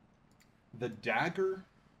 The dagger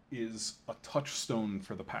is a touchstone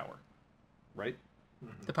for the power, right?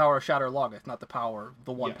 The power of Shadar Logoth, not the power,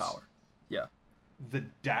 the one Yes. power. Yeah. The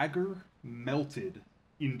dagger melted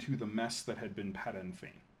into the mess that had been Padan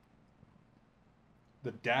Fane.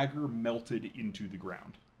 The dagger melted into the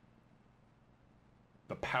ground.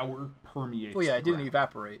 The power permeates. Oh yeah, the it didn't ground.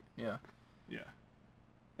 evaporate. Yeah. Yeah,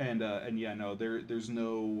 and yeah, no, there's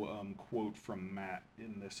no quote from Matt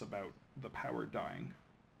in this about the power dying.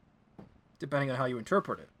 Depending on how you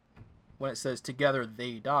interpret it. When it says together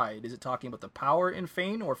they died, is it talking about the power in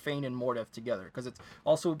Fane or Fane and Mordeth together? Because it's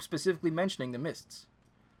also specifically mentioning the mists.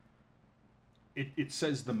 It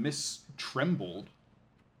says the mists trembled,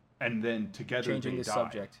 and then together Changing they the died.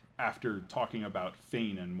 Subject. After talking about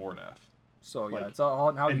Fane and Mordeth. So yeah, Like, it's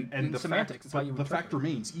all how you And the semantics. It's how you the fact interpret it.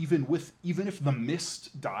 remains, even if the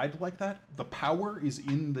mist died like that, the power is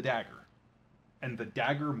in the dagger, and the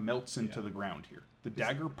dagger melts into the ground here. The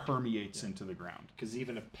dagger permeates into the ground. Because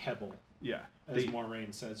even a pebble, Yeah, as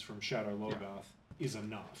Moraine says from Shadar Logoth, is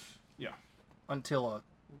enough. yeah, until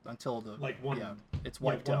the Like one, yeah, it's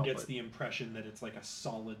wiped one out. gets but- the impression that it's like a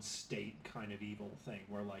solid state kind of evil thing,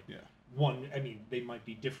 where like yeah. they might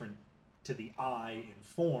be different to the eye in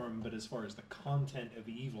form, but as far as the content of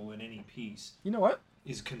evil in any piece You know what?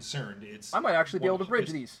 is concerned, it's I might actually be able to bridge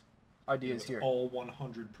it's- these ideas it's here. all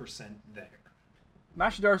 100% there.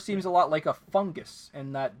 Mashadar seems a lot like a fungus,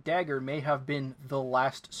 and that dagger may have been the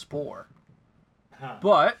last spore. Huh.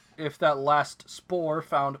 But if that last spore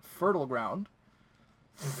found fertile ground,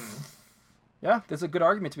 yeah, there's a good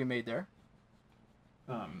argument to be made there.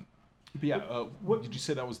 But yeah, did you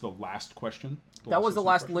say that was the last question? That was the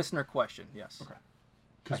last question? listener question. Yes. Okay.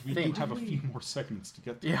 Because I we think. do have a few more segments to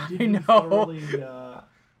get to. Yeah, Did I we know.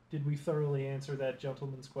 did we thoroughly answer that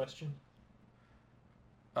gentleman's question?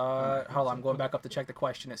 Hold on, I'm going back up to check the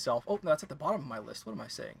question itself. Oh, that's at the bottom of my list. What am I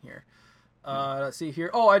saying here? Let's see here.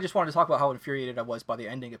 Oh, I just wanted to talk about how infuriated I was by the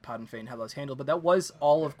ending of Padan Fane, how that was handled. But that was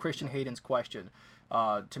all of Christian Hayden's question.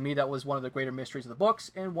 To me, that was one of the greater mysteries of the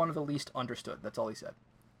books and one of the least understood. That's all he said.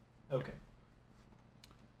 Okay.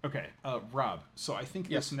 Okay, Rob. So I think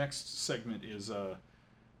Yes. this next segment is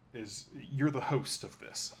you're the host of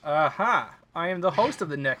this. Aha! I am the host of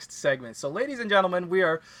the next segment. So, ladies and gentlemen, we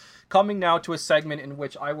are coming now to a segment in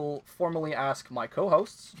which I will formally ask my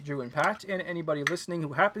co-hosts, Drew and Pat, and anybody listening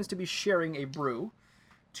who happens to be sharing a brew,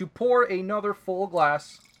 to pour another full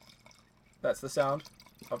glass. That's the sound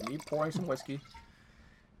of me pouring some whiskey.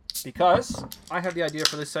 Because I had the idea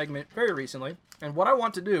for this segment very recently, and what I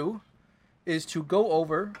want to do is to go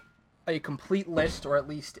over a complete list, or at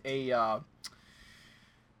least a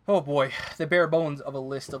the bare bones of a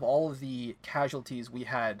list of all of the casualties we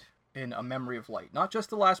had in A Memory of Light. Not just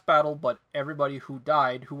the last battle, but everybody who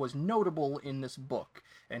died who was notable in this book,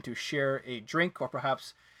 and to share a drink or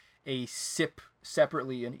perhaps a sip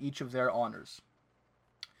separately in each of their honors.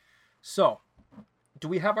 So, do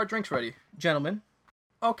we have our drinks ready, gentlemen?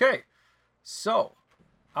 Okay, so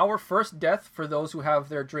our first death, for those who have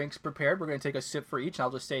their drinks prepared, we're going to take a sip for each, and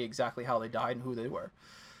I'll just say exactly how they died and who they were.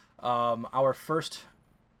 Our first,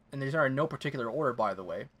 and these are in no particular order, by the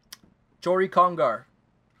way, Jory Congar,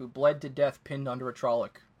 who bled to death pinned under a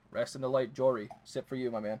Trolloc. Rest in the light, Jory. Sip for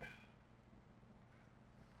you, my man.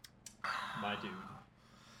 My dude.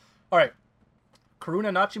 All right.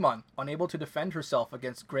 Karuna Nachiman, unable to defend herself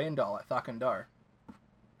against Grandal at Thakandar.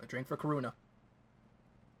 A drink for Karuna.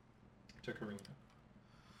 To Karuna.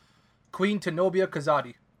 Queen Tenobia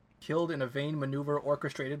Kazadi, killed in a vain maneuver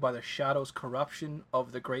orchestrated by the Shadow's corruption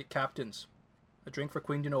of the great captains. A drink for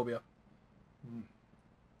Queen Tenobia.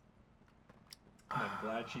 I'm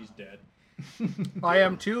glad she's dead. I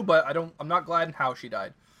am too, but I'm not glad in how she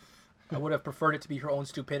died. I would have preferred it to be her own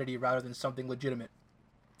stupidity rather than something legitimate.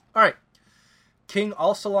 All right. King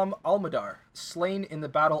Al-Salam Al-Madar, slain in the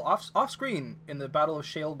battle off-screen in the Battle of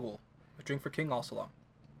Shale Ghul. A drink for King Al-Salam.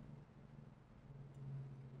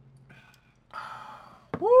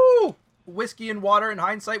 Woo! Whiskey and water, in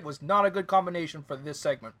hindsight, was not a good combination for this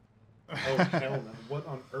segment. Oh, hell no. What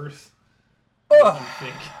on earth do you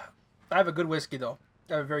think? I have a good whiskey, though.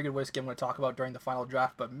 I have a very good whiskey I'm going to talk about during the final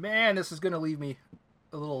draft, but man, this is going to leave me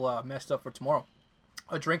a little messed up for tomorrow.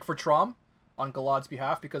 A drink for Trom on Galad's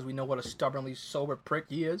behalf, because we know what a stubbornly sober prick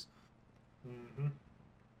he is. Mm-hmm.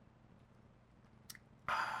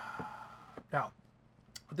 Now,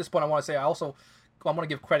 at this point, I want to say I want to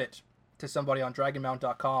give credit to somebody on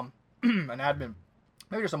DragonMount.com, an admin,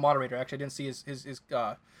 maybe just a moderator. Actually, I didn't see his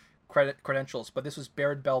credentials, but this was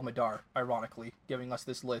Baird Bell Madar, ironically, giving us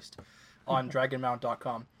this list on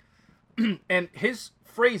DragonMount.com. And his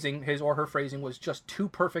phrasing, his or her phrasing, was just too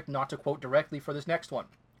perfect not to quote directly for this next one.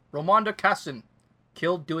 Romonda Cassin,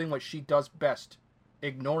 killed doing what she does best,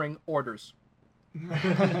 ignoring orders.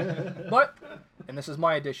 But, and this is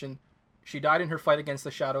my addition, she died in her fight against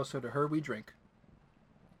the Shadow, so to her we drink.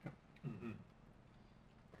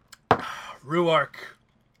 Ruark,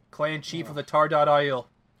 clan chief of the Tardad Isle,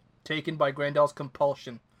 taken by Grandal's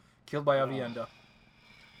compulsion, killed by Avienda.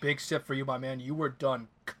 Big sip for you, my man. You were done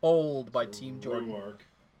cold by Team Jordan. Ruark.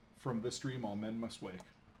 From this dream, all men must wake.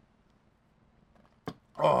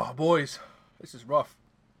 Oh, boys, this is rough.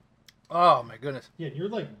 Oh, my goodness. Yeah, and you're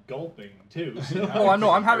like gulping too. So. Oh, I know.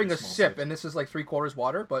 I'm having very a small sip, sips. and this is like 3/4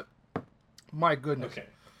 water, but my goodness. Okay.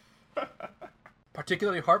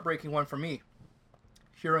 Particularly heartbreaking one for me.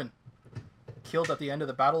 Huron, killed at the end of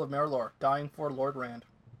the Battle of Merlor, dying for Lord Rand.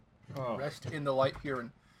 Oh, Rest in the light,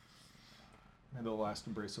 Huron. and the last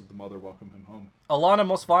embrace of the mother welcomed him home. Alana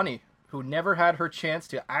Mosfani, who never had her chance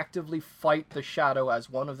to actively fight the Shadow as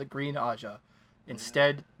one of the Green Aja,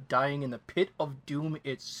 instead dying in the pit of doom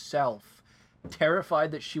itself,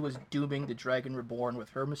 terrified that she was dooming the Dragon Reborn with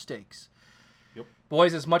her mistakes. Yep.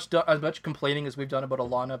 Boys, as much complaining as we've done about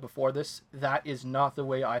Alana before this, that is not the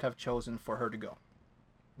way I'd have chosen for her to go.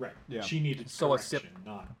 Right. Yeah. She needed So a correction, sip.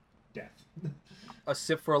 not death. A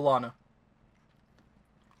sip for Alana.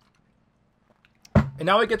 And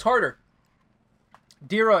now it gets harder.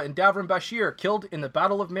 Dira and Davram Bashir, killed in the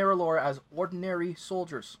Battle of Merlor as ordinary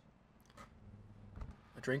soldiers.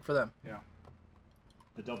 A drink for them. Yeah.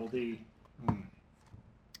 The double D.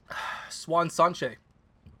 Swan Sanche,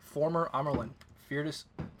 former Amerlin, fearless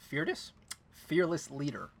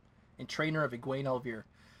leader and trainer of Egwene Elvir,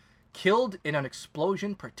 killed in an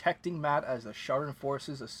explosion protecting Matt as the Shardan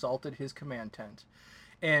forces assaulted his command tent.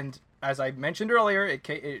 And as I mentioned earlier,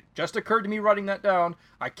 it just occurred to me writing that down.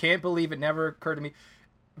 I can't believe it never occurred to me.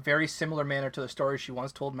 Very similar manner to the story she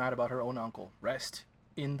once told Matt about her own uncle. Rest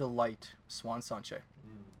in the light, Swan Sanche.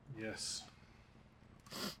 Yes.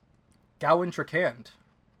 Gawain Trakand,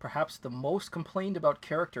 perhaps the most complained about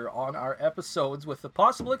character on our episodes, with the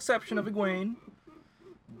possible exception of Egwene,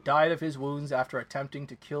 died of his wounds after attempting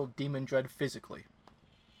to kill Demon Dread physically.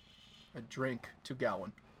 A drink to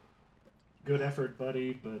Gawain. Good effort,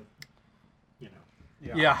 buddy, but you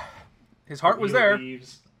know. Yeah. His heart was wheel there.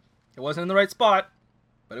 leaves, It wasn't in the right spot,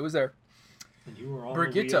 but it was there. and you were on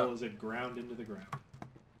Brigitte. the wheel as it ground into the ground.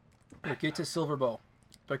 Brigitte Silverbow,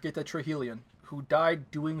 Brigitte Trehillian, who died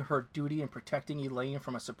doing her duty in protecting Elaine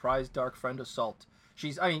from a surprise Dark Friend assault.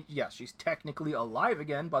 She's technically alive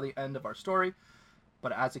again by the end of our story,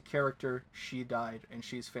 but as a character, she died, and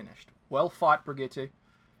she's finished. Well fought, Brigitte.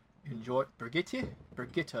 Enjoy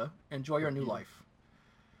your new life.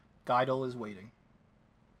 Guidel is waiting.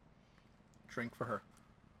 Drink for her.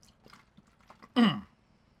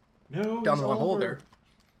 No, Down it's the hole over.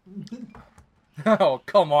 there. Oh,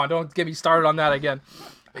 come on. Don't get me started on that again.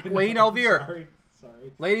 Egwene Elvir.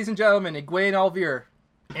 Sorry. Ladies and gentlemen, Egwene Elvir,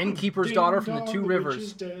 innkeeper's daughter from the Two Ding dong, Rivers. witch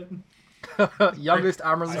is dead. Youngest I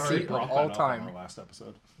armament brought of that all up time. on our last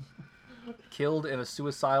episode. Killed in a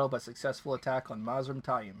suicidal but successful attack on Mazrim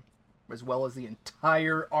Taim, as well as the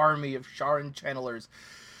entire army of Sharan channelers.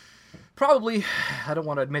 Probably, I don't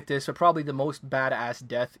want to admit this, but probably the most badass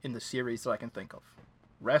death in the series that I can think of.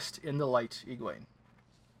 Rest in the light, Egwene.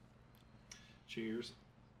 Cheers.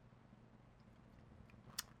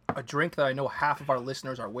 A drink that I know half of our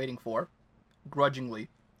listeners are waiting for, grudgingly.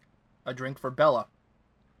 A drink for Bella,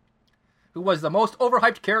 who was the most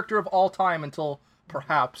overhyped character of all time until,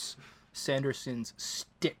 perhaps, Sanderson's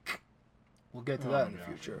stick. We'll get to that in the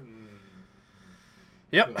future.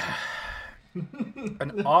 Yep.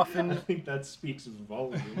 An often... I think that speaks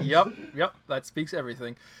volumes. Yep, that speaks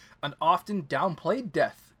everything. An often downplayed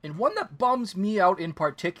death, and one that bums me out in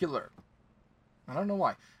particular. I don't know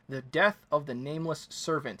why. The death of the nameless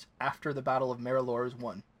servant after the Battle of Marilor is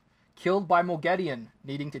won. Killed by Moghedien,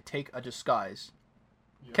 needing to take a disguise.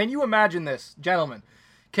 Yep. Can you imagine this, gentlemen?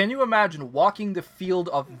 Can you imagine walking the field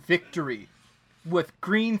of victory with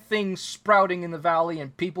green things sprouting in the valley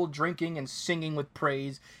and people drinking and singing with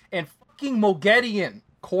praise, and fucking Moghedien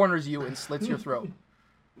corners you and slits your throat?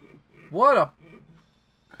 What a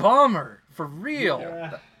bummer, for real.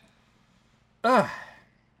 Yeah.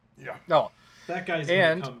 Yeah. No. That guy's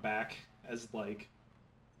gonna come back as like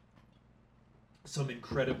some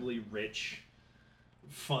incredibly rich,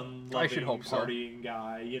 fun-loving, partying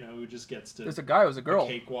guy, you know, who just gets to. There's a guy who was a girl.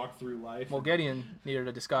 Cakewalk through life. Moghedien needed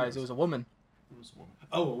a disguise. It was a woman. It was a woman.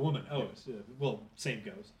 Oh, a woman. Oh, well, same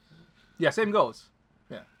goes. Yeah, same goes.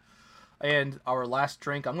 Yeah. And our last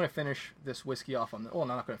drink, I'm going to finish this whiskey off on the... Oh,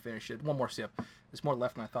 no, I'm not going to finish it. One more sip. There's more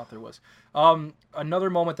left than I thought there was. Another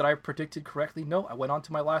moment that I predicted correctly. No, I went on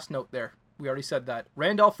to my last note there. We already said that.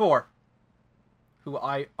 Randall Thor, who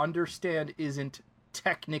I understand isn't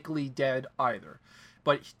technically dead either.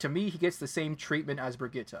 But to me, he gets the same treatment as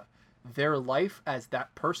Brigitte. Their life as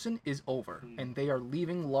that person is over, and they are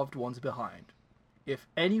leaving loved ones behind. If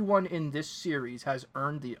anyone in this series has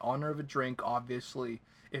earned the honor of a drink, obviously,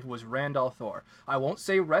 it was Randall Thor. I won't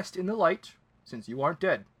say rest in the light, since you aren't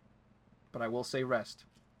dead. But I will say rest.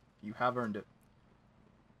 You have earned it.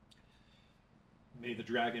 May the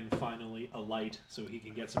dragon finally alight so he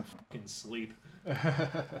can get some fucking sleep.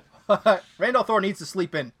 Randall Thor needs to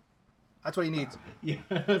sleep in. That's what he needs. Yeah,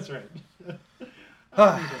 that's right.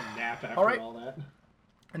 I need a nap after all that.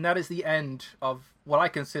 And that is the end of what I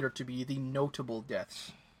consider to be the notable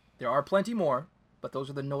deaths. There are plenty more, but those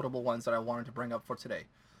are the notable ones that I wanted to bring up for today.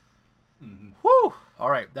 Mm-hmm. Whew!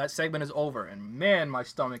 All right, that segment is over, and man, my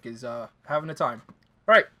stomach is having a time.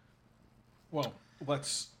 All right. Well,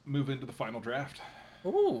 let's move into the final draft.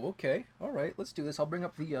 Oh, okay. All right, let's do this. I'll bring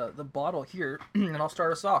up the bottle here, and I'll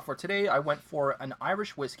start us off. For today, I went for an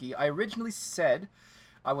Irish whiskey. I originally said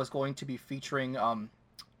I was going to be featuring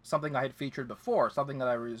something I had featured before, something that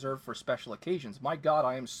I reserved for special occasions. My God,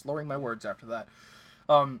 I am slurring my words after that.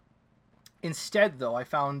 Instead, though, I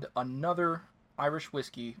found another Irish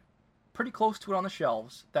whiskey pretty close to it on the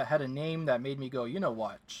shelves that had a name that made me go, you know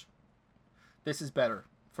what? This is better.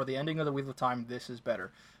 For the ending of the Wheel of Time, this is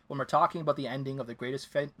better. When we're talking about the ending of the greatest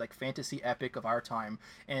fantasy epic of our time,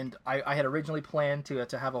 and I had originally planned to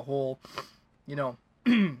have a whole,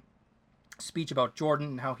 speech about Jordan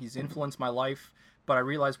and how he's influenced my life, but I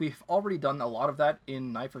realized we've already done a lot of that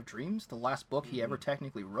in Knife of Dreams, the last book he ever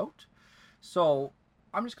technically wrote. So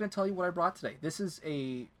I'm just going to tell you what I brought today. This is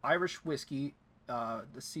a Irish whiskey,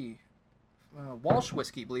 Walsh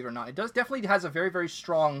whiskey, believe it or not. It definitely has a very, very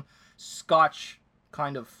strong Scotch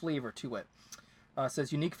kind of flavor to it. It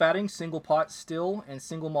says unique fatting, single pot still, and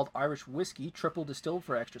single malt Irish whiskey, triple distilled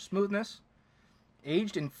for extra smoothness.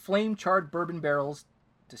 Aged in flame-charred bourbon barrels,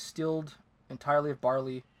 distilled entirely of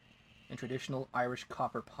barley in traditional Irish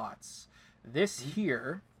copper pots. This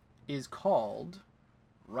here is called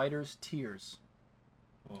Writer's Tears.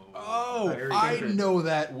 Oh, I know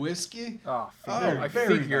that whiskey. I very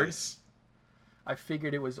figured. Nice. I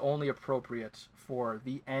figured it was only appropriate for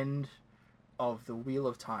the end of the Wheel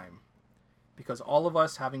of Time. Because all of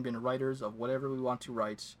us, having been writers of whatever we want to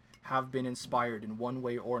write, have been inspired in one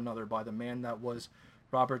way or another by the man that was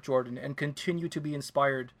Robert Jordan, and continue to be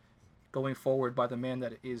inspired going forward by the man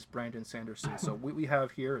that is Brandon Sanderson. So what we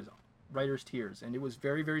have here is Writer's Tears, and it was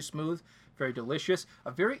very, very smooth, very delicious,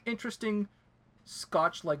 a very interesting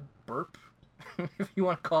Scotch-like burp, if you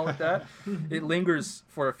want to call it that. It lingers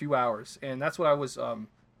for a few hours, and that's what I was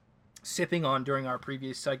sipping on during our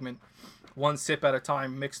previous segment. One sip at a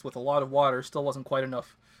time, mixed with a lot of water, still wasn't quite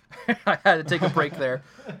enough. I had to take a break there.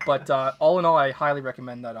 But all in all, I highly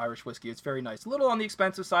recommend that Irish whiskey. It's very nice. A little on the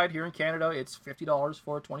expensive side here in Canada. It's $50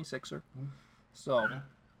 for a 26er. So,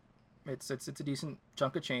 It's a decent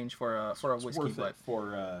chunk of change for a whiskey, worth but it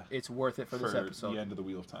for it's worth it for this episode. the end of the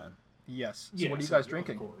Wheel of Time. Yes. So Yes, what are you guys of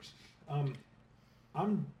drinking? course.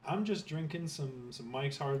 I'm just drinking some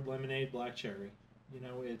Mike's Hard Lemonade Black Cherry. You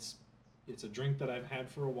know, it's a drink that I've had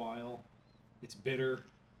for a while. It's bitter,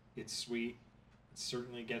 it's sweet. It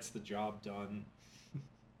certainly gets the job done.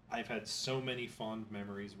 I've had so many fond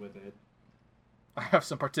memories with it. I have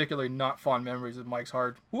some particularly not fond memories of Mike's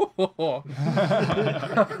Hard. Oh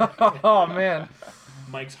man,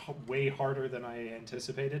 Mike's way harder than I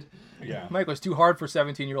anticipated. Yeah. Mike was too hard for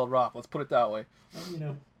 17-year-old Rob. Let's put it that way. You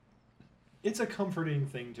know, it's a comforting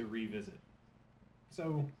thing to revisit.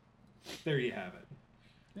 So, there you have it.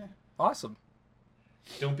 Awesome.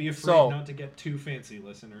 Don't be afraid So- not to get too fancy,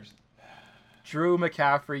 listeners. Drew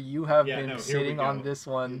McCaffrey, you have Yeah, been no, here sitting we on go. this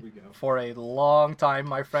Here one we go. for a long time,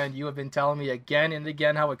 my friend. You have been telling me again and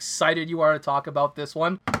again how excited you are to talk about this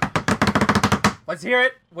one. Let's hear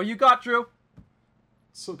it. What you got, Drew?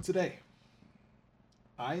 So today,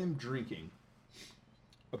 I am drinking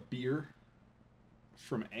a beer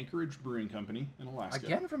from Anchorage Brewing Company in Alaska.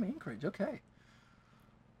 Again from Anchorage. Okay.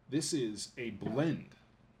 This is a blend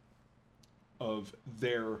of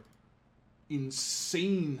their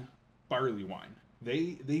insane barley wine.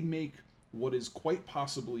 They make what is quite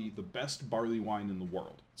possibly the best barley wine in the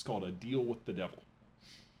world. It's called A Deal with the Devil.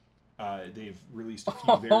 They've released a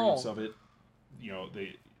few variants of it. You know,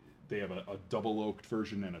 they have a double oaked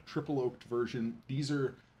version and a triple oaked version. These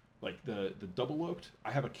are like the double oaked.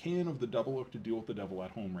 I have a can of the double oaked To Deal with the Devil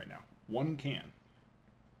at home right now. One can.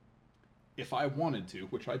 If I wanted to,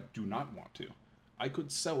 which I do not want to, I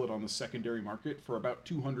could sell it on the secondary market for about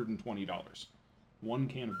 $220. One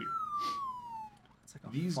can of beer. It's like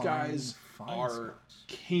a These fine, guys fine are Scotch.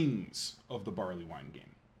 kings of the barley wine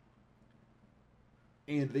game.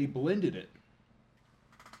 And they blended it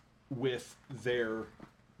with their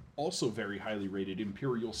also very highly rated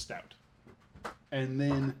Imperial Stout. And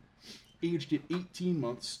then aged it 18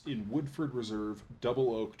 months in Woodford Reserve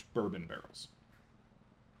double oaked bourbon barrels.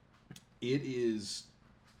 It is,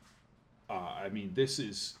 this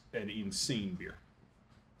is an insane beer.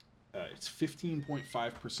 It's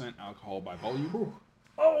 15.5% alcohol by volume.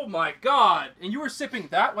 Oh my god! And you were sipping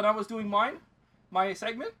that when I was doing my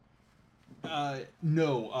segment?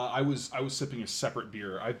 No, I was sipping a separate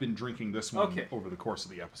beer. I've been drinking this one Okay. over the course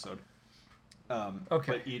of the episode.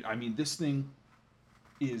 Okay. But this thing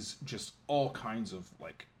is just all kinds of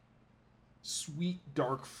like sweet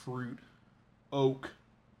dark fruit, oak,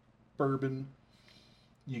 bourbon.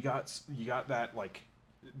 You got that like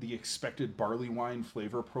the expected barley wine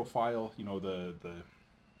flavor profile. You know, the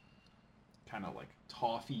kind of like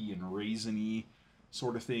toffee and raisiny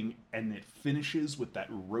sort of thing, and it finishes with that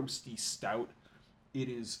roasty stout. It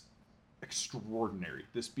is extraordinary.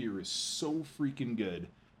 This beer is so freaking good.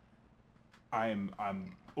 I'm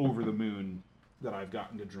over the moon that I've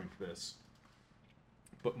gotten to drink this.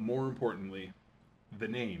 But more importantly, the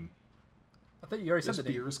name. I thought you already This said the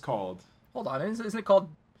name. beer is called Hold on, isn't it called...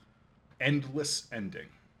 Endless Ending.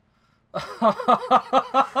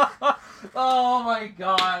 Oh my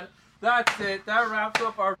god. That's it. That wraps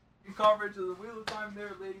up our coverage of the Wheel of Time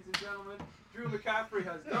there, ladies and gentlemen. Drew McCaffrey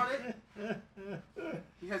has done it.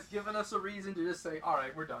 He has given us a reason to just say,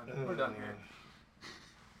 alright, we're done. We're done here.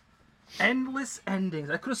 Endless Endings.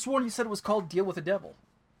 I could have sworn you said it was called Deal with the Devil.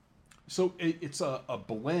 So it's a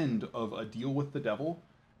blend of A Deal with the Devil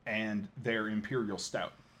and their Imperial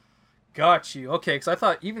Stout. Got you. Okay, because I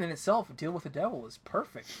thought even in itself, Deal with the Devil is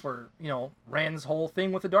perfect for, Rand's whole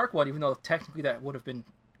thing with the Dark One, even though technically that would have been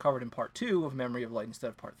covered in part 2 of Memory of Light instead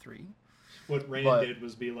of part 3. What Rand did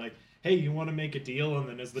was be like, hey, you want to make a deal? And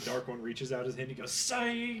then as the Dark One reaches out his hand, he goes,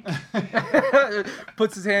 psych!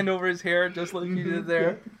 Puts his hand over his hair just like he did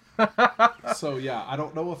there. So yeah, I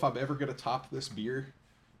don't know if I'm ever going to top this beer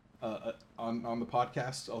on the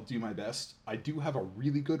podcast. I'll do my best. I do have a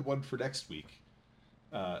really good one for next week.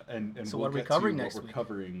 And So we'll what are we get covering to next what we're week?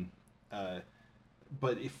 covering.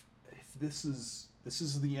 But if this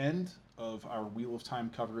is the end of our Wheel of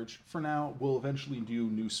Time coverage for now, we'll eventually do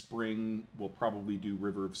New Spring. We'll probably do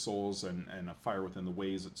River of Souls and A Fire Within the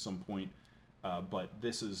Ways at some point. But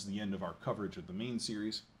this is the end of our coverage of the main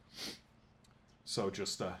series. So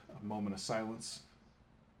just a moment of silence.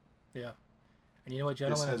 Yeah. And you know what, This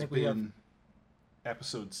gentlemen? I has think we have... been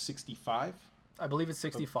episode 65 I believe it's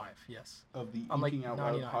 65, yes. of the I'm like Inking Out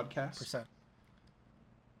Loud 99%. podcast.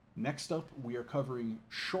 Next up, we are covering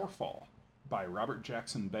Shorefall by Robert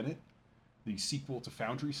Jackson Bennett, the sequel to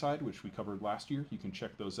Foundry Side, which we covered last year. You can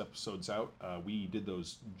check those episodes out. We did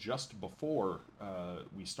those just before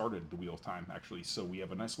we started the Wheel of Time, actually, so we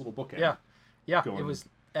have a nice little bookend. Yeah, Going it was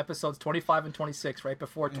episodes 25 and 26, right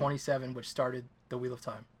before 27, which started the Wheel of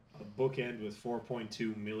Time. A bookend with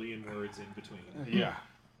 4.2 million words in between. Yeah.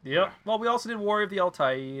 Yep. Well, we also did Warrior of the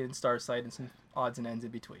Altai and Starsight and some odds and ends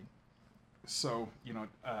in between. So,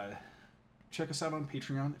 check us out on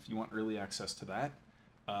Patreon if you want early access to that.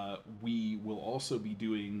 We will also be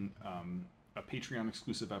doing a Patreon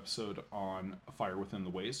exclusive episode on A Fire Within the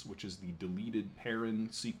Ways, which is the deleted Perrin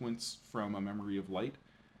sequence from A Memory of Light.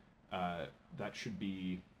 That should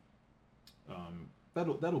be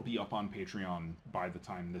that'll be up on Patreon by the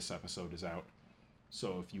time this episode is out.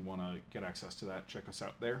 So if you want to get access to that, check us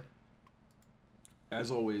out there. As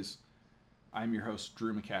always, I'm your host,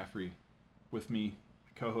 Drew McCaffrey. With me,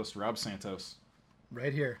 co-host Rob Santos.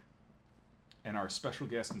 Right here. And our special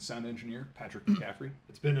guest and sound engineer, Patrick McCaffrey.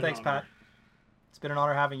 It's been an Thanks, honor. Pat. It's been an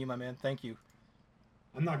honor having you, my man. Thank you.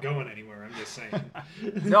 I'm not going anywhere. I'm just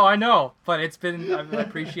saying. No, I know, but it's been. I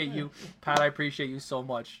appreciate you, Pat. I appreciate you so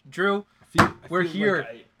much, Drew. We're here.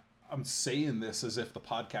 Like I'm saying this as if the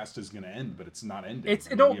podcast is going to end, but it's not ending. It's I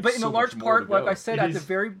mean, no, we have but in so a large much more part, to like go. I said It at is- the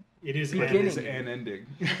very It is Beginning. It is an ending.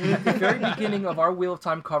 at the very beginning of our Wheel of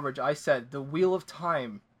Time coverage, I said the Wheel of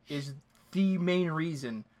Time is the main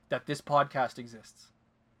reason that this podcast exists.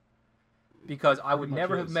 Because I would much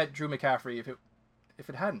never have is. met Drew McCaffrey if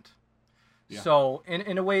it hadn't. Yeah. So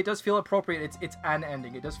in a way, it does feel appropriate. It's an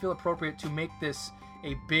ending. It does feel appropriate to make this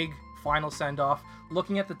a big final send off.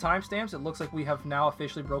 Looking at the timestamps, it looks like we have now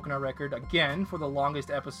officially broken our record again for the longest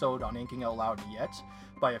episode on Inking Out Loud yet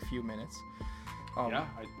by a few minutes. Yeah,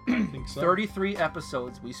 I think so. 33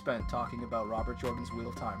 episodes we spent talking about Robert Jordan's Wheel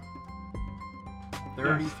of Time.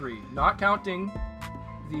 33. Not counting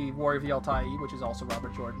the Warrior of the Altai, which is also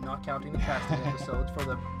Robert Jordan. Not counting the casting episodes for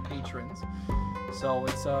the patrons. So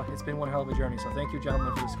it's been one hell of a journey. So thank you,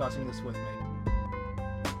 gentlemen, for discussing this with me.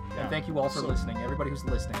 Yeah. And thank you all for So- listening. Everybody who's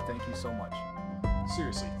listening, thank you so much.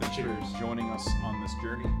 Seriously, thanks Cheers. for joining us on this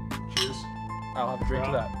journey. Cheers. I'll have a drink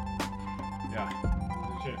to that. Yeah.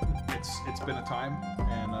 It's been a time,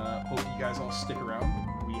 and hope you guys all stick around.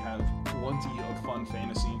 We have plenty of fun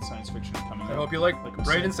fantasy and science fiction coming up. I hope you like we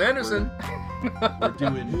Brandon said, Sanderson. We're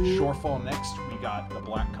doing Shorefall next. We got The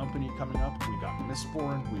Black Company coming up. We got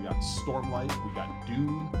Mistborn. We got Stormlight. We got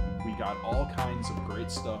Dune. We got all kinds of great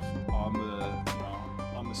stuff on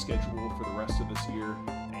the schedule for the rest of this year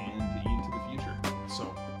and into the future.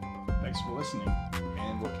 So, thanks for listening,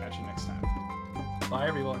 and we'll catch you next time. Bye,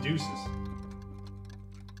 everyone. Deuces.